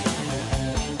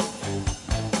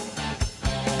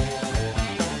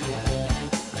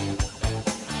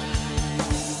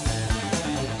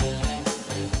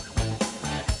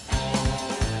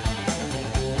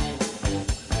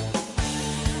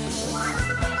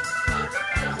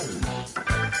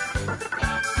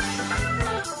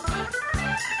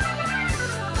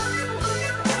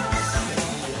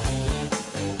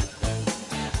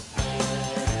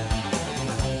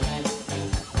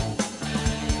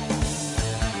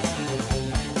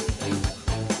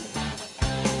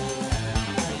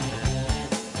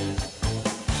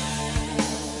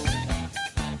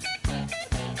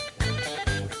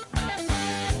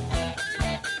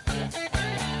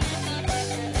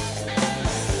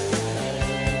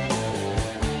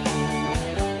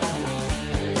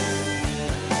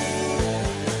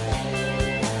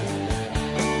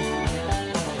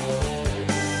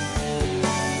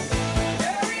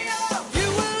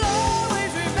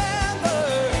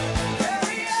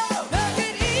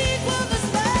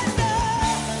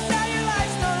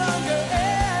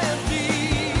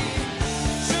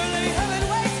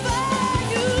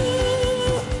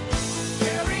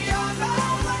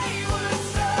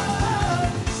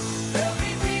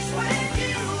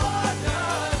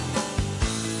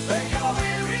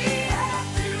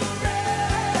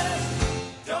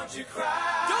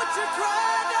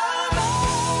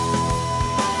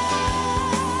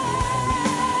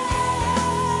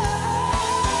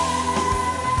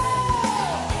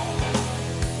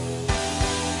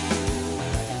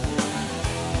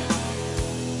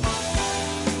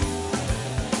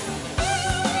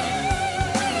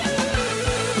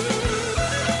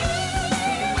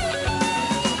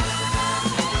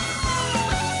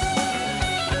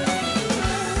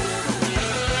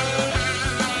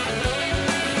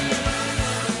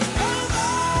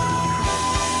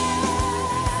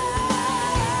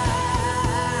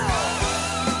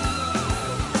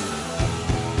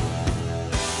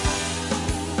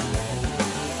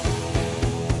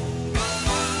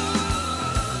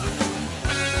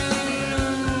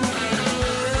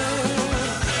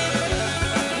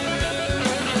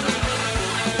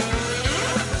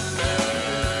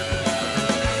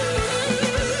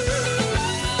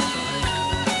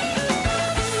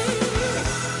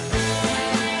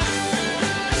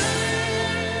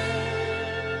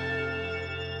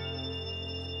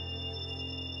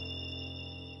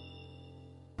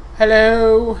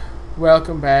 Hello,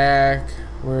 welcome back.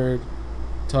 We're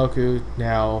Toku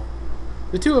now.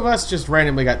 The two of us just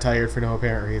randomly got tired for no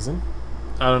apparent reason.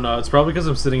 I don't know. It's probably because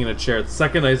I'm sitting in a chair. The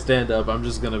second I stand up, I'm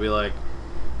just gonna be like,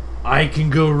 I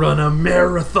can go run a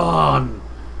marathon.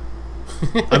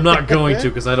 I'm not going to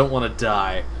because I don't want to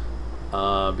die.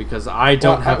 Because I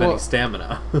don't have any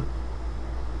stamina.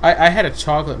 I had a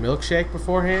chocolate milkshake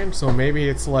beforehand, so maybe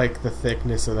it's like the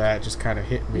thickness of that just kind of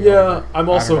hit me. Yeah, over. I'm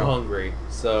also hungry,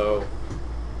 so...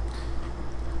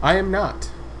 I am not.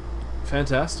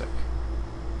 Fantastic.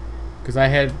 Because I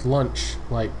had lunch,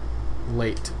 like,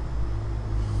 late.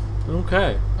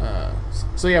 Okay.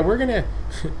 So yeah, we're gonna...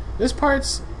 This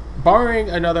part's... Barring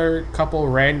another couple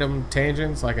random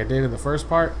tangents like I did in the first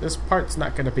part, this part's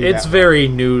not gonna be It's that very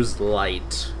news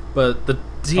light, but the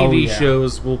TV yeah.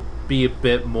 shows will be a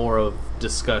bit more of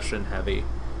discussion heavy.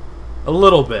 A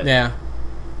little bit. Yeah.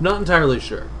 Not entirely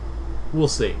sure. We'll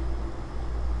see.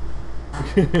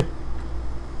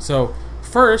 So,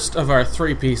 first of our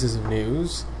 3 pieces of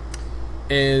news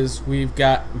is we've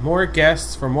got more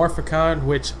guests for Morphicon,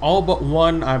 which all but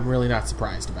one I'm really not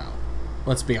surprised about.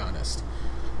 Let's be honest.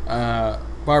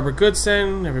 Barbara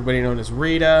Goodson, everybody known as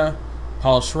Rita,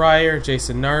 Paul Schreier,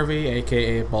 Jason Narvi,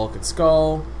 aka Bulk and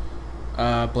Skull,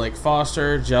 Blake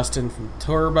Foster, Justin from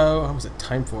Turbo, how was it,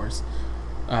 Time Force,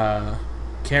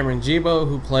 Cameron Jibo,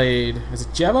 who played, is it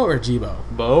Jebo or Jibo?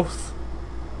 Both?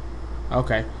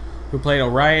 Okay. Who played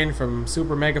Orion from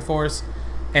Super Mega Force,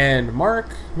 and Mark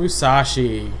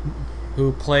Musashi,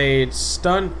 who did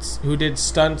stunts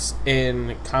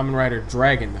in Kamen Rider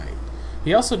Dragon Knight.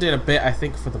 He also did a bit, I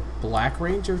think, for the Black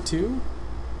Ranger too?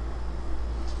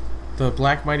 The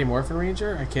Black Mighty Morphin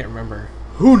Ranger? I can't remember.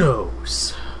 Who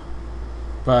knows?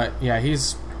 But yeah,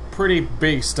 he's a pretty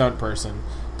big stunt person.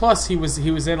 Plus, he was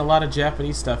in a lot of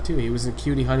Japanese stuff too. He was in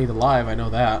Cutie Honey the Live, I know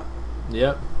that.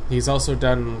 Yep. He's also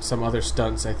done some other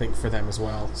stunts, I think, for them as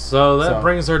well. So that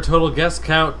brings our total guest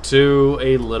count to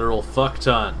a literal fuck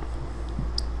ton.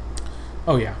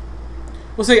 Oh yeah.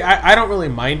 Well, see, I don't really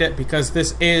mind it because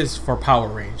this is for Power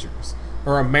Rangers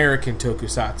or American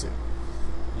Tokusatsu.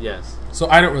 Yes. So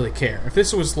I don't really care. If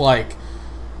this was like,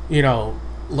 you know,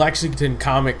 Lexington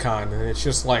Comic Con, and it's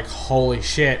just like, holy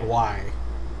shit, why?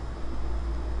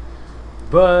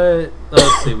 But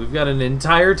let's see, we've got an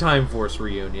entire Time Force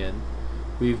reunion.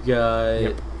 We've got,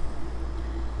 Yep.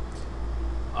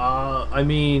 I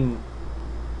mean,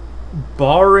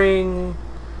 barring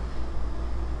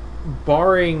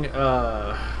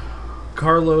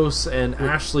Carlos and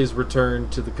Ashley's return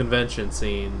to the convention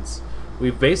scenes, we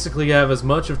basically have as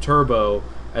much of Turbo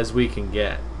as we can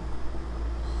get.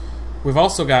 We've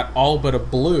also got all but a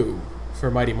blue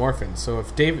for Mighty Morphin. So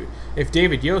if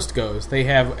David Yost goes, they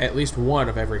have at least one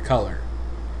of every color.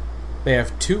 They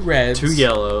have 2 reds, 2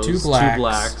 yellows, 2 2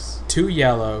 blacks. 2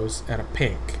 yellows, and a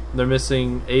pink. They're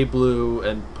missing a blue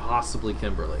and possibly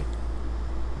Kimberly.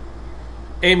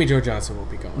 Amy Jo Johnson will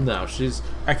be going. No, she's...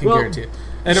 I can well, guarantee it.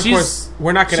 And of she's- course,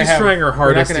 we're not going to She's have... trying her we're not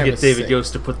hardest gonna to have get a David sing.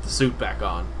 Yost to put the suit back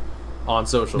on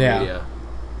social Yeah. media.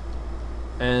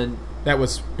 And That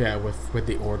was, with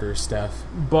the order stuff.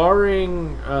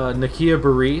 barring Nakia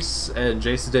Baris and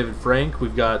Jason David Frank,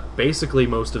 we've got basically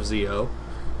most of Zio.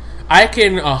 I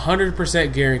can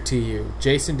 100% guarantee you,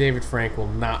 Jason David Frank will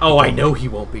not... Oh, I know he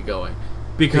won't be going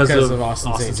because of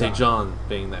Austin Austin St. St. John. John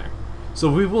being there. So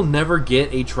we will never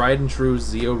get a tried and true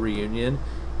Zio reunion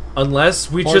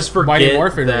unless we Or just Mighty forget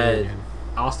Morphin that reunion.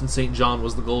 Austin St. John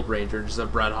was the Gold Ranger and just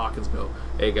have Brad Hawkins go,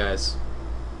 "Hey guys."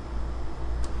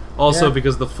 Also, Yeah.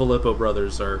 because the Filippo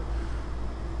brothers are,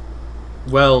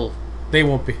 well, They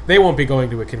won't be going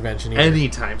to a convention either.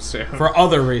 anytime soon. For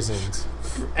other reasons.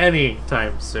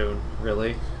 Anytime soon,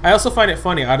 really. I also find it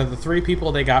funny, out of the 3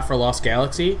 people they got for Lost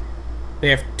Galaxy, they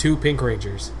have 2 Pink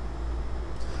Rangers.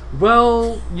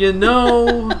 Well, you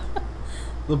know,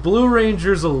 the Blue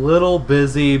Ranger's a little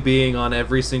busy being on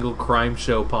every single crime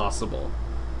show possible.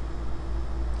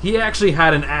 He actually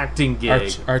had an acting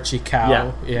gig. Archie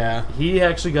Cow, yeah. He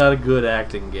actually got a good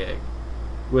acting gig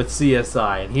with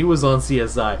CSI, and he was on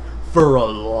CSI for a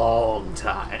long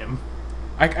time.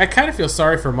 I kind of feel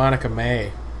sorry for Monica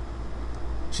May.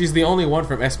 She's the only one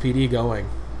from SPD going.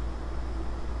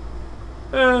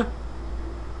 Eh,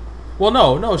 Well,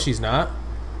 no, she's not.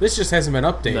 This just hasn't been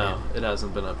updated. no, it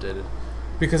hasn't been updated.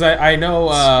 Because I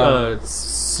know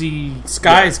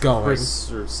Sky's going.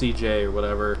 Chris or CJ or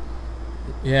whatever.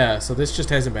 Yeah, so this just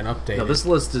hasn't been updated. No, this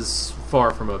list is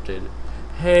far from updated.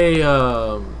 Hey,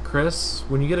 Chris,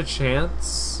 when you get a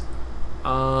chance,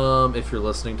 if you're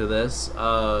listening to this,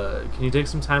 can you take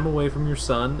some time away from your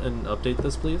son and update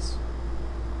this, please?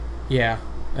 Yeah,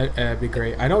 that'd be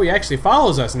great. I know he actually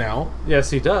follows us now.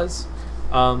 Yes, he does.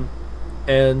 Yeah.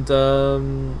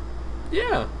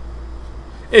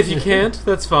 If you can't,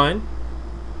 that's fine.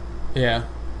 Yeah.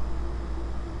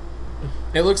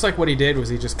 It looks like what he did was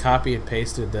he just copy and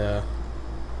pasted the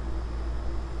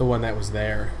one that was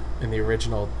there in the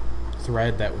original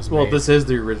thread that was Well, made. this is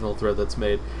the original thread that's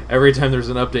made. Every time there's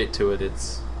an update to it,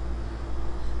 it's...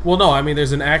 Well, no, I mean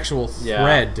there's an actual Yeah.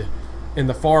 thread in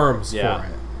the forums Yeah. for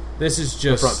it. This is the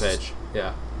just front page.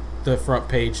 Yeah. the front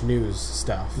page news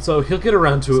stuff. So he'll get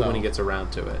around to it So- when he gets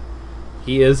around to it.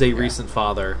 He is a recent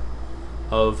father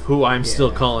of who I'm still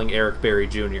Yeah. calling Eric Berry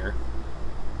Jr.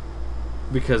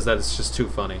 because that is just too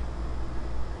funny.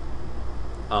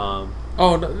 Oh,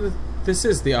 no, this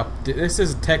is this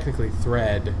is technically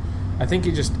thread. I think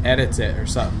he just edits it or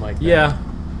something like that. Yeah,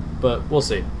 but we'll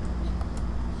see.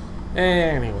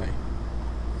 Anyway,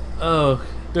 Oh,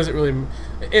 doesn't really.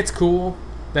 It's cool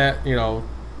that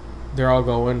they're all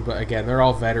going, but again, they're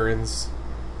all veterans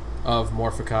of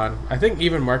Morphicon. I think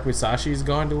even Mark Musashi's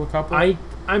gone to a couple.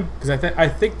 I'm Because I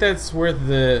think that's where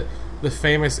the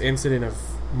famous incident of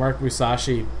Mark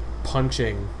Musashi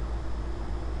punching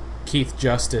Keith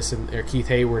Justice or Keith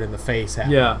Hayward in the face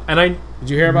happened. yeah, and I Did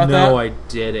you hear about that? No, I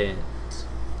didn't.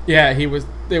 Yeah,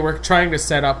 they were trying to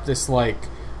set up this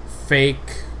fake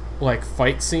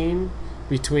fight scene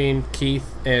between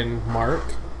Keith and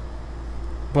Mark.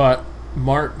 But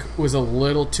Mark was a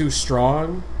little too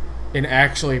strong and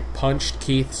actually punched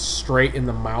Keith straight in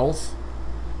the mouth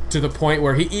to the point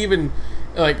where he even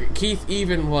Keith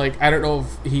even I don't know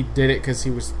if he did it because he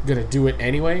was gonna do it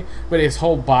anyway, but his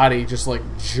whole body just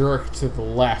jerked to the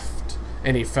left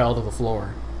and he fell to the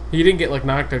floor. He didn't get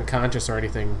knocked unconscious or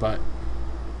anything, but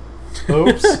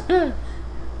Oops.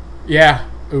 yeah,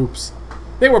 oops.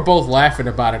 They were both laughing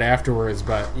about it afterwards,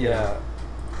 but Yeah.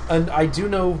 And I do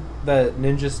know that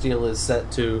Ninja Steel is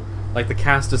set to, the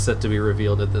cast is set to be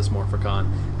revealed at this Morphicon,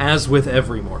 as with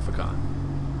every Morphicon.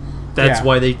 That's Yeah.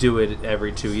 why they do it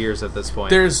every 2 years at this point.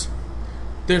 There's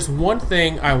one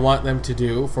thing I want them to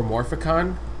do for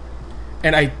Morphicon,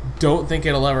 and I don't think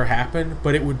it'll ever happen,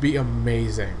 but it would be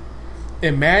amazing.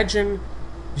 Imagine,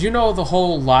 the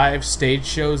whole live stage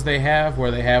shows they have,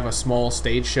 where they have a small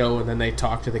stage show and then they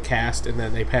talk to the cast and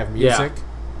then they have music?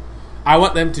 I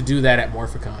want them to do that at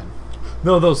Morphicon.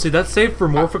 No. See, that's saved for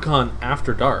Morphicon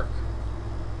After Dark.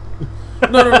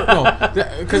 No.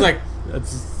 Because like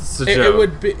That's a it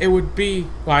joke. would be.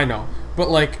 Well, I know, but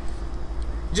like,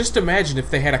 just imagine if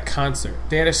they had a concert.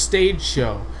 They had a stage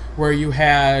show where you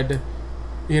had,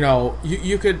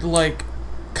 you could like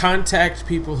contact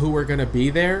people who were going to be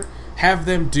there, have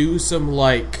them do some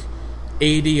like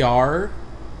ADR,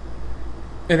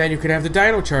 and then you could have the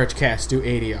Dino Charge cast do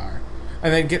ADR,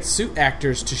 and then get suit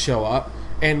actors to show up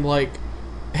and like,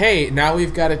 hey, now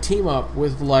we've got to team up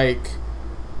with like,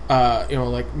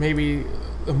 like maybe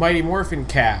the Mighty Morphin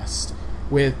cast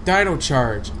with Dino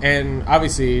Charge, and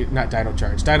obviously not Dino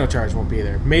Charge. Dino Charge won't be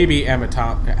there. Maybe not Emma.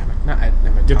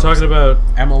 You're Thompson. talking about...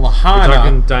 Emma You're Lahana.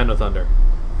 talking Dino Thunder.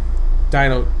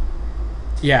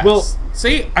 Yes. Well,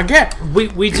 see, again.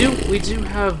 We do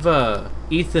have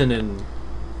Ethan and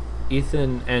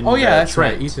Oh yeah, that's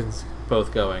Trent right. Ethan's.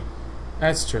 both going.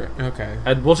 That's true. Okay.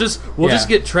 And we'll just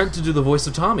get Trent to do the voice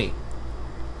of Tommy.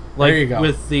 Like There you go.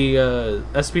 with the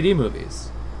SPD movies.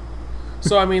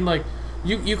 So I mean, like,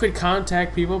 you could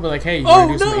contact people, but like, hey, you Oh,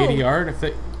 want to do some no! ADR? And if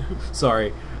they,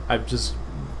 Sorry, I'm just...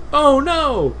 Oh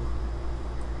no!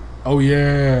 oh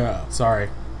yeah, sorry.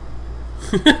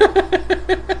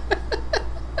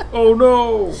 Oh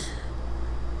no!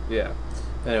 Yeah.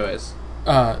 Anyways.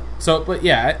 But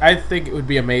yeah, I think it would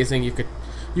be amazing. You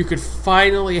could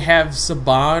finally have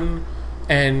Saban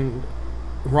and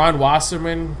Ron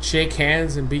Wasserman shake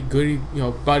hands and be good,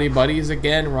 buddy buddies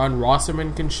again. Ron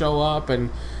Wasserman can show up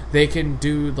and they can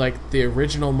do like the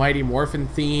original Mighty Morphin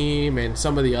theme and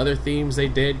some of the other themes they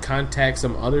did. Contact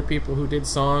some other people who did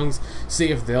songs,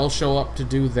 see if they'll show up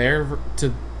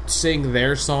to sing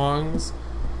their songs.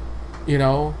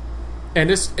 And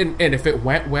if it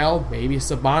went well, maybe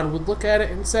Saban would look at it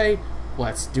and say,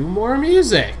 let's do more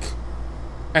music.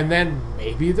 And then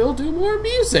maybe they'll do more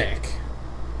music.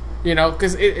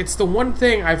 Because it's the one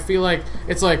thing I feel like,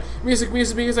 it's like,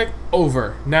 music,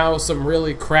 over. Now some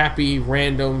really crappy,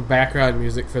 random background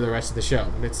music for the rest of the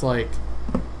show. And it's like,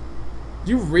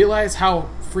 you realize how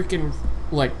freaking,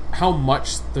 like, how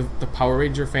much the Power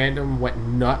Ranger fandom went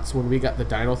nuts when we got the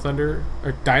Dino Thunder,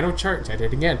 or Dino Charge, I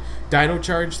did it again, Dino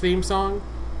Charge theme song?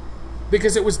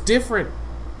 Because it was different.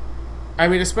 I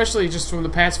mean, especially just from the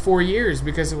past 4 years,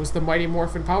 because it was the Mighty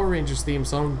Morphin Power Rangers theme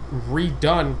song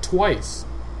redone twice.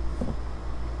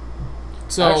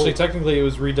 So, Actually, technically, it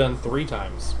was redone 3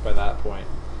 times by that point.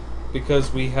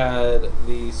 Because we had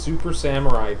the Super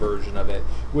Samurai version of it,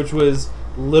 which was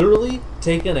literally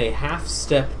taken a half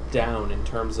step down in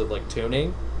terms of, like,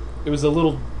 tuning. It was a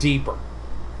little deeper.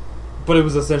 But it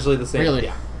was essentially the same. Really?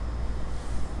 Yeah.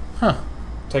 huh.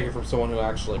 Take it from someone who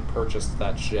actually purchased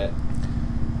that shit.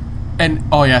 And,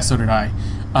 oh yeah, so did I.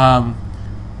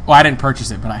 Well, I didn't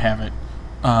purchase it, but I have it.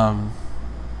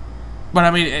 But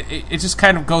I mean, it just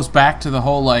kind of goes back to the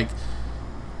whole, like,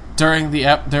 during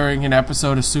an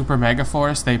episode of Super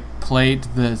Megaforce, they played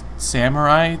the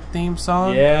Samurai theme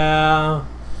song. Yeah.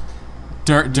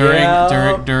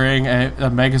 During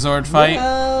a Megazord fight.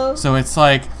 Yeah. So it's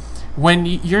like, when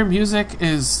your music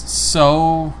is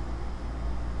so,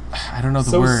 I don't know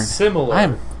the word.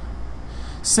 Similar.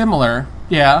 Similar,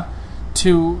 yeah,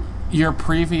 to your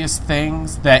previous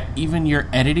things that even your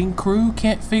editing crew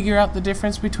can't figure out the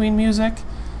difference between music,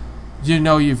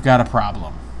 you've got a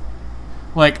problem.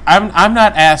 Like, I'm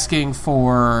not asking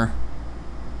for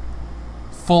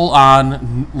full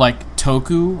on, like,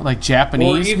 toku, like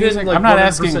Japanese or even music. like I'm not 100%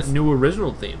 asking new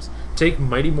original themes. Take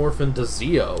Mighty Morphin to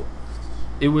Zeo.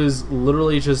 It was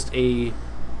literally just a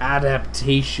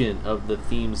adaptation of the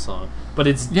theme song, but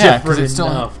it's different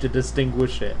enough to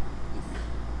distinguish it.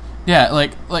 Yeah,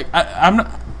 I'm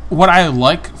not. What I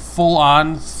like full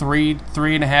on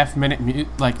 3.5 minute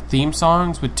like theme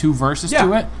songs with 2 verses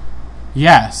to it.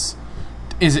 Yes.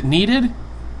 Is it needed?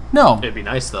 No. It'd be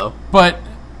nice though. But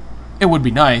it would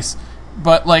be nice.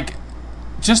 But like,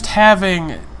 just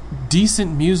having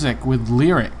decent music with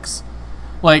lyrics,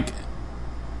 like,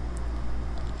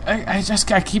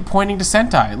 I keep pointing to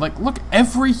Sentai. Like, look,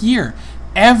 every year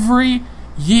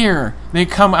they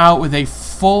come out with a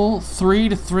full 3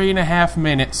 to 3.5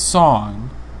 minute song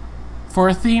for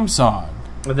a theme song.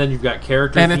 And then you've got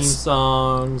character theme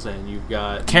songs, and you've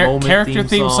got character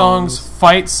theme songs,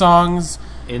 fight songs,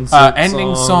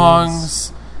 ending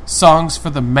songs for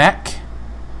the mech,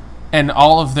 and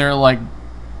all of their like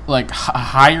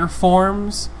higher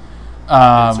forms.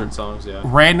 Insert songs, yeah.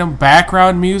 Random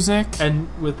background music. And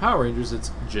with Power Rangers,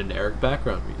 it's generic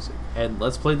background music. And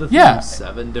let's play the theme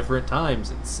 7 different times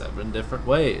in 7 different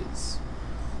ways.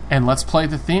 And let's play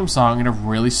the theme song in a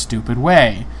really stupid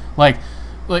way. Like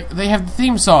like they have the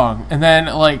theme song, and then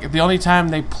like the only time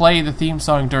they play the theme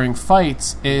song during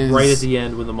fights is Right at the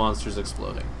end when the monster's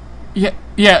exploding.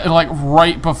 Yeah, like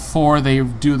right before they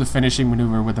do the finishing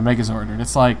maneuver with the Megazord, and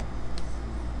it's like,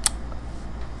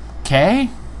 okay.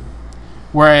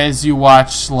 Whereas you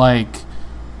watch like,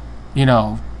 you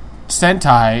know,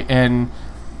 Sentai, and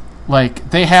like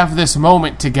they have this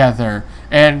moment together,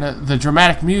 and the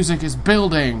dramatic music is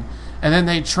building, and then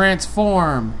they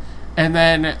transform, and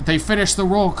then they finish the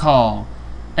roll call,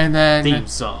 and then Theme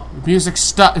song. music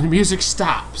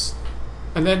stops.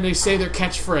 And then they say their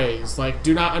catchphrase, like,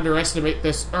 do not underestimate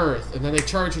this earth. And then they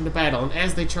charge into battle. And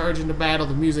as they charge into battle,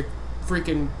 the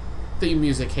freaking theme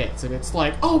music hits. And it's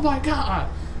like, oh my god!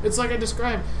 It's like I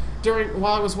described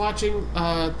while I was watching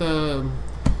the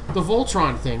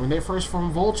Voltron thing, when they first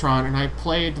formed Voltron, and I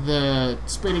played the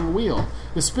spinning wheel.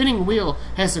 The spinning wheel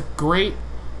has a great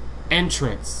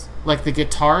entrance. Like the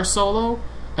guitar solo,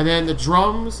 and then the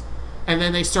drums, and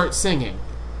then they start singing.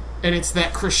 And it's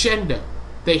that crescendo.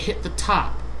 They hit the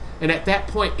top, and at that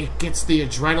point it gets the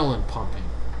adrenaline pumping.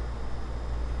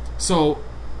 So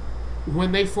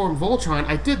when they formed Voltron,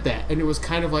 I did that, and it was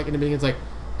kind of like in the beginning, it's like,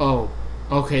 oh,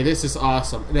 okay, this is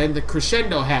awesome. And then the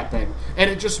crescendo happened,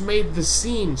 and it just made the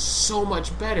scene so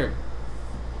much better.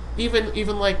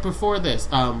 Even like before this,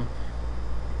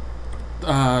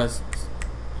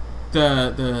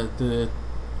 the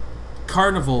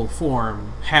carnival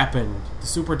form happened, the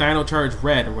Super Dino Charge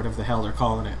Red, or whatever the hell they're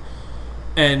calling it.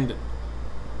 And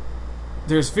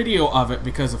there's video of it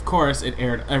because, of course, it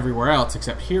aired everywhere else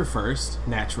except here first,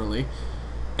 naturally.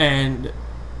 And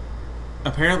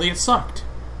apparently it sucked.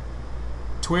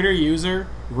 Twitter user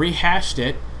rehashed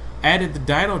it, added the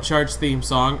Dino Charge theme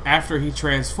song after he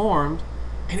transformed,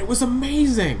 and it was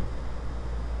amazing.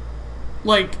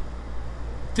 Like,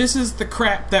 this is the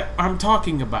crap that I'm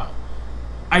talking about.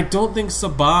 I don't think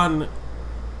Saban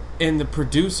and the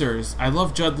producers, I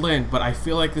love Judd Lind, but I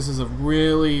feel like this is a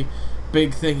really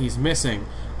big thing he's missing.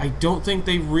 I don't think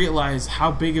they realize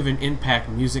how big of an impact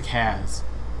music has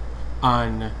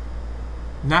on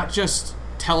not just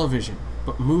television,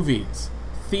 but movies,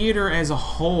 theater as a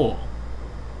whole.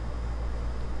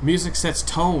 Music sets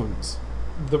tones.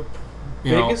 The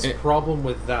biggest problem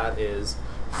with that is,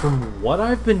 from what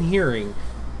I've been hearing,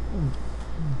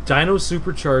 Dino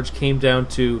Supercharge came down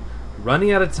to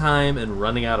running out of time and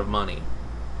running out of money.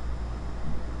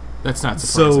 That's not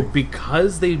surprising. So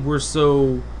because they were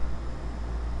so,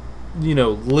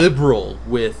 liberal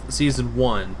with season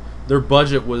 1, their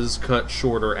budget was cut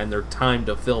shorter and their time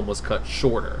to film was cut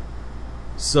shorter.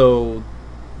 So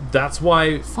that's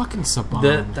why fucking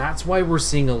Saban. That's why we're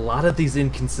seeing a lot of these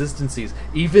inconsistencies,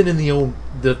 even in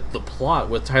the plot,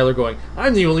 with Tyler going,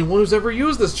 "I'm the only one who's ever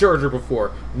used this charger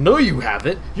before." No, you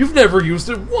haven't. You've never used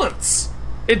it once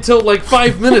until like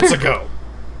 5 minutes ago.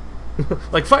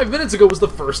 Like 5 minutes ago was the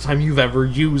first time you've ever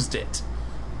used it.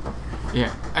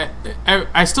 Yeah,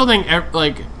 I still think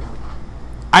like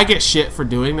I get shit for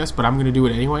doing this, but I'm going to do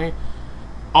it anyway.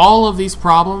 All of these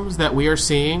problems that we are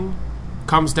seeing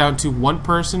comes down to one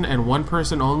person and one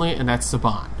person only, and that's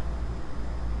Saban.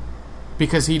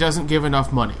 Because he doesn't give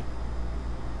enough money.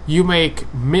 You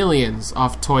make millions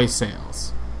off toy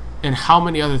sales and how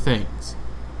many other things,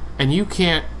 and you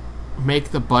can't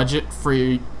make the budget for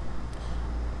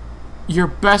your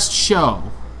best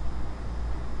show.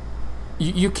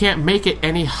 You can't make it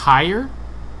any higher.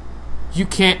 You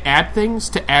can't add things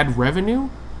to add revenue.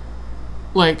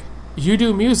 Like, you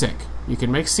do music, you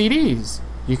can make CDs,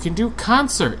 you can do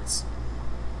concerts.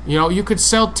 You could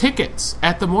sell tickets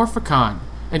at the Morphicon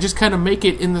and just kind of make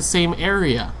it in the same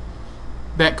area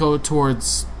that go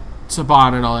towards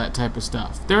Saban and all that type of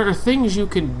stuff. There are things you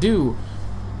can do,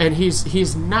 and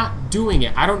he's not doing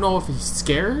it. I don't know if he's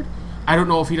scared. I don't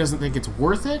know if he doesn't think it's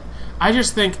worth it. I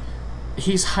just think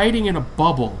he's hiding in a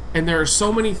bubble, and there are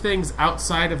so many things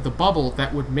outside of the bubble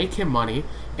that would make him money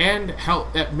and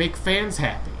help make fans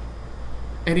happy.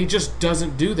 And he just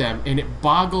doesn't do them, and it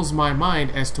boggles my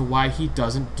mind as to why he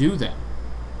doesn't do them.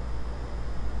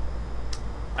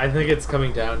 I think it's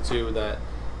coming down to that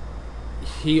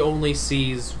he only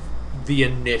sees the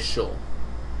initial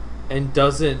and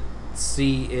doesn't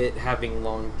see it having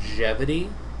longevity.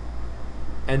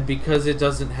 And because it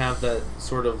doesn't have that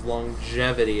sort of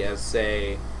longevity as,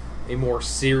 say, a more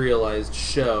serialized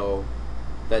show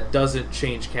that doesn't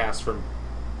change cast from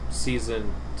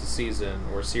season to season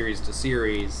or series to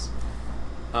series,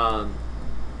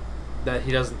 that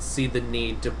he doesn't see the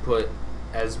need to put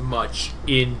as much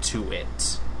into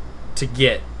it to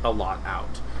get a lot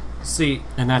out. See,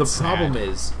 and that's the problem sad.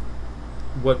 is,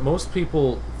 what most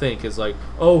people think is like,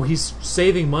 oh, he's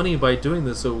saving money by doing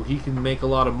this so he can make a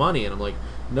lot of money. And I'm like,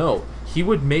 no, he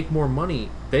would make more money.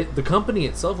 The company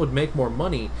itself would make more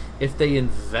money if they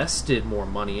invested more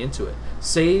money into it.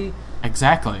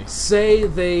 Exactly. Say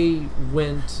they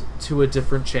went to a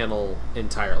different channel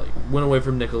entirely, went away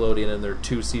from Nickelodeon and their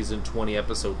 2-season,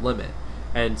 20-episode limit,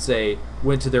 and say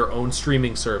went to their own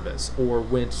streaming service, or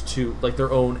went to like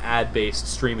their own ad-based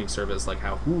streaming service, like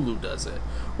how Hulu does it,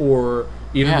 or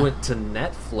even went to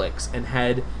Netflix and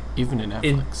had even in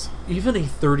Netflix, even a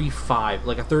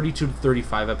 32 to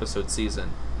 35 episode season.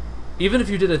 Even if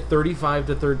you did a 32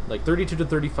 to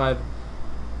 35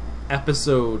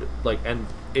 episode, and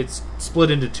it's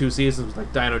split into 2 seasons,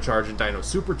 like Dino Charge and Dino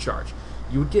Supercharge,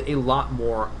 you would get a lot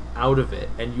more out of it,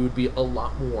 and you would be a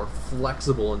lot more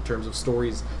flexible in terms of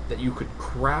stories that you could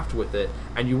craft with it,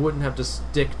 and you wouldn't have to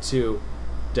stick to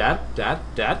Dad,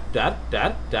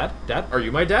 are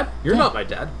you my dad? You're not my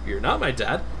dad. You're not my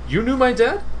dad. You knew my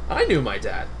dad? I knew my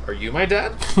dad. Are you my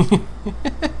dad?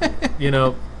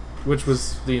 Which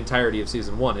was the entirety of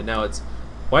season 1, and now it's,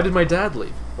 why did my dad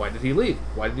leave? Why did he leave?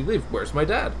 Why did he leave? Where's my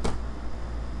dad?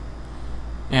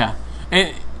 Yeah.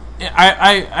 And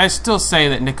I still say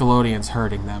that Nickelodeon's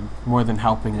hurting them more than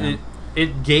helping them.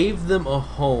 It gave them a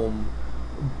home,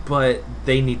 but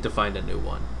they need to find a new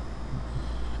one.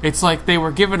 It's like they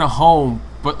were given a home,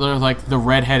 but they're like the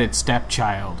redheaded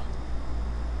stepchild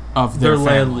of their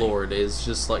family. Landlord is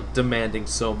just demanding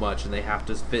so much, and they have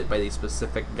to fit by these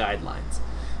specific guidelines.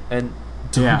 And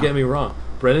don't get me wrong,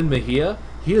 Brennan Mejia,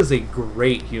 he is a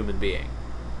great human being,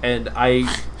 and I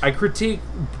critique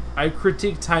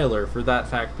Tyler for that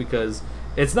fact because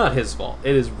it's not his fault.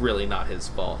 It is really not his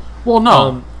fault. Well,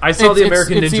 no. I saw the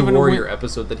American Ninja Warrior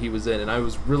episode that he was in, and I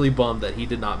was really bummed that he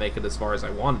did not make it as far as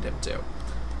I wanted him to.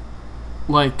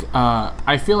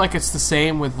 I feel like it's the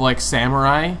same with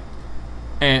Samurai,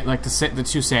 and the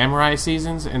 2 Samurai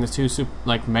seasons and the 2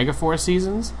 Megaforce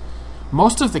seasons.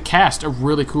 Most of the cast are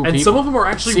really cool people. And some of them are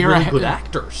actually really good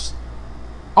actors.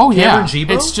 Oh, yeah. Cameron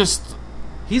Jibo? It's just...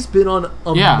 He's been on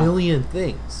a million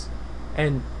things.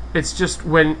 And it's just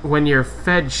when you're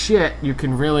fed shit, you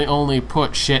can really only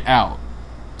put shit out.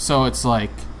 So it's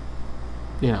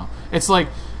it's like...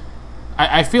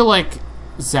 I feel like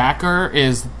Zachar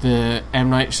is the M.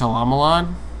 Night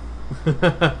Shyamalan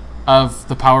of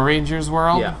the Power Rangers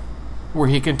world. Yeah. Where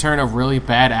he can turn a really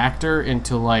bad actor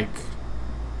into,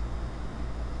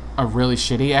 a really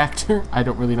shitty actor. I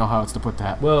don't really know how else to put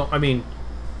that. Well, I mean,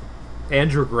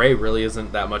 Andrew Gray really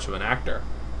isn't that much of an actor.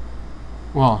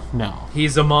 Well, no.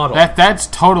 He's a model. That's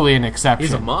totally an exception.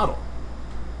 He's a model.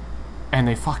 And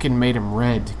they fucking made him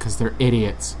red because they're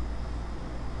idiots.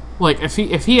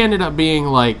 If he ended up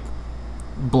being,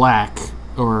 black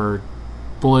or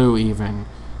blue even,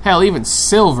 hell, even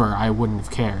silver, I wouldn't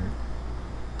have cared.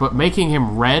 But making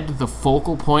him red the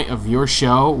focal point of your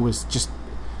show was just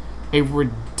a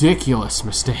ridiculous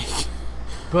mistake.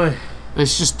 But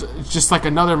it's just like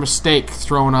another mistake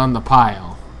thrown on the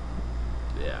pile.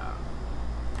 Yeah.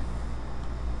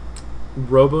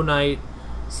 Robo Knight,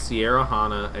 Sierra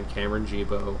Hanna, and Cameron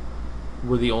Jibo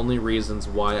were the only reasons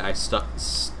why I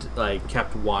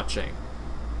kept watching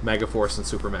Megaforce and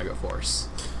Super Megaforce.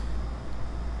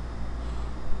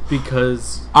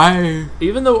 Because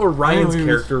even though Orion's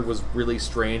character was really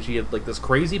strange, he had this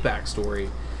crazy backstory.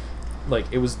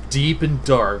 It was deep and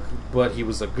dark, but he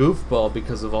was a goofball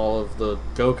because of all of the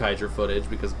Gokaiger footage,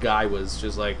 because Guy was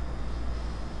just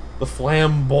the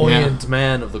flamboyant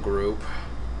man of the group.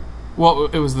 Well,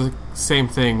 it was the same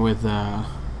thing with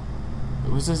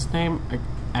what was his name?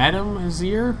 Adam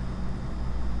Azir?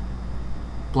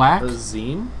 Black?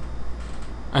 Azim?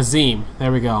 Azim,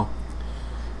 there we go.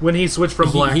 When he switched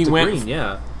from black to green,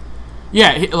 yeah.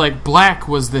 Yeah, Black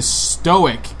was this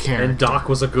stoic character. And Doc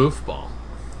was a goofball.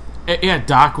 Yeah,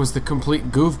 Doc was the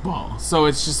complete goofball. So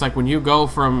it's just when you go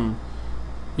from,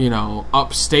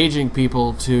 upstaging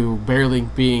people to barely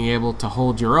being able to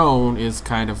hold your own is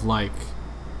kind of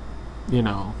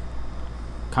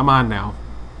come on now.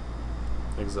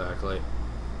 Exactly.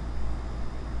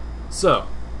 So,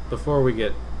 before we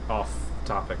get off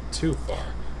topic too far.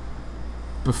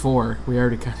 We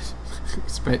already kind of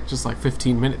spent just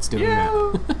 15 minutes doing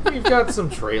that. We've got some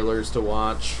trailers to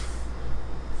watch.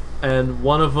 And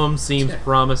one of them seems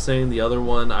promising, the other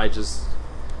one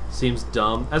seems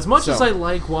dumb. As much as I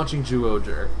like watching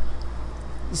Zyuohger,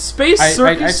 Space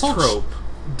Circus trope,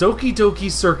 Doki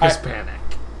Doki Circus Panic.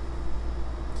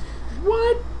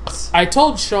 What? I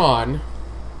told Sean,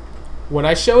 when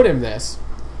I showed him this,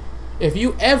 if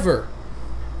you ever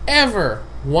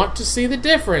want to see the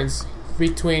difference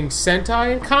between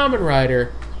Sentai and Kamen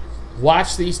Rider,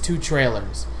 watch these 2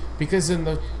 trailers. Because in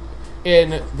the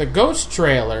Ghost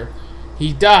trailer,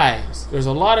 he dies. There's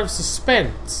a lot of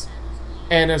suspense.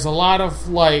 and there's a lot of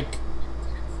like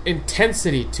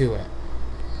intensity to it.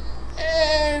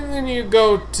 And then you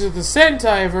go to the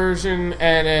Sentai version,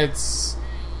 and it's,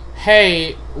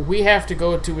 hey, we have to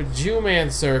go to a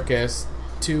Jew-man circus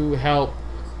to help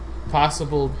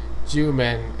possible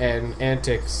Jew-men, and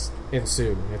antics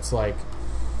ensue. It's like,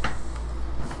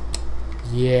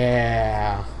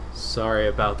 yeah. Sorry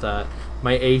about that.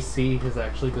 My AC has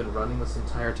actually been running this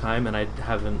entire time, and I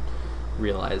haven't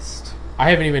realized.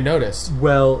 I haven't even noticed.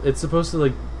 Well, it's supposed to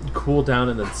like cool down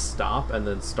and then stop and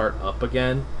then start up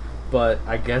again, but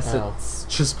I guess it's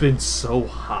just been so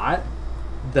hot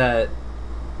that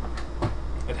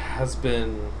it has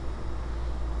been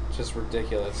just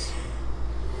ridiculous.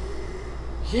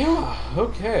 Yeah,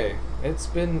 okay. It's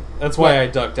been... That's why I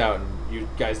ducked out and you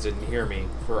guys didn't hear me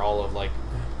for all of like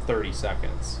 30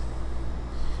 seconds.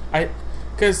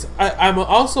 Because I'm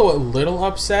also a little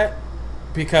upset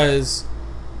because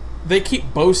they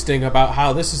keep boasting about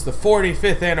how this is the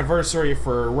 45th anniversary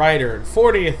for Rider and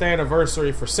 40th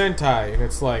anniversary for Sentai, and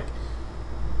it's like,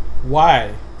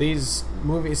 why? These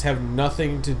movies have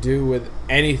nothing to do with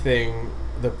anything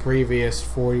the previous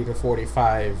 40 to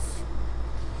 45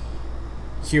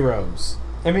 heroes.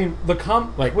 I mean, with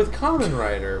Kamen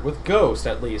Rider, with Ghost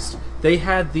at least, they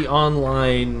had the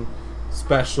online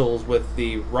specials with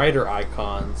the Rider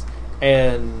icons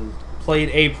and played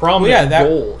a prominent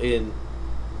role in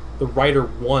the Rider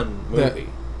 1 movie.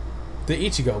 The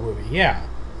Ichigo movie, yeah.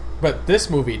 But this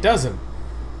movie doesn't.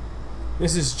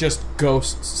 This is just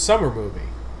Ghost's summer movie.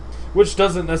 Which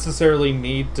doesn't necessarily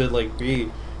need to like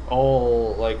be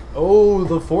all like, oh,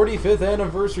 the 45th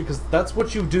anniversary, because that's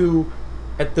what you do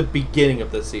at the beginning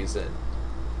of the season.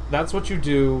 That's what you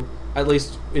do, at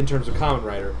least in terms of Kamen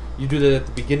Rider. You do that at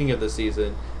the beginning of the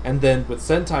season, and then with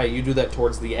Sentai, you do that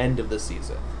towards the end of the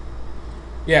season.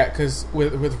 Yeah, because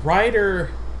with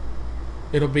Rider,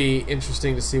 it'll be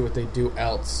interesting to see what they do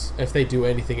else, if they do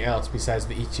anything else besides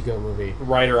the Ichigo movie.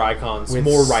 Rider icons, With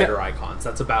more Rider icons,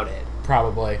 that's about it.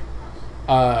 Probably.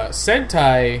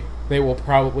 Sentai, they will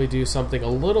probably do something a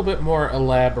little bit more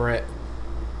elaborate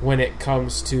when it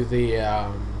comes to the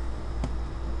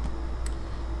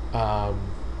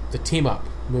team-up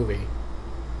movie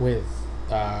with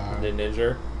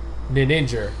Ninja.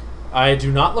 I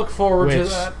do not look forward to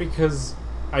that because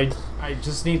I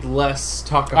just need less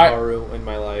Takaharu in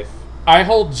my life. I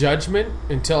hold judgment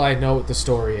until I know what the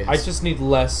story is. I just need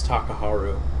less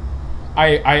Takaharu.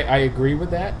 I agree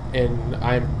with that, and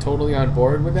I'm totally on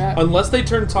board with that. Unless they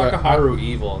turn Takaharu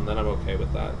evil, and then I'm okay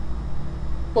with that.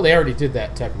 Well, they already did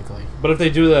that, technically. But if they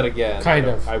do that again,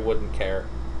 I wouldn't care.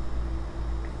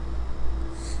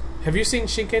 Have you seen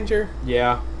Shinkenger?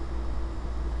 Yeah.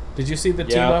 Did you see the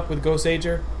team-up with Ghost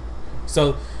Ager?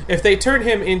 So, if they turn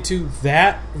him into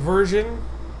that version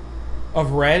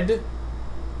of Red,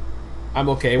 I'm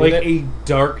okay with it. Like a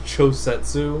dark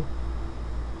Chosetsu?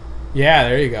 Yeah,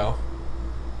 there you go.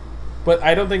 But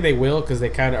I don't think they will, because they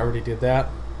kind of already did that.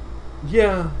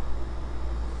 Yeah.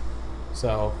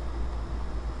 So...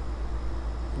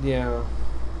 yeah.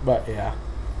 But, yeah.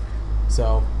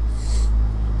 So...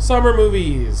 summer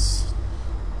movies.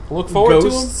 Look forward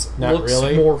Ghosts to them? Not looks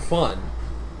really. more fun,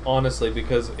 honestly,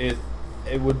 because it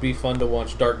would be fun to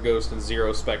watch Dark Ghost and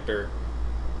Zero Spectre.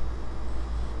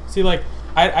 See, like,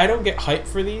 I don't get hyped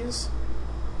for these.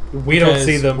 We don't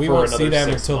see them we for won't another see them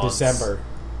 6 until months. December.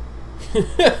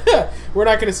 We're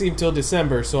not going to see them until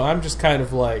December, so I'm just kind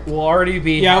of like... We'll already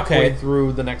be halfway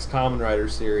through the next Kamen Rider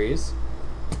series.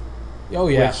 Oh,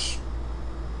 yeah. Which,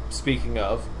 speaking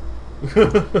of...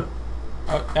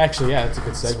 actually, yeah, that's a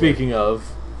good segue. Speaking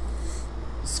of...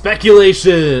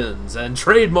 speculations and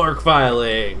trademark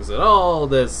filings and all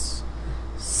this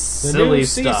silly new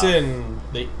stuff. Season,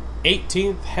 the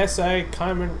 18th Heisei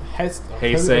Kamen...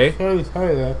 Heisei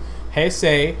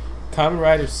Kamen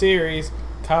Rider series,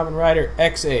 Kamen Rider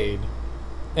X-Aid.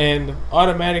 And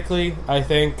automatically, I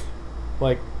think,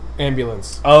 like,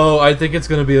 ambulance. Oh, I think it's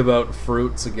going to be about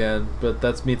fruits again, but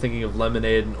that's me thinking of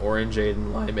Lemonade and Orangeade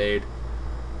and Limeade.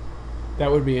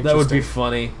 That would be interesting. That would be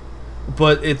funny.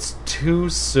 But it's too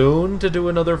soon to do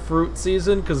another fruit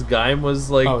season, because Gaim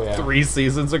was, like, 3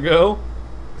 seasons ago.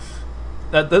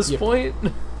 At this point.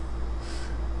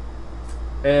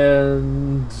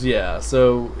 And, yeah,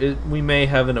 so we may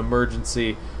have an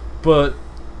emergency, but,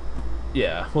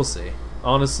 yeah, we'll see.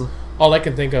 Honestly. All I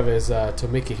can think of is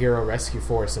Tomiki Hero Rescue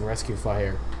Force and Rescue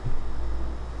Fire.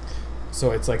 So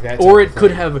it's like that. Or it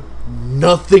could have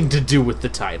nothing to do with the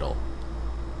title.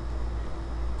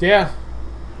 Yeah.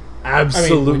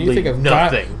 Absolutely when you think of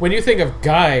nothing. When you think of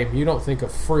Gaim, you don't think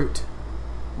of fruit.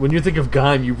 When you think of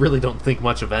Gaim, you really don't think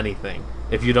much of anything.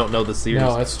 If you don't know the series.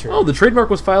 No, that's true. Oh, the trademark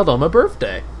was filed on my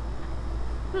birthday.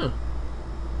 Huh.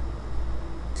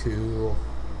 Cool.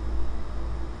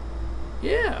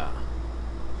 Yeah.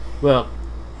 Well,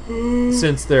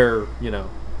 since they're,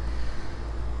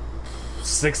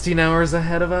 16 hours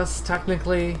ahead of us,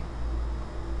 technically.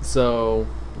 So,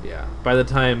 yeah. By the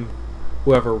time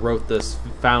whoever wrote this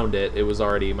found it, it was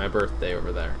already my birthday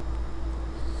over there.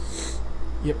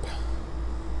 Yep.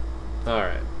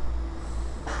 Alright.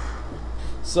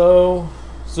 So,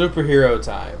 superhero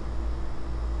time.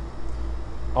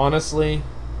 Honestly,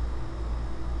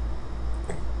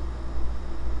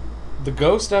 the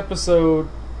Ghost episode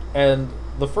and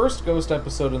the first Ghost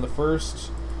episode and the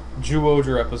first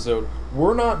Zyuohger episode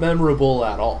were not memorable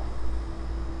at all.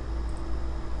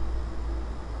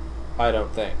 I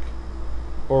don't think.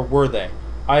 Or were they?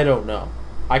 I don't know.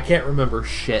 I can't remember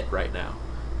shit right now.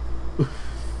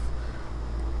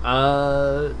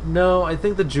 No, I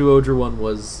think the Zyuohger one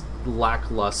was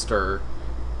lackluster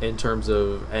in terms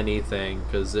of anything,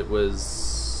 because it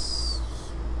was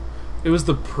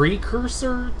the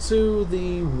precursor to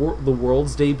the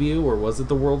world's debut, or was it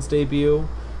the world's debut?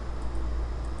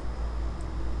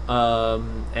 Let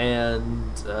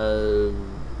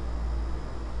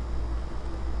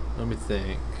me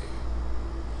think.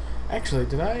 Actually,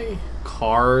 did I...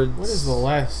 Cards. What is the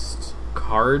last...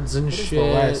 Cards and What is shit. the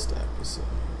last episode?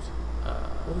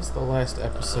 What is the last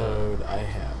episode I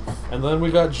have? And then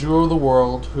we got Zyuoh the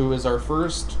World, who is our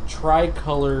first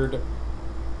tri-colored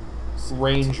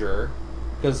ranger,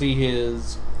 because he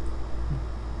is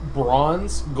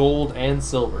bronze, gold, and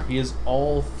silver. He is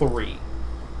all three.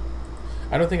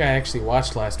 I don't think I actually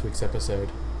watched last week's episode.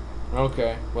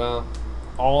 Okay, well,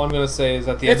 all I'm going to say is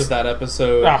at the end It's- of that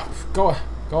episode, Go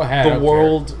ahead. I the don't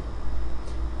world...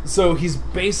 So he's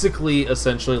basically,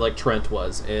 essentially, like Trent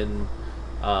was in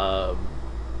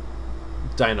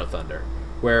Dino Thunder,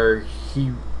 where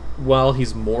while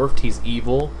he's morphed, he's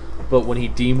evil, but when he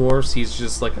demorphs, he's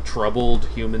just like a troubled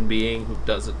human being who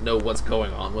doesn't know what's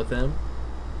going on with him.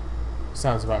 care.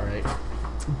 Sounds about right.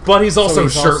 But he's also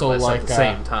he's also shirtless like, at the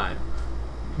same time.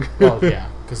 Well, yeah,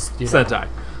 because Sentai.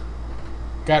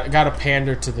 got to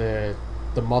pander to the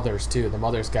mothers too. The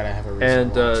mothers got to have a reason.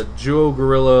 And to watch. Zyuoh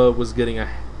Gorilla was getting a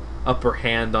upper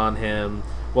hand on him,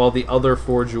 while the other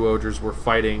four Zyuohgers were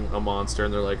fighting a monster,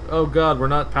 and they're like, oh god, we're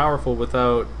not powerful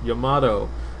without Yamato.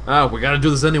 We gotta do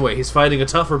this anyway, he's fighting a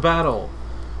tougher battle.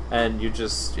 And you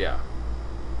just, yeah.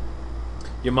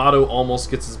 Yamato almost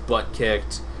gets his butt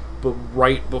kicked, but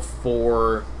right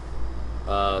before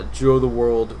Zyuoh the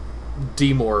World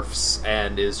demorphs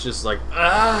and is just like,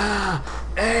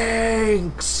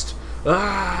 angst,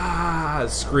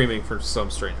 screaming for some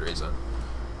strange reason.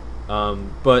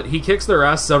 But he kicks their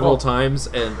ass several times,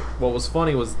 and what was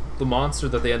funny was the monster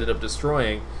that they ended up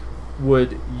destroying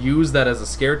would use that as a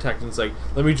scare tactic. It's like,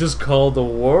 let me just call the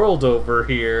world over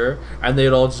here, and they'd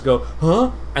all just go,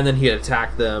 huh? And then he'd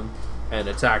attack them, and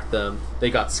attack them. They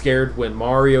got scared when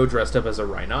Mario dressed up as a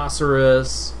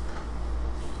rhinoceros.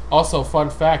 Also,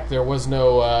 fun fact: there was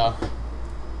no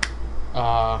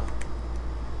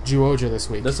Zyuohger this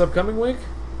week. This upcoming week?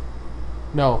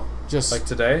 No, just Like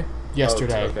today?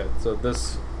 yesterday. Oh, okay, so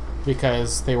this...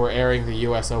 Because they were airing the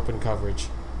U.S. Open coverage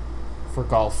for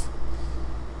golf.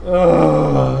 Ugh.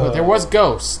 But there was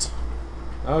Ghost,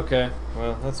 Okay,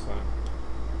 well, that's fine.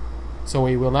 so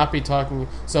we will not be talking.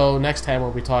 So next time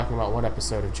we'll be talking about one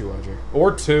episode of Zyuohger.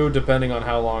 Or two, depending on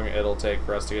how long it'll take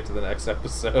for us to get to the next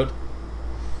episode.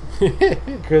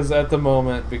 Because at the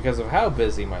moment, because of how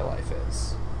busy my life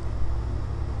is.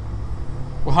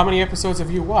 Well, how many episodes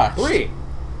have you watched? 3!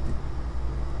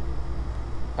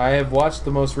 I have watched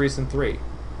the most recent 3.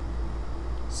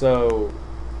 So...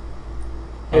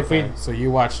 Okay, so you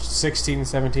watched 16,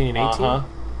 17, and 18? Uh-huh.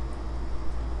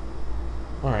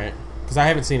 Alright. Because I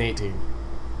haven't seen 18.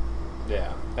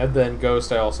 Yeah. And then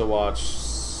Ghost I also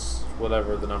watched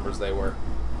whatever the numbers they were.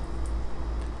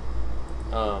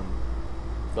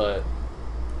 But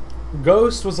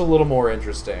Ghost was a little more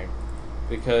interesting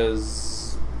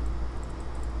because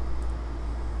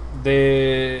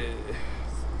the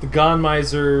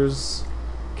Gonmisers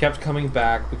kept coming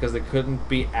back because they couldn't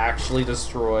be actually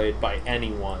destroyed by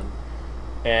anyone.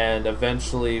 And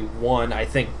eventually one, I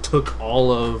think, took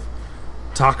all of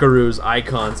Takaru's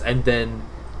icons and then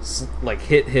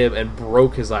hit him and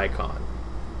broke his icon.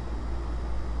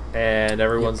 And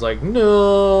everyone's like,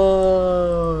 no!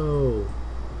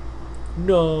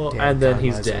 No! Damn and then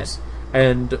he's dead. Gonmisers.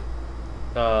 And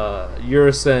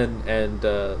Urisen and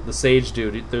the Sage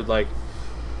dude, they're like,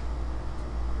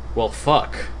 well,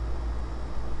 fuck.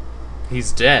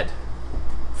 He's dead.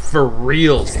 For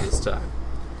reals this time.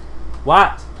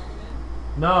 What?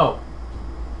 No.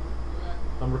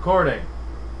 I'm recording.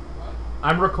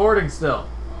 I'm recording still.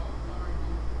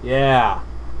 Yeah.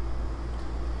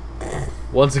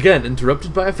 Once again,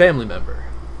 interrupted by a family member.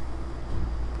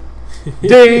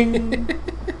 Ding!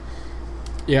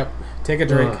 Yep. Take a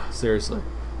drink. Seriously.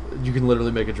 You can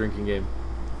literally make a drinking game.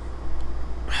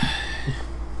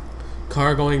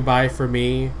 Car going by for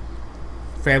me.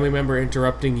 Family member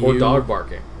interrupting you. Or dog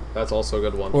barking. That's also a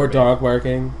good one. Or for me. dog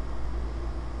barking.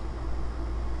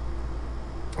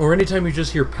 Or anytime you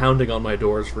just hear pounding on my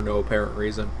doors for no apparent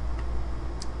reason.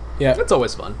 Yeah. That's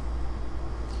always fun.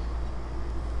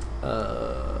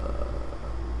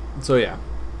 So yeah.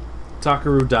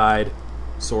 Takaru died.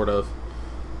 Sort of.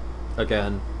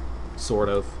 Again. Sort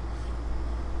of.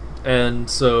 And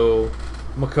so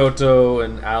Makoto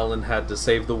and Alan had to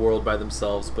save the world by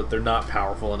themselves, but they're not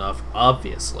powerful enough,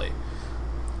 obviously.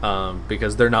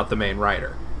 Because they're not the main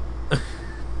writer.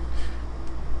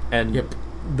 And Yep.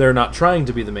 they're not trying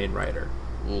to be the main writer.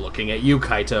 Looking at you,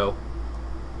 Kaito.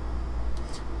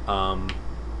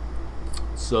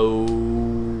 So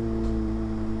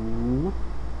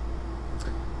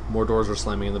more doors are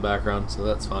slamming in the background, so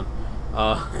that's fun.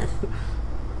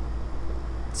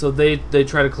 So they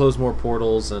try to close more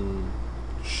portals, and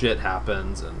shit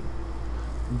happens, and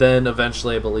then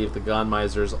eventually I believe the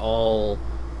Ganmeisers all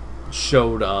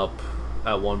showed up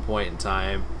at one point in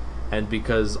time, and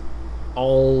because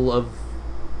all of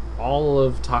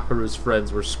Takaru's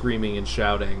friends were screaming and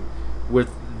shouting with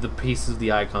the pieces of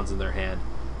the icons in their hand,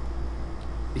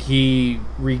 he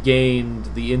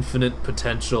regained the infinite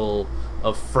potential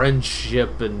of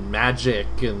friendship and magic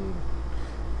and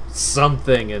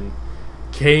something, and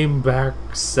came back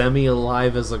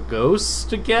semi-alive as a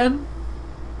ghost again,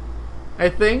 I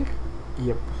think.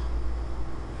 Yep.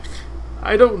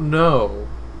 I don't know.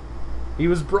 He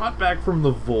was brought back from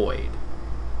the void,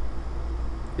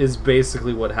 is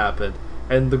basically what happened.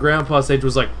 And the Grandpa Sage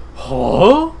was like,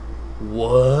 huh?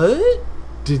 What?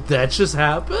 Did that just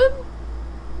happen?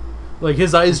 Like,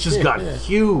 his eyes just got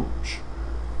huge.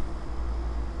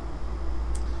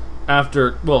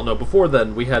 After, well, no, before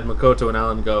then, we had Makoto and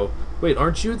Alan go, wait,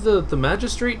 aren't you the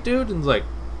magistrate dude? And he's like,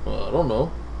 well, I don't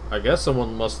know. I guess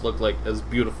someone must look like as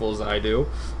beautiful as I do.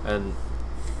 And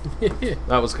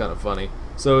that was kind of funny.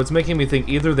 So it's making me think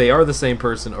either they are the same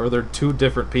person or they're two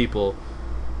different people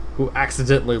who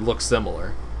accidentally look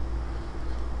similar.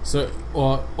 So,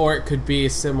 or it could be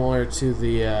similar to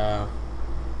the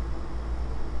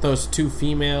those two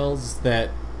females that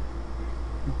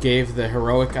gave the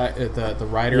heroic the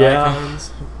rider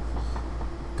icons.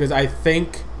 Because I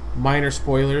think, minor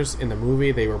spoilers, in the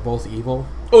movie they were both evil.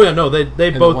 Oh yeah, no, they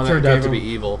both the turned that out gave to be him-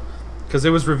 evil. Because it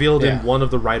was revealed Yeah. in one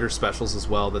of the writer specials as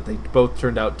well that they both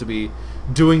turned out to be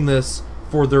doing this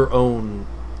for their own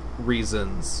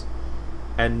reasons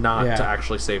and not Yeah. to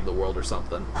actually save the world or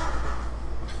something.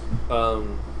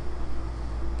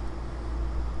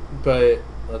 But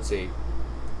let's see.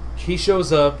 He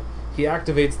shows up. He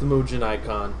activates the Mugen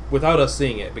icon without us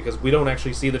seeing it because we don't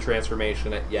actually see the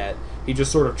transformation yet. He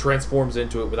just sort of transforms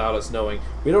into it without us knowing.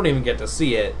 We don't even get to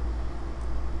see it.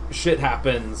 Shit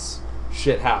happens.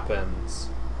 Shit happens.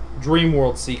 Dream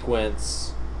world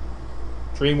sequence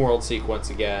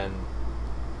again.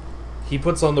 He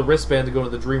puts on the wristband to go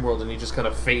into the dream world and he just kind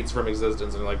of fades from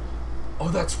existence and you're like, oh,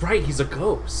 that's right, he's a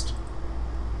ghost.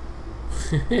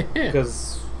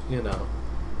 Because, you know.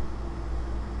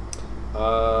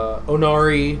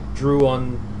 Onari drew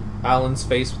on Alan's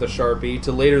face with a Sharpie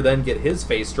to later then get his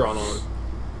face drawn on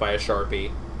by a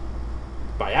Sharpie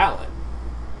by Alan.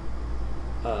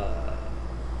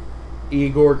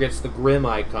 Igor gets the Grim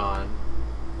icon,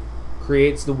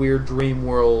 creates the weird dream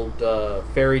world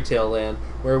fairy tale land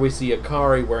where we see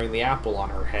Akari wearing the apple on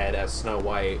her head as Snow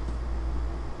White.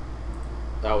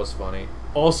 That was funny.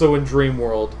 Also in Dream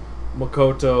World,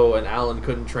 Makoto and Alan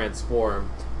couldn't transform.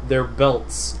 Their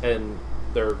belts and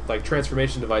their like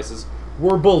transformation devices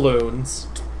were balloons.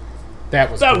 That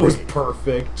was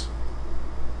Perfect.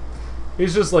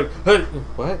 He's just like, hey,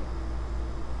 what?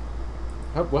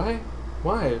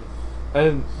 Why?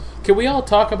 And Can we all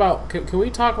talk about? Can we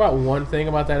talk about one thing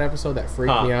about that episode that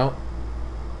freaked me out?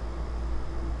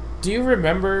 Do you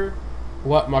remember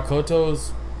what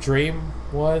Makoto's dream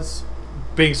was?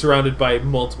 being surrounded by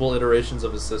multiple iterations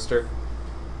of his sister.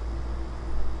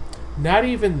 Not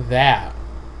even that.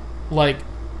 Like,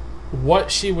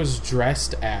 what she was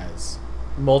dressed as.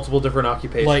 Multiple different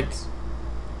occupations.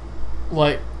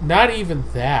 Like, not even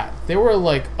that. There were,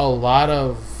 like, a lot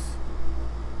of...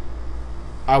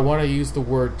 I want to use the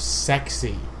word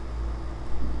sexy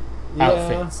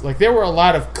outfits. Like, there were a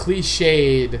lot of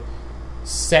cliched,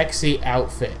 sexy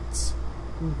outfits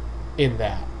in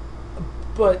that.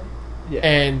 But, yeah.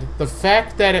 And the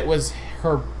fact that it was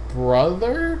her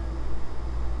brother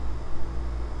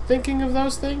thinking of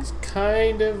those things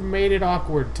kind of made it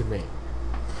awkward to me.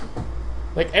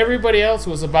 Like, everybody else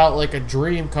was about, like, a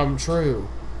dream come true.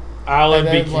 Alan And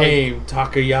then, became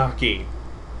Takoyaki.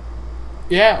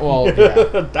 Yeah, well,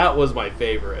 yeah. That was my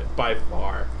favorite, by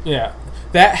far. Yeah.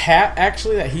 That hat,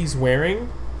 actually, that he's wearing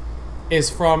is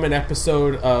from an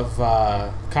episode of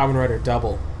Kamen Rider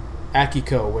Double.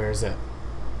 Akiko wears it.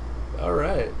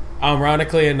 Alright.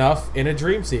 Ironically enough, in a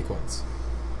dream sequence.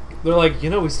 They're like,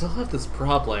 we still have this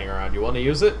prop laying around. You want to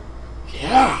use it?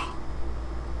 Yeah!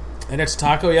 And it's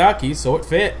takoyaki, so it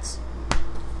fits.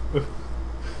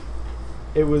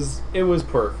 It was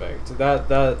perfect.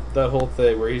 That whole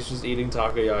thing where he's just eating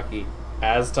takoyaki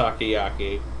as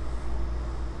takoyaki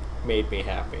made me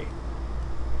happy.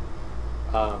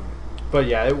 But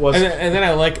yeah, it was. And then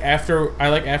I like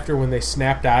after when they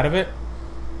snapped out of it,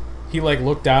 he like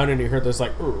looked down and he heard this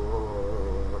like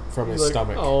from his like,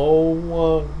 stomach.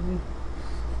 Oh.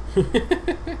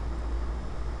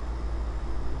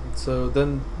 So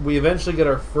then we eventually get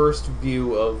our first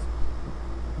view of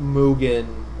Mugen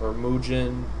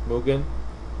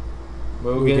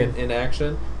in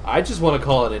action. I just want to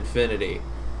call it Infinity,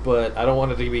 but I don't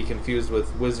want it to be confused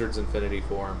with Wizard's Infinity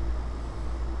form.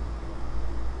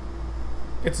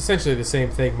 It's essentially the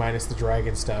same thing minus the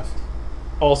dragon stuff.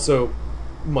 Also,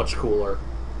 much cooler.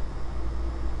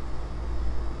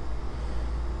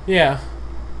 Yeah,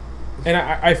 and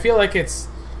I feel like it's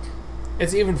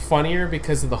even funnier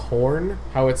because of the horn,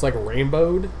 how it's like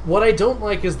rainbowed. What I don't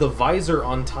like is the visor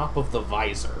on top of the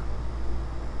visor.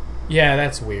 Yeah,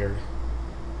 that's weird.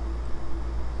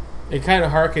 It kind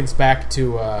of harkens back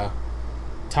to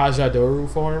Tajadoru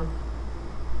form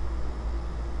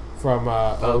from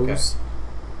O's. Okay.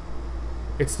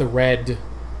 It's the red,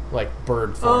 like,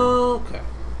 bird form. Oh, okay.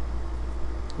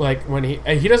 Like, when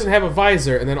he doesn't have a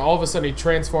visor, and then all of a sudden he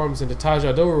transforms into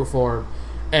Tajadoru form,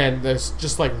 and there's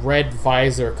just, like, red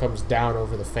visor comes down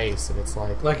over the face, and it's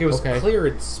like... Like, it was okay. clear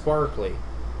and sparkly.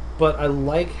 But I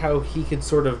like how he could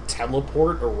sort of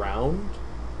teleport around,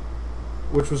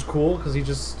 which was cool, because he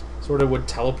just sort of would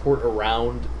teleport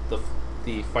around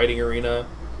the fighting arena,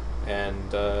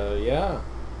 and, yeah.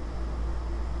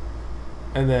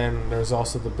 And then there's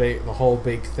also the whole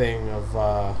big thing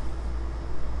of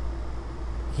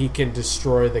he can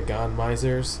destroy the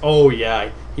Ganmizers. Oh,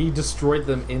 yeah. He destroyed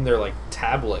them in their, like,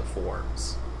 tablet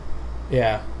forms.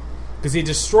 Yeah. Because he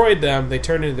destroyed them, they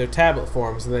turned into their tablet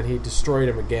forms, and then he destroyed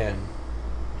them again.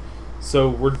 So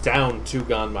we're down 2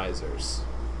 Ganmizers.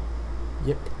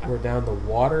 Yep. We're down the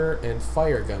water and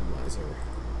fire Ganmizer.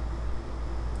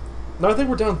 No, I think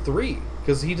we're down 3,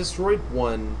 because he destroyed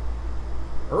one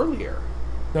earlier.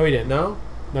 No, he didn't. No?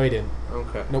 No, he didn't.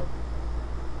 Okay. Nope.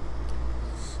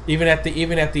 Even at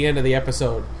the end of the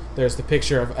episode, there's the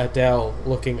picture of Adele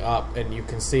looking up, and you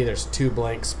can see there's 2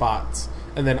 blank spots,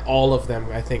 and then all of them,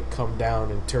 I think, come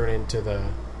down and turn into the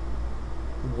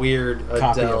weird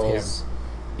copy of Adele's,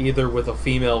 either with a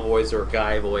female voice or a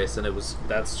guy voice, and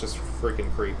that's just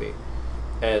freaking creepy.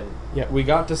 And Yep. we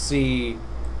got to see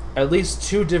at least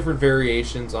 2 different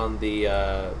variations on the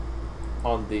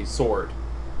sword,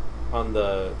 on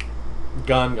the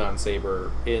Gon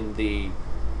saber in the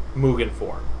Mugen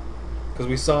form. Because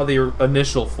we saw the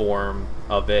initial form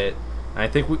of it, and I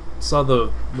think we saw the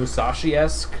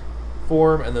Musashi-esque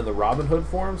form and then the Robin Hood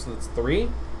form, so that's 3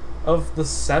 of the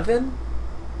 7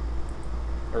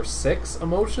 or 6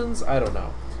 emotions? I don't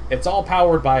know. It's all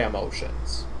powered by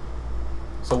emotions.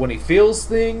 So when he feels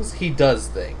things, he does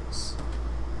things.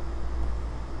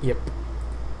 Yep.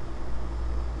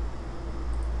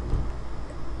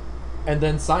 And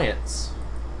then science.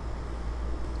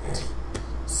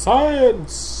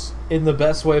 Science! In the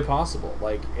best way possible.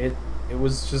 Like, it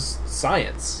was just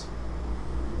science.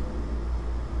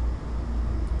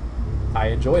 I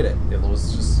enjoyed it. It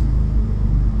was just...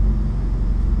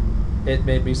 It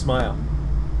made me smile.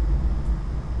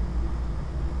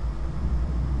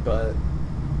 But...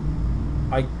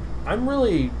 I'm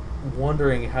really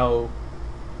wondering how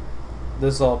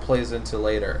this all plays into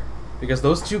later. Because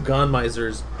those 2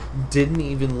 Ganmizers didn't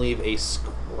even leave a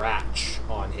scratch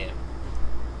on him.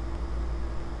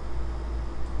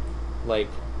 Like,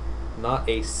 not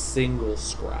a single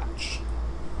scratch.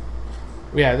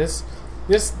 Yeah, this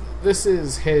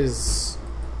is his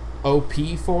OP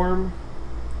form,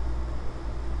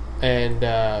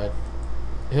 and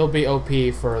he'll be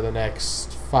OP for the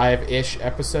next 5-ish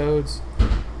episodes,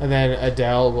 and then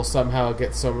Adele will somehow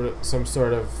get some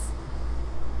sort of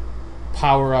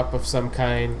power up of some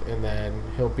kind, and then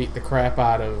he'll beat the crap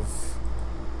out of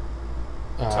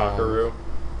Takaru,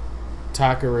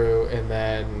 and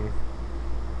then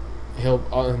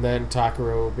and then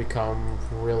Takaru will become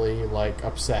really like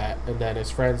upset, and then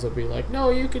his friends will be like, "No,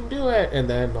 you can do it," and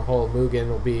then the whole Mugen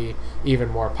will be even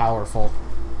more powerful,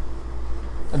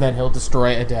 and then he'll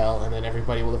destroy Adele, and then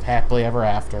everybody will live happily ever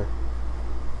after.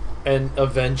 And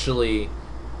eventually,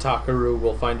 Takaru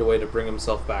will find a way to bring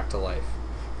himself back to life,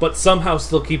 but somehow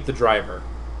still keep the driver.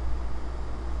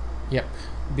 Yep.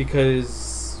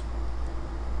 Because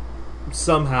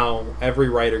somehow every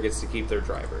writer gets to keep their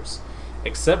drivers.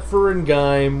 Except for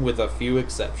Ngaim, with a few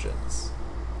exceptions.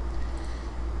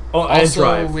 Oh, and Also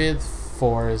Drive. with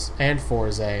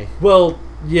Forze. Well,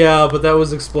 yeah, but that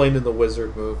was explained in the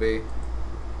Wizard movie.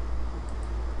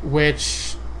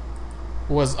 Which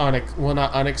was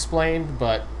not unexplained,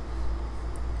 but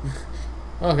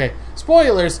okay.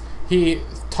 Spoilers. He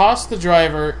tossed the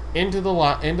driver into the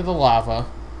lava,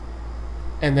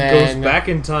 and then Goes back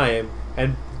in time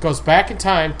and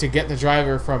to get the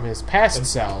driver from his past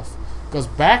self. Goes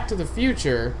back to the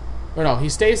future, or no, he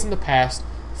stays in the past,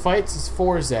 fights his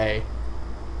Forze,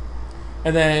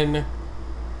 and then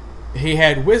he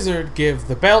had Wizard give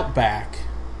the belt back.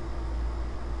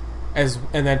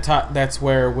 That's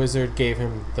where Wizard gave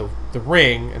him the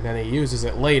ring, and then he uses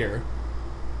it later.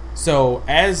 So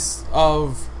as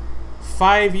of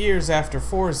 5 years after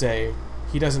Forze,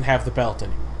 he doesn't have the belt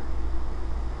anymore.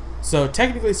 So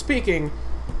technically speaking,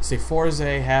 say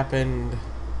Forze happened.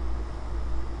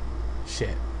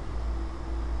 Shit.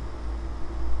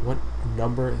 What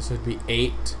number? This would be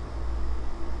 8.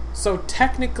 So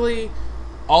technically,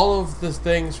 all of the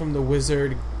things from the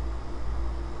Wizard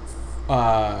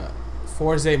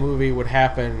Forze movie would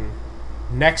happen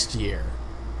next year.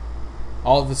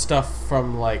 All of the stuff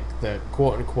from like the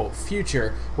quote-unquote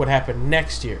future would happen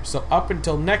next year. So up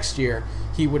until next year,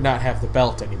 he would not have the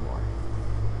belt anymore.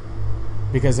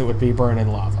 Because it would be burned in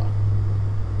lava.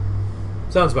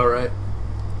 sounds about right.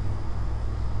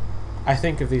 I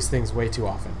think of these things way too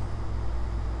often.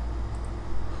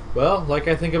 Well, like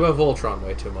I think about Voltron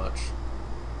way too much.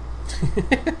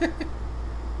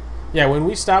 Yeah, when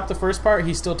we stopped the first part,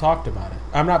 he still talked about it.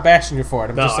 I'm not bashing you for it.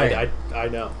 I'm No, just saying. I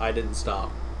know. I didn't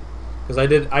stop. Because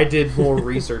I did more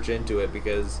research into it,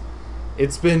 because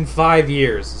it's been 5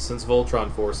 years since Voltron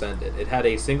Force ended. It had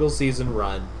a single season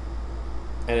run,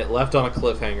 and it left on a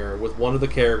cliffhanger with one of the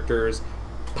characters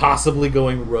possibly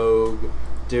going rogue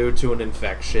due to an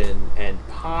infection and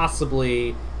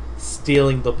possibly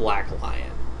stealing the Black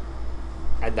Lion.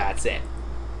 And that's it.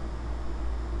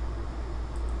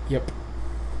 Yep.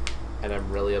 And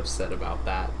I'm really upset about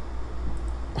that.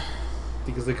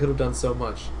 Because they could have done so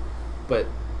much. But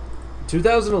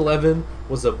 2011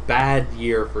 was a bad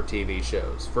year for TV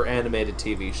shows, for animated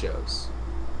TV shows.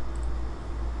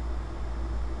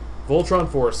 Voltron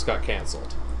Force got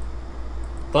canceled.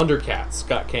 Thundercats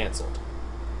got canceled.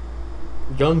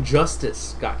 Young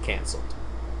Justice got canceled.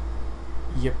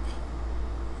 Yep.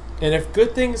 And if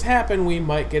good things happen, we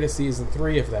might get a season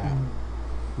 3 of that.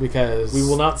 Because We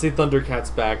will not see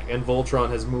Thundercats back, and Voltron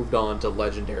has moved on to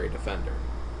Legendary Defender.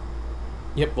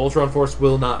 Yep. Voltron Force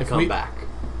will not If come we- back.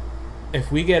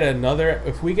 If we get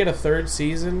a third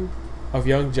season of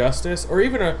Young Justice, or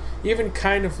even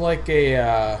kind of like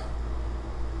a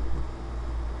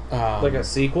Like a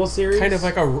sequel series? kind of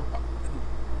like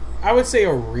I would say a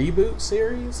reboot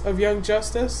series of Young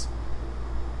Justice,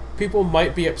 people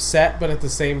might be upset, but at the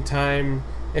same time,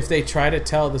 if they try to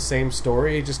tell the same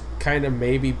story, just kind of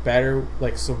maybe better,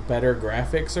 like some better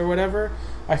graphics or whatever,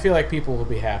 I feel like people will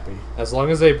be happy. As long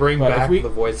as they bring But if back we- the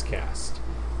voice cast.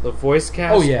 The voice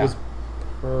cast Oh, yeah. was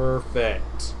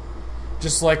perfect.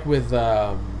 Just like with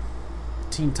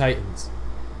Teen Titans.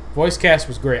 Voice cast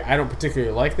was great. I don't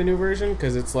particularly like the new version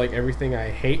because it's like everything I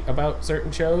hate about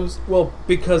certain shows. Well,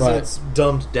 because But- it's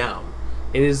dumbed down.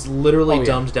 It is literally Oh, yeah.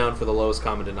 dumbed down for the lowest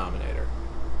common denominator.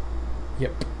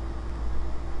 Yep.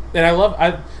 And I love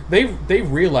they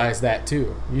realize that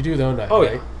too. You do know that, Oh,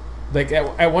 right? yeah. Like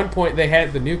at one point they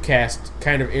had the new cast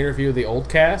kind of interview the old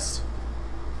cast,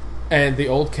 and the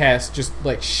old cast just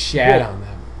like shat Well- on them.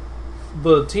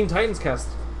 The Teen Titans cast,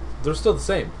 they're still the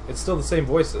same. It's still the same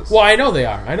voices. Well, I know they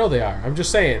are. I'm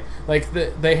just saying, like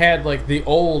they had like the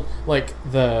old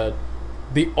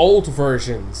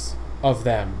versions of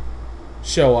them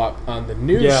show up on the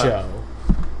new Yeah. show,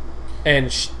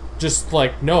 and just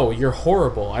like, no, you're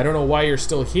horrible. I don't know why you're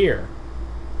still here.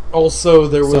 Also,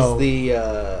 there was So-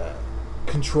 the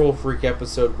Control Freak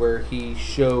episode where he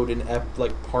showed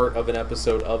part of an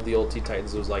episode of the old Teen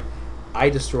Titans. It was like, I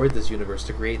destroyed this universe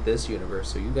to create this universe,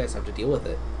 so you guys have to deal with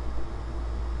it.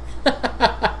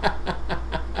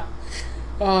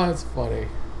 Oh, that's funny.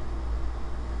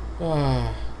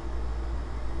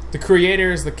 The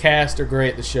creators, the cast are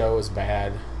great. The show is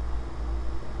bad.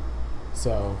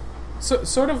 So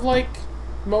sort of like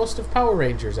most of Power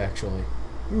Rangers, actually.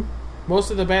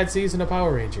 Most of the bad season of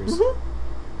Power Rangers.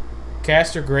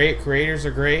 Cast are great, creators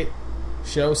are great,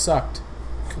 show sucked.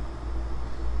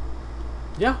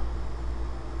 Yeah.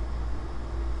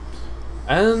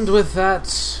 And with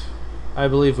that, I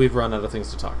believe we've run out of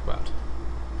things to talk about.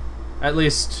 At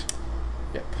least,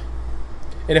 Yep.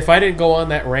 And if I didn't go on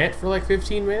that rant for like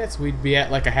 15 minutes, we'd be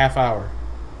at like a half hour.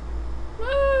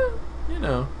 you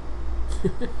know,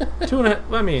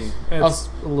 2.5. I mean, it's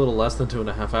a little less than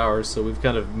 2.5 hours, so we've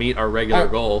kind of meet our regular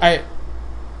goal.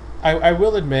 I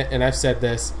will admit, and I've said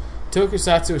this,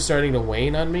 Tokusatsu is starting to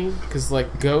wane on me because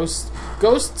like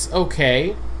Ghost's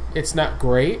okay, it's not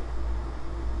great.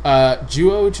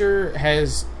 Zyuohger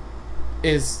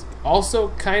is also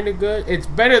kind of good. It's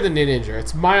better than Ninja.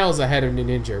 It's miles ahead of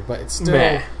Ninja, but it's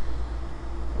still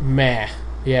meh.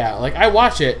 Yeah, like I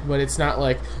watch it, but it's not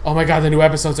like, oh my god, the new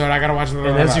episode's out, I gotta watch it.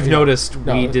 And as you've noticed,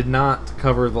 we did not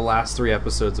cover the last 3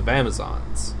 episodes of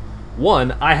Amazons.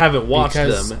 1, I haven't watched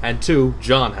them, and 2,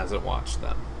 John hasn't watched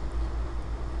them.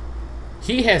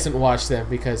 He hasn't watched them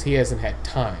because he hasn't had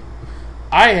time.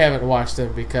 I haven't watched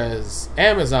them because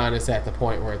Amazon is at the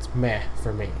point where it's meh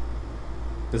for me.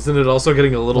 Isn't it also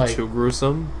getting a little Like- too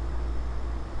gruesome?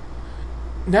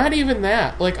 Not even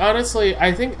that. Like honestly,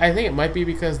 I think it might be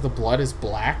because the blood is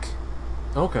black.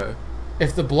 Okay.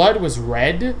 If the blood was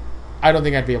red, I don't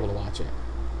think I'd be able to watch it.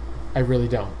 I really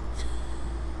don't.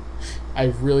 I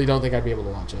really don't think I'd be able to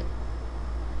watch it.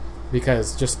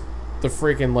 Because just the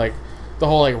freaking like the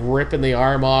whole like ripping the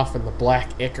arm off and the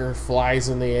black ichor flies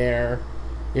in the air.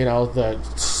 You know, the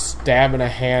stabbing a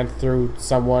hand through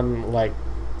someone like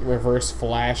reverse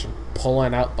flash and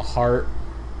pulling out the heart.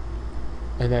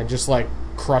 And then just like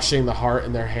crushing the heart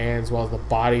in their hands while the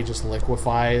body just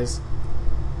liquefies.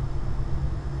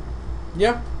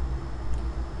 Yeah.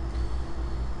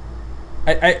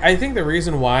 I think the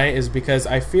reason why is because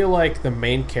I feel like the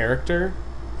main character,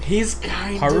 He's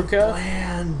kind Haruka? of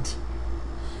bland.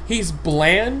 he's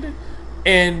bland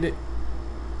and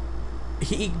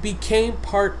he became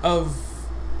part of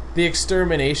the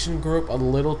extermination group a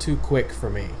little too quick for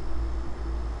me.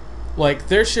 Like,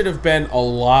 there should have been a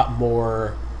lot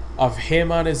more of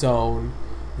him on his own,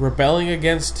 rebelling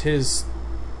against his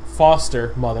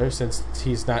foster mother, since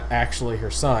he's not actually her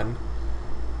son.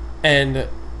 And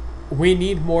we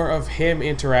need more of him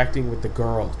interacting with the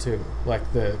girl, too.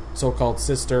 Like, the so-called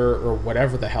sister, or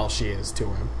whatever the hell she is to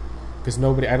him. Because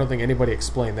I don't think anybody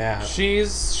explained that.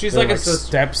 She's They're like a sister.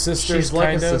 stepsisters, She's like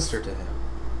kind a of. sister to him.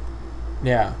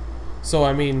 Yeah. So,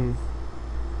 I mean,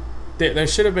 there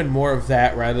should have been more of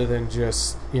that rather than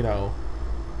just, you know,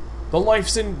 the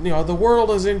world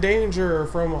is in danger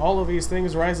from all of these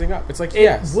things rising up. It's like,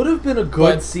 yes. It would have been a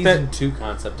good But season that- 2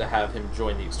 concept to have him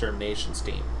join the exterminations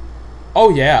team. Oh,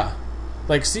 yeah.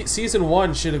 Like, season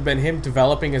 1 should have been him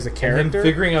developing as a And character. him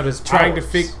figuring out his trying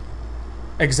powers. to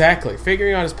Exactly.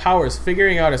 Figuring out his powers,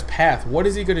 figuring out his path. What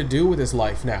is he going to do with his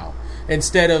life now?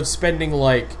 Instead of spending,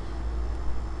 like,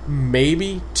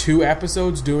 maybe 2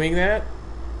 episodes doing that.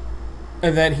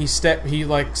 And then he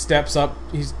steps up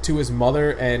to his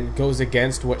mother and goes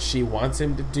against what she wants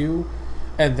him to do.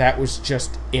 And that was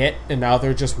just it. And now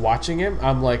they're just watching him.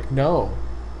 I'm like, no.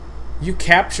 You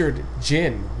captured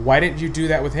Jin. Why didn't you do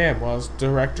that with him? Well, it's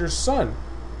director's son.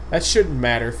 That shouldn't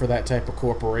matter for that type of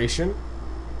corporation.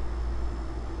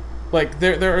 Like,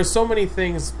 there are so many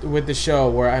things with the show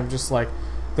where I'm just like,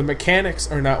 the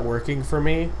mechanics are not working for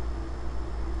me.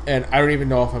 And I don't even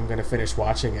know if I'm going to finish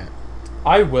watching it.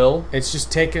 I will, It's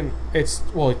just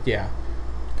yeah.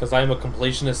 because I'm a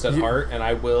completionist at heart, and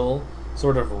I will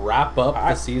sort of wrap up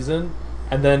the season,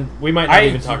 and then we might not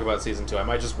even talk about season 2. I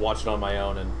might just watch it on my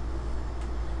own. And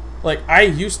Like, I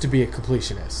used to be a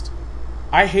completionist.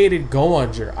 I hated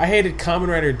Goanger. I hated Kamen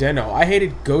Rider Den-O. I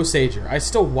hated Goseiger. I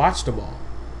still watched them all.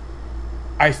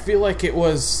 I feel like it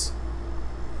was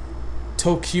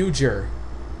Tokyuger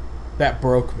that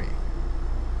broke me.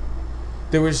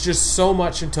 There was just so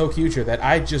much in Tokyuger that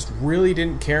I just really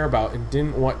didn't care about and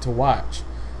didn't want to watch.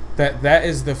 That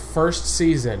is the first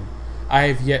season I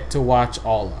have yet to watch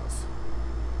all of.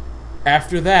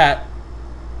 After that,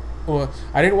 well,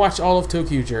 I didn't watch all of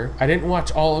Tokyuger. I didn't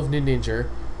watch all of Ninja.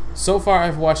 So far,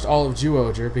 I've watched all of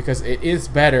Zyuohger because it is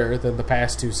better than the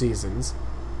past 2 seasons.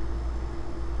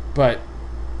 But,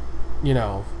 you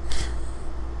know,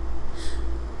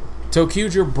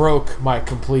 Tokyuger broke my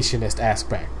completionist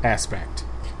aspect.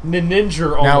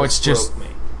 Ninja almost Now it's just- broke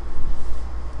me.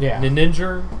 Yeah,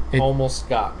 Ninja It- almost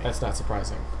got me. that's not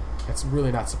surprising. That's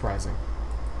really not surprising.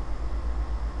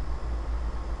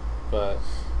 But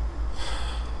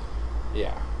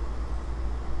yeah.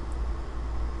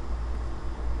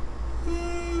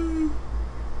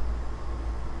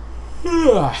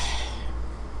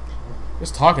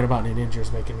 Just talking about Ninja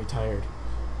is making me tired.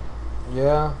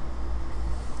 Yeah.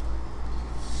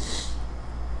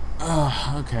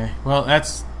 Okay. Well,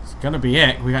 that's gonna be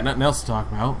it. We got nothing else to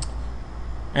talk about.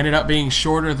 Ended up being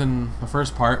shorter than the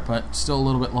first part, but still a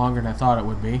little bit longer than I thought it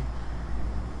would be.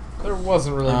 There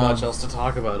wasn't really much else to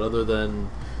talk about other than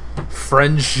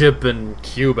friendship and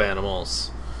cube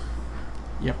animals.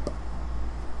 Yep.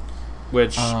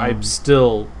 Which I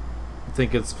still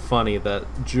think it's funny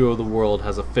that Jew of the World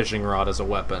has a fishing rod as a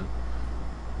weapon.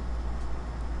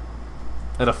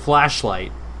 And a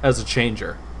flashlight as a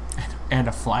changer. And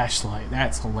a flashlight.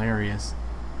 That's hilarious.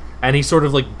 And he sort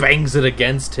of like bangs it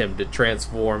against him to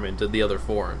transform into the other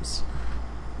forms.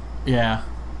 Yeah.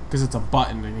 Because it's a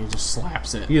button and he just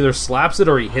slaps it. He either slaps it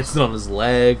or he hits it on his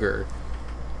leg or...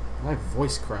 My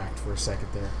voice cracked for a second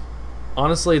there.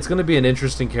 Honestly, it's going to be an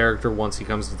interesting character once he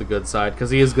comes to the good side, because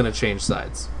he is going to change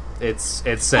sides. It's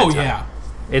set time. Yeah.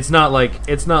 It's not like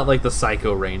the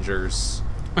Psycho Rangers.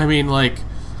 I mean, like,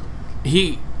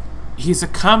 he's a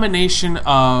combination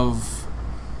of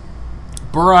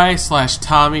Burai /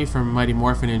 Tommy from Mighty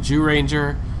Morphin and Jew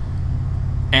Ranger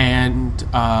and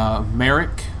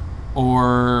Merrick,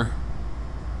 or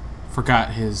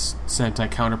forgot his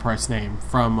Sentai counterpart's name,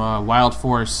 from Wild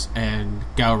Force and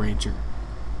Gao Ranger.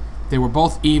 They were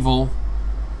both evil.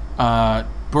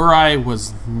 Burai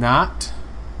was not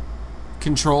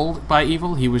controlled by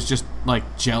evil. He was just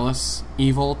like jealous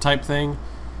evil type thing.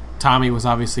 Tommy was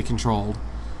obviously controlled.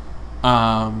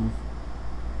 And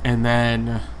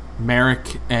then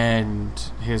Merrick and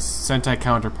his Sentai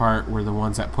counterpart were the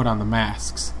ones that put on the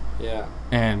masks. Yeah.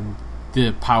 And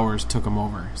the powers took them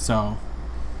over. So,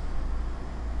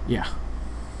 yeah.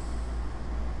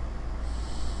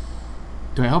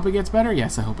 Do I hope it gets better?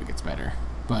 Yes, I hope it gets better.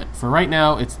 But for right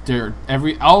now, it's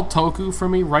all Toku for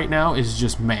me right now is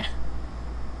just meh.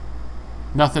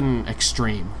 Nothing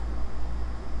extreme.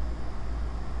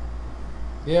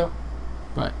 Yeah.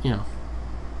 But, you know.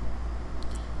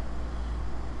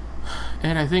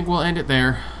 And I think we'll end it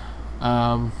there.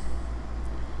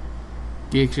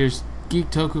 Geek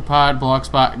Tokupod,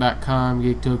 blogspot.com,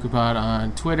 Geek Tokupod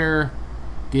on Twitter,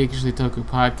 Geekishly Toku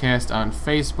Podcast on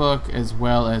Facebook, as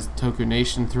well as Toku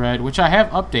Nation thread, which I have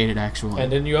updated, actually. And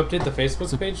didn't you update the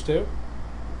Facebook page, too?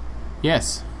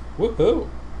 Yes. Woohoo!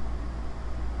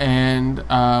 And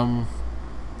I'm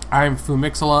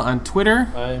Fumixala on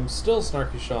Twitter. I'm still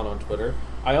Snarky Sean on Twitter.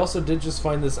 I also did just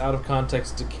find this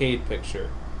out-of-context Decade picture.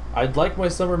 I'd like my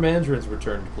summer mandarins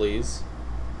returned, please.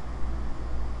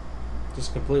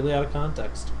 Just completely out of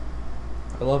context.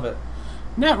 I love it.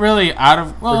 Not really out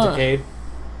of... For Decade.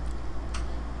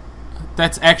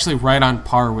 That's actually right on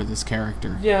par with his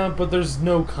character. Yeah, but there's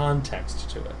no context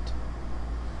to it.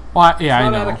 Well, yeah, I know.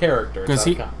 It's not out of character, it's out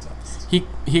of context.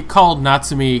 He called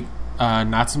Natsumi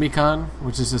Natsumi-kan,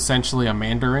 which is essentially a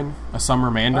mandarin, a summer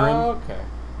mandarin. Oh, okay.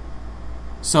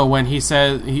 So when he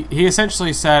said... He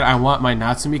essentially said, I want my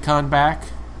Natsumi-kan back,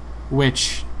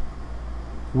 which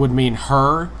would mean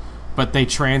her, but they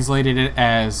translated it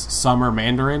as summer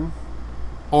mandarin,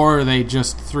 or they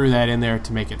just threw that in there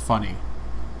to make it funny.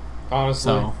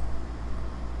 Honestly, So,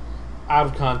 out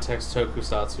of context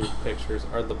tokusatsu pictures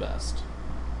are the best.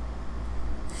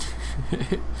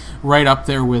 right up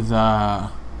there with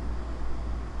out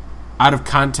of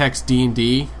context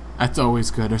D&D. That's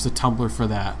always good. There's a Tumblr for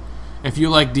that. If you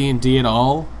like D&D at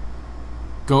all,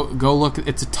 go look.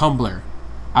 It's a Tumblr.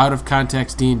 Out of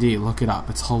context D&D. Look it up.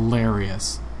 It's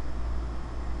hilarious.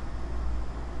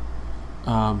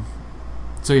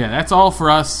 So yeah, that's all for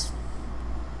us.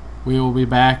 We will be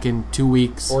back in 2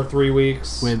 weeks. Or 3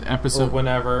 weeks. With episode... Or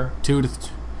whenever.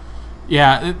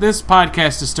 Yeah, this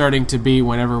podcast is starting to be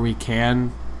whenever we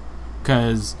can,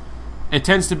 because it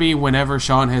tends to be whenever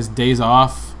Sean has days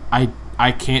off.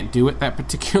 I can't do it that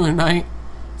particular night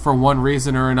for one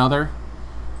reason or another.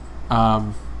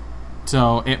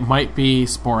 So it might be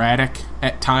sporadic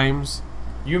at times.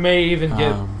 You may even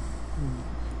get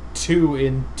 2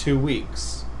 in 2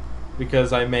 weeks,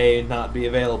 because I may not be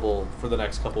available for the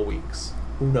next couple weeks.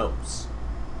 Who knows?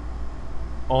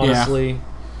 Honestly,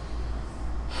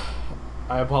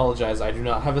 I apologize. I do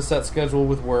not have a set schedule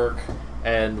with work,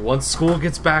 and once school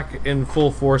gets back in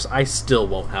full force, I still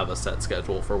won't have a set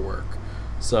schedule for work.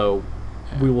 So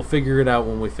we will figure it out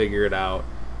when we figure it out.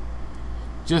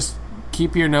 Just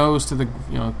keep your nose to the,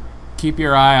 keep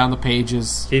your eye on the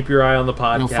pages. Keep your eye on the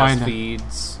You'll find podcast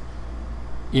feeds.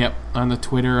 Yep, on the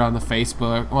Twitter, on the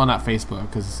Facebook. Well, not Facebook,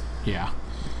 because, yeah.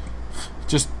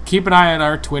 Just keep an eye on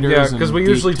our Twitters. Yeah, because we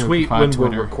usually tweet when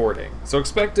we're recording. So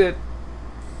expect it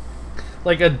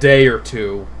like a day or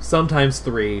 2, sometimes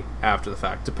 3 after the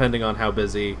fact, depending on how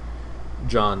busy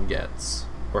John gets,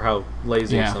 or how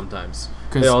lazy Yeah. sometimes.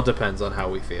 'Cause- It all depends on how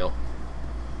we feel.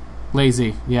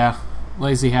 Lazy, yeah.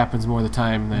 Lazy happens more of the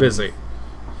time than... Busy.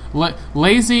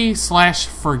 Lazy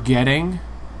 / forgetting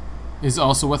is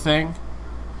also a thing.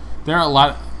 There are a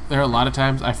lot of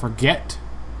times I forget.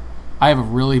 I have a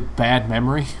really bad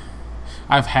memory.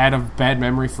 I've had a bad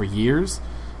memory for years,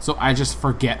 so I just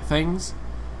forget things.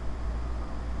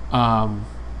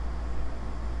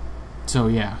 So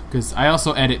yeah, because I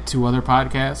also edit 2 other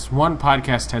podcasts. One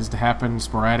podcast tends to happen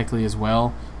sporadically as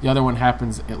well. The other one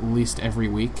happens at least every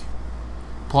week.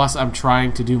 Plus, I'm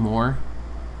trying to do more.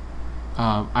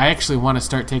 I actually want to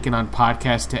start taking on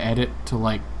podcasts to edit to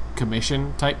like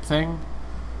commission type thing,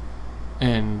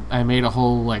 and I made a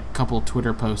whole like couple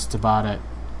Twitter posts about it.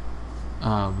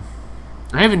 I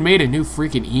even made a new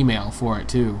freaking email for it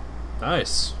too.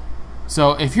 Nice.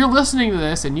 So if you're listening to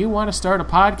this and you want to start a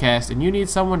podcast and you need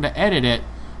someone to edit it,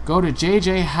 go to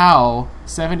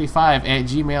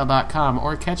jjhow75@gmail.com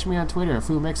or catch me on Twitter,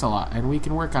 FooMix-a-lot, and we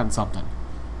can work on something.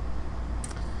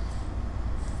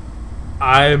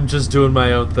 I'm just doing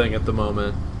my own thing at the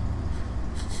moment.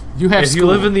 You have If you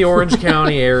live in the Orange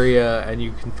County area and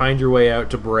you can find your way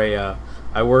out to Brea,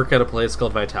 I work at a place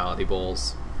called Vitality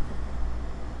Bowls.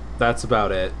 That's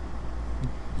about it.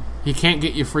 He can't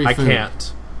get you free I food.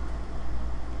 can't.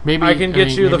 Maybe I can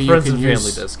get you the maybe friends can and family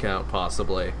use- discount,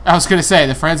 possibly. I was gonna say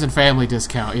the friends and family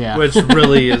discount, yeah. Which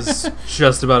really is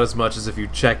just about as much as if you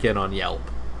check in on Yelp.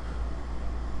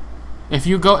 If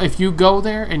you go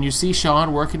there and you see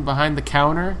Sean working behind the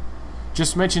counter,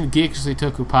 just mention Geekishly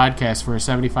Toku Podcast for a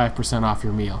 75% off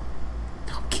your meal.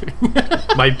 No, I'm kidding.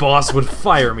 My boss would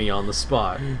fire me on the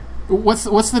spot.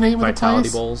 What's the name Vitality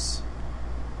of the place? Bowls.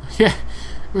 Yeah,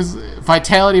 it was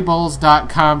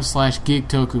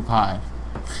vitalitybowls.com/geektokupod.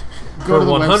 Go to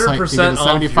the website to get a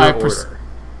 75%. Order.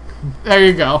 There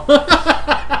you go.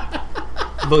 The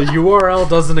URL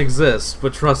doesn't exist,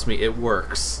 but trust me, it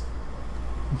works.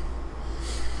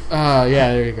 Yeah,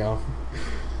 there you go.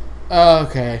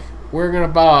 Okay, we're gonna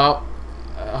bow out.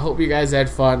 I hope you guys had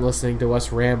fun listening to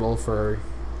us ramble for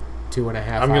 2.5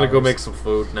 hours. I'm gonna go make some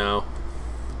food now.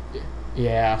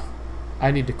 Yeah,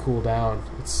 I need to cool down.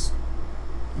 It's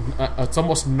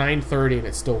almost 9:30 and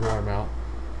it's still warm out.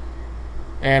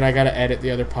 And I gotta edit the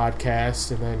other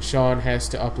podcast, and then Sean has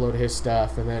to upload his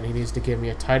stuff, and then he needs to give me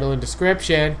a title and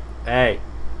description. Hey,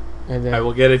 And then I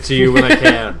will get it to you when I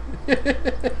can.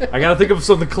 I gotta think of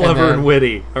something clever then- and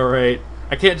witty, alright?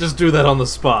 I can't just do that on the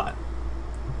spot.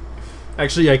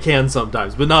 Actually, I can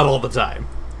sometimes, but not all the time.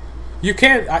 You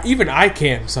can, even I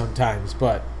can sometimes,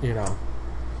 but, you know.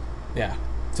 Yeah.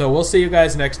 So we'll see you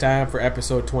guys next time for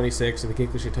episode 26 of the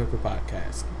Geekly Shitoku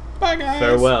podcast. Bye, guys.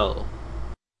 Farewell.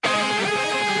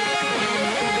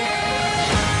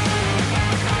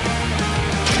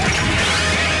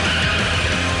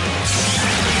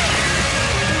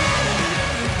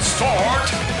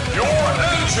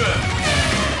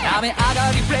 雨上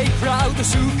がりプレイクラウド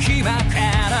隙間か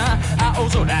ら青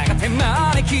空が手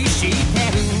招きしてる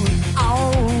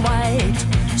Alright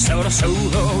そろそろ行こ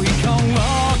う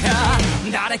か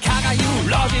誰かが言う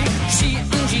ロジック信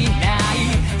じない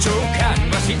直感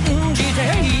は信じてい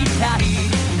たり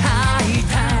ハイ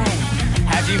タイム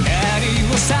始まり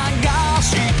を探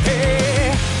して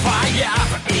Fire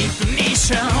for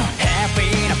ignition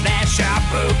Happy なプレッシャー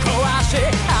ぶっ壊して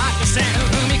アクセル踏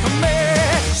み込め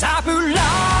サプライ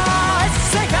ズ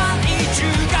世界中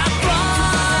がドラ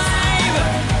イブ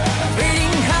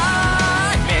Feeling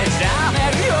high 目覚め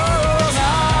るような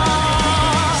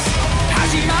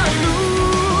始まる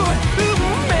運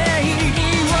命に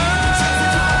は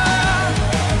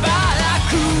バラ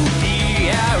クリ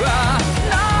アは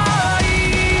ない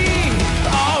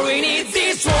All we need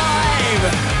is drive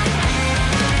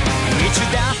いつ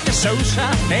だってそう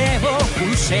さ目を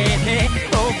伏せて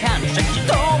他の先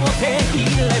通ってい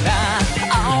れば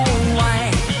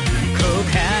Alright 後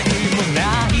悔も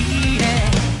ないね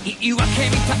言い訳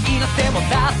みたいな手も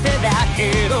だってだ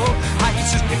けど吐き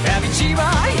捨てた道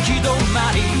は行き止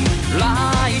まり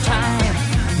Right time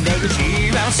出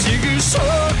口はすぐそこ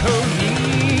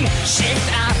に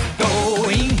Shift up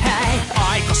going high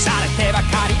追い越されてばか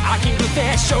り飽きる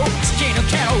でしょ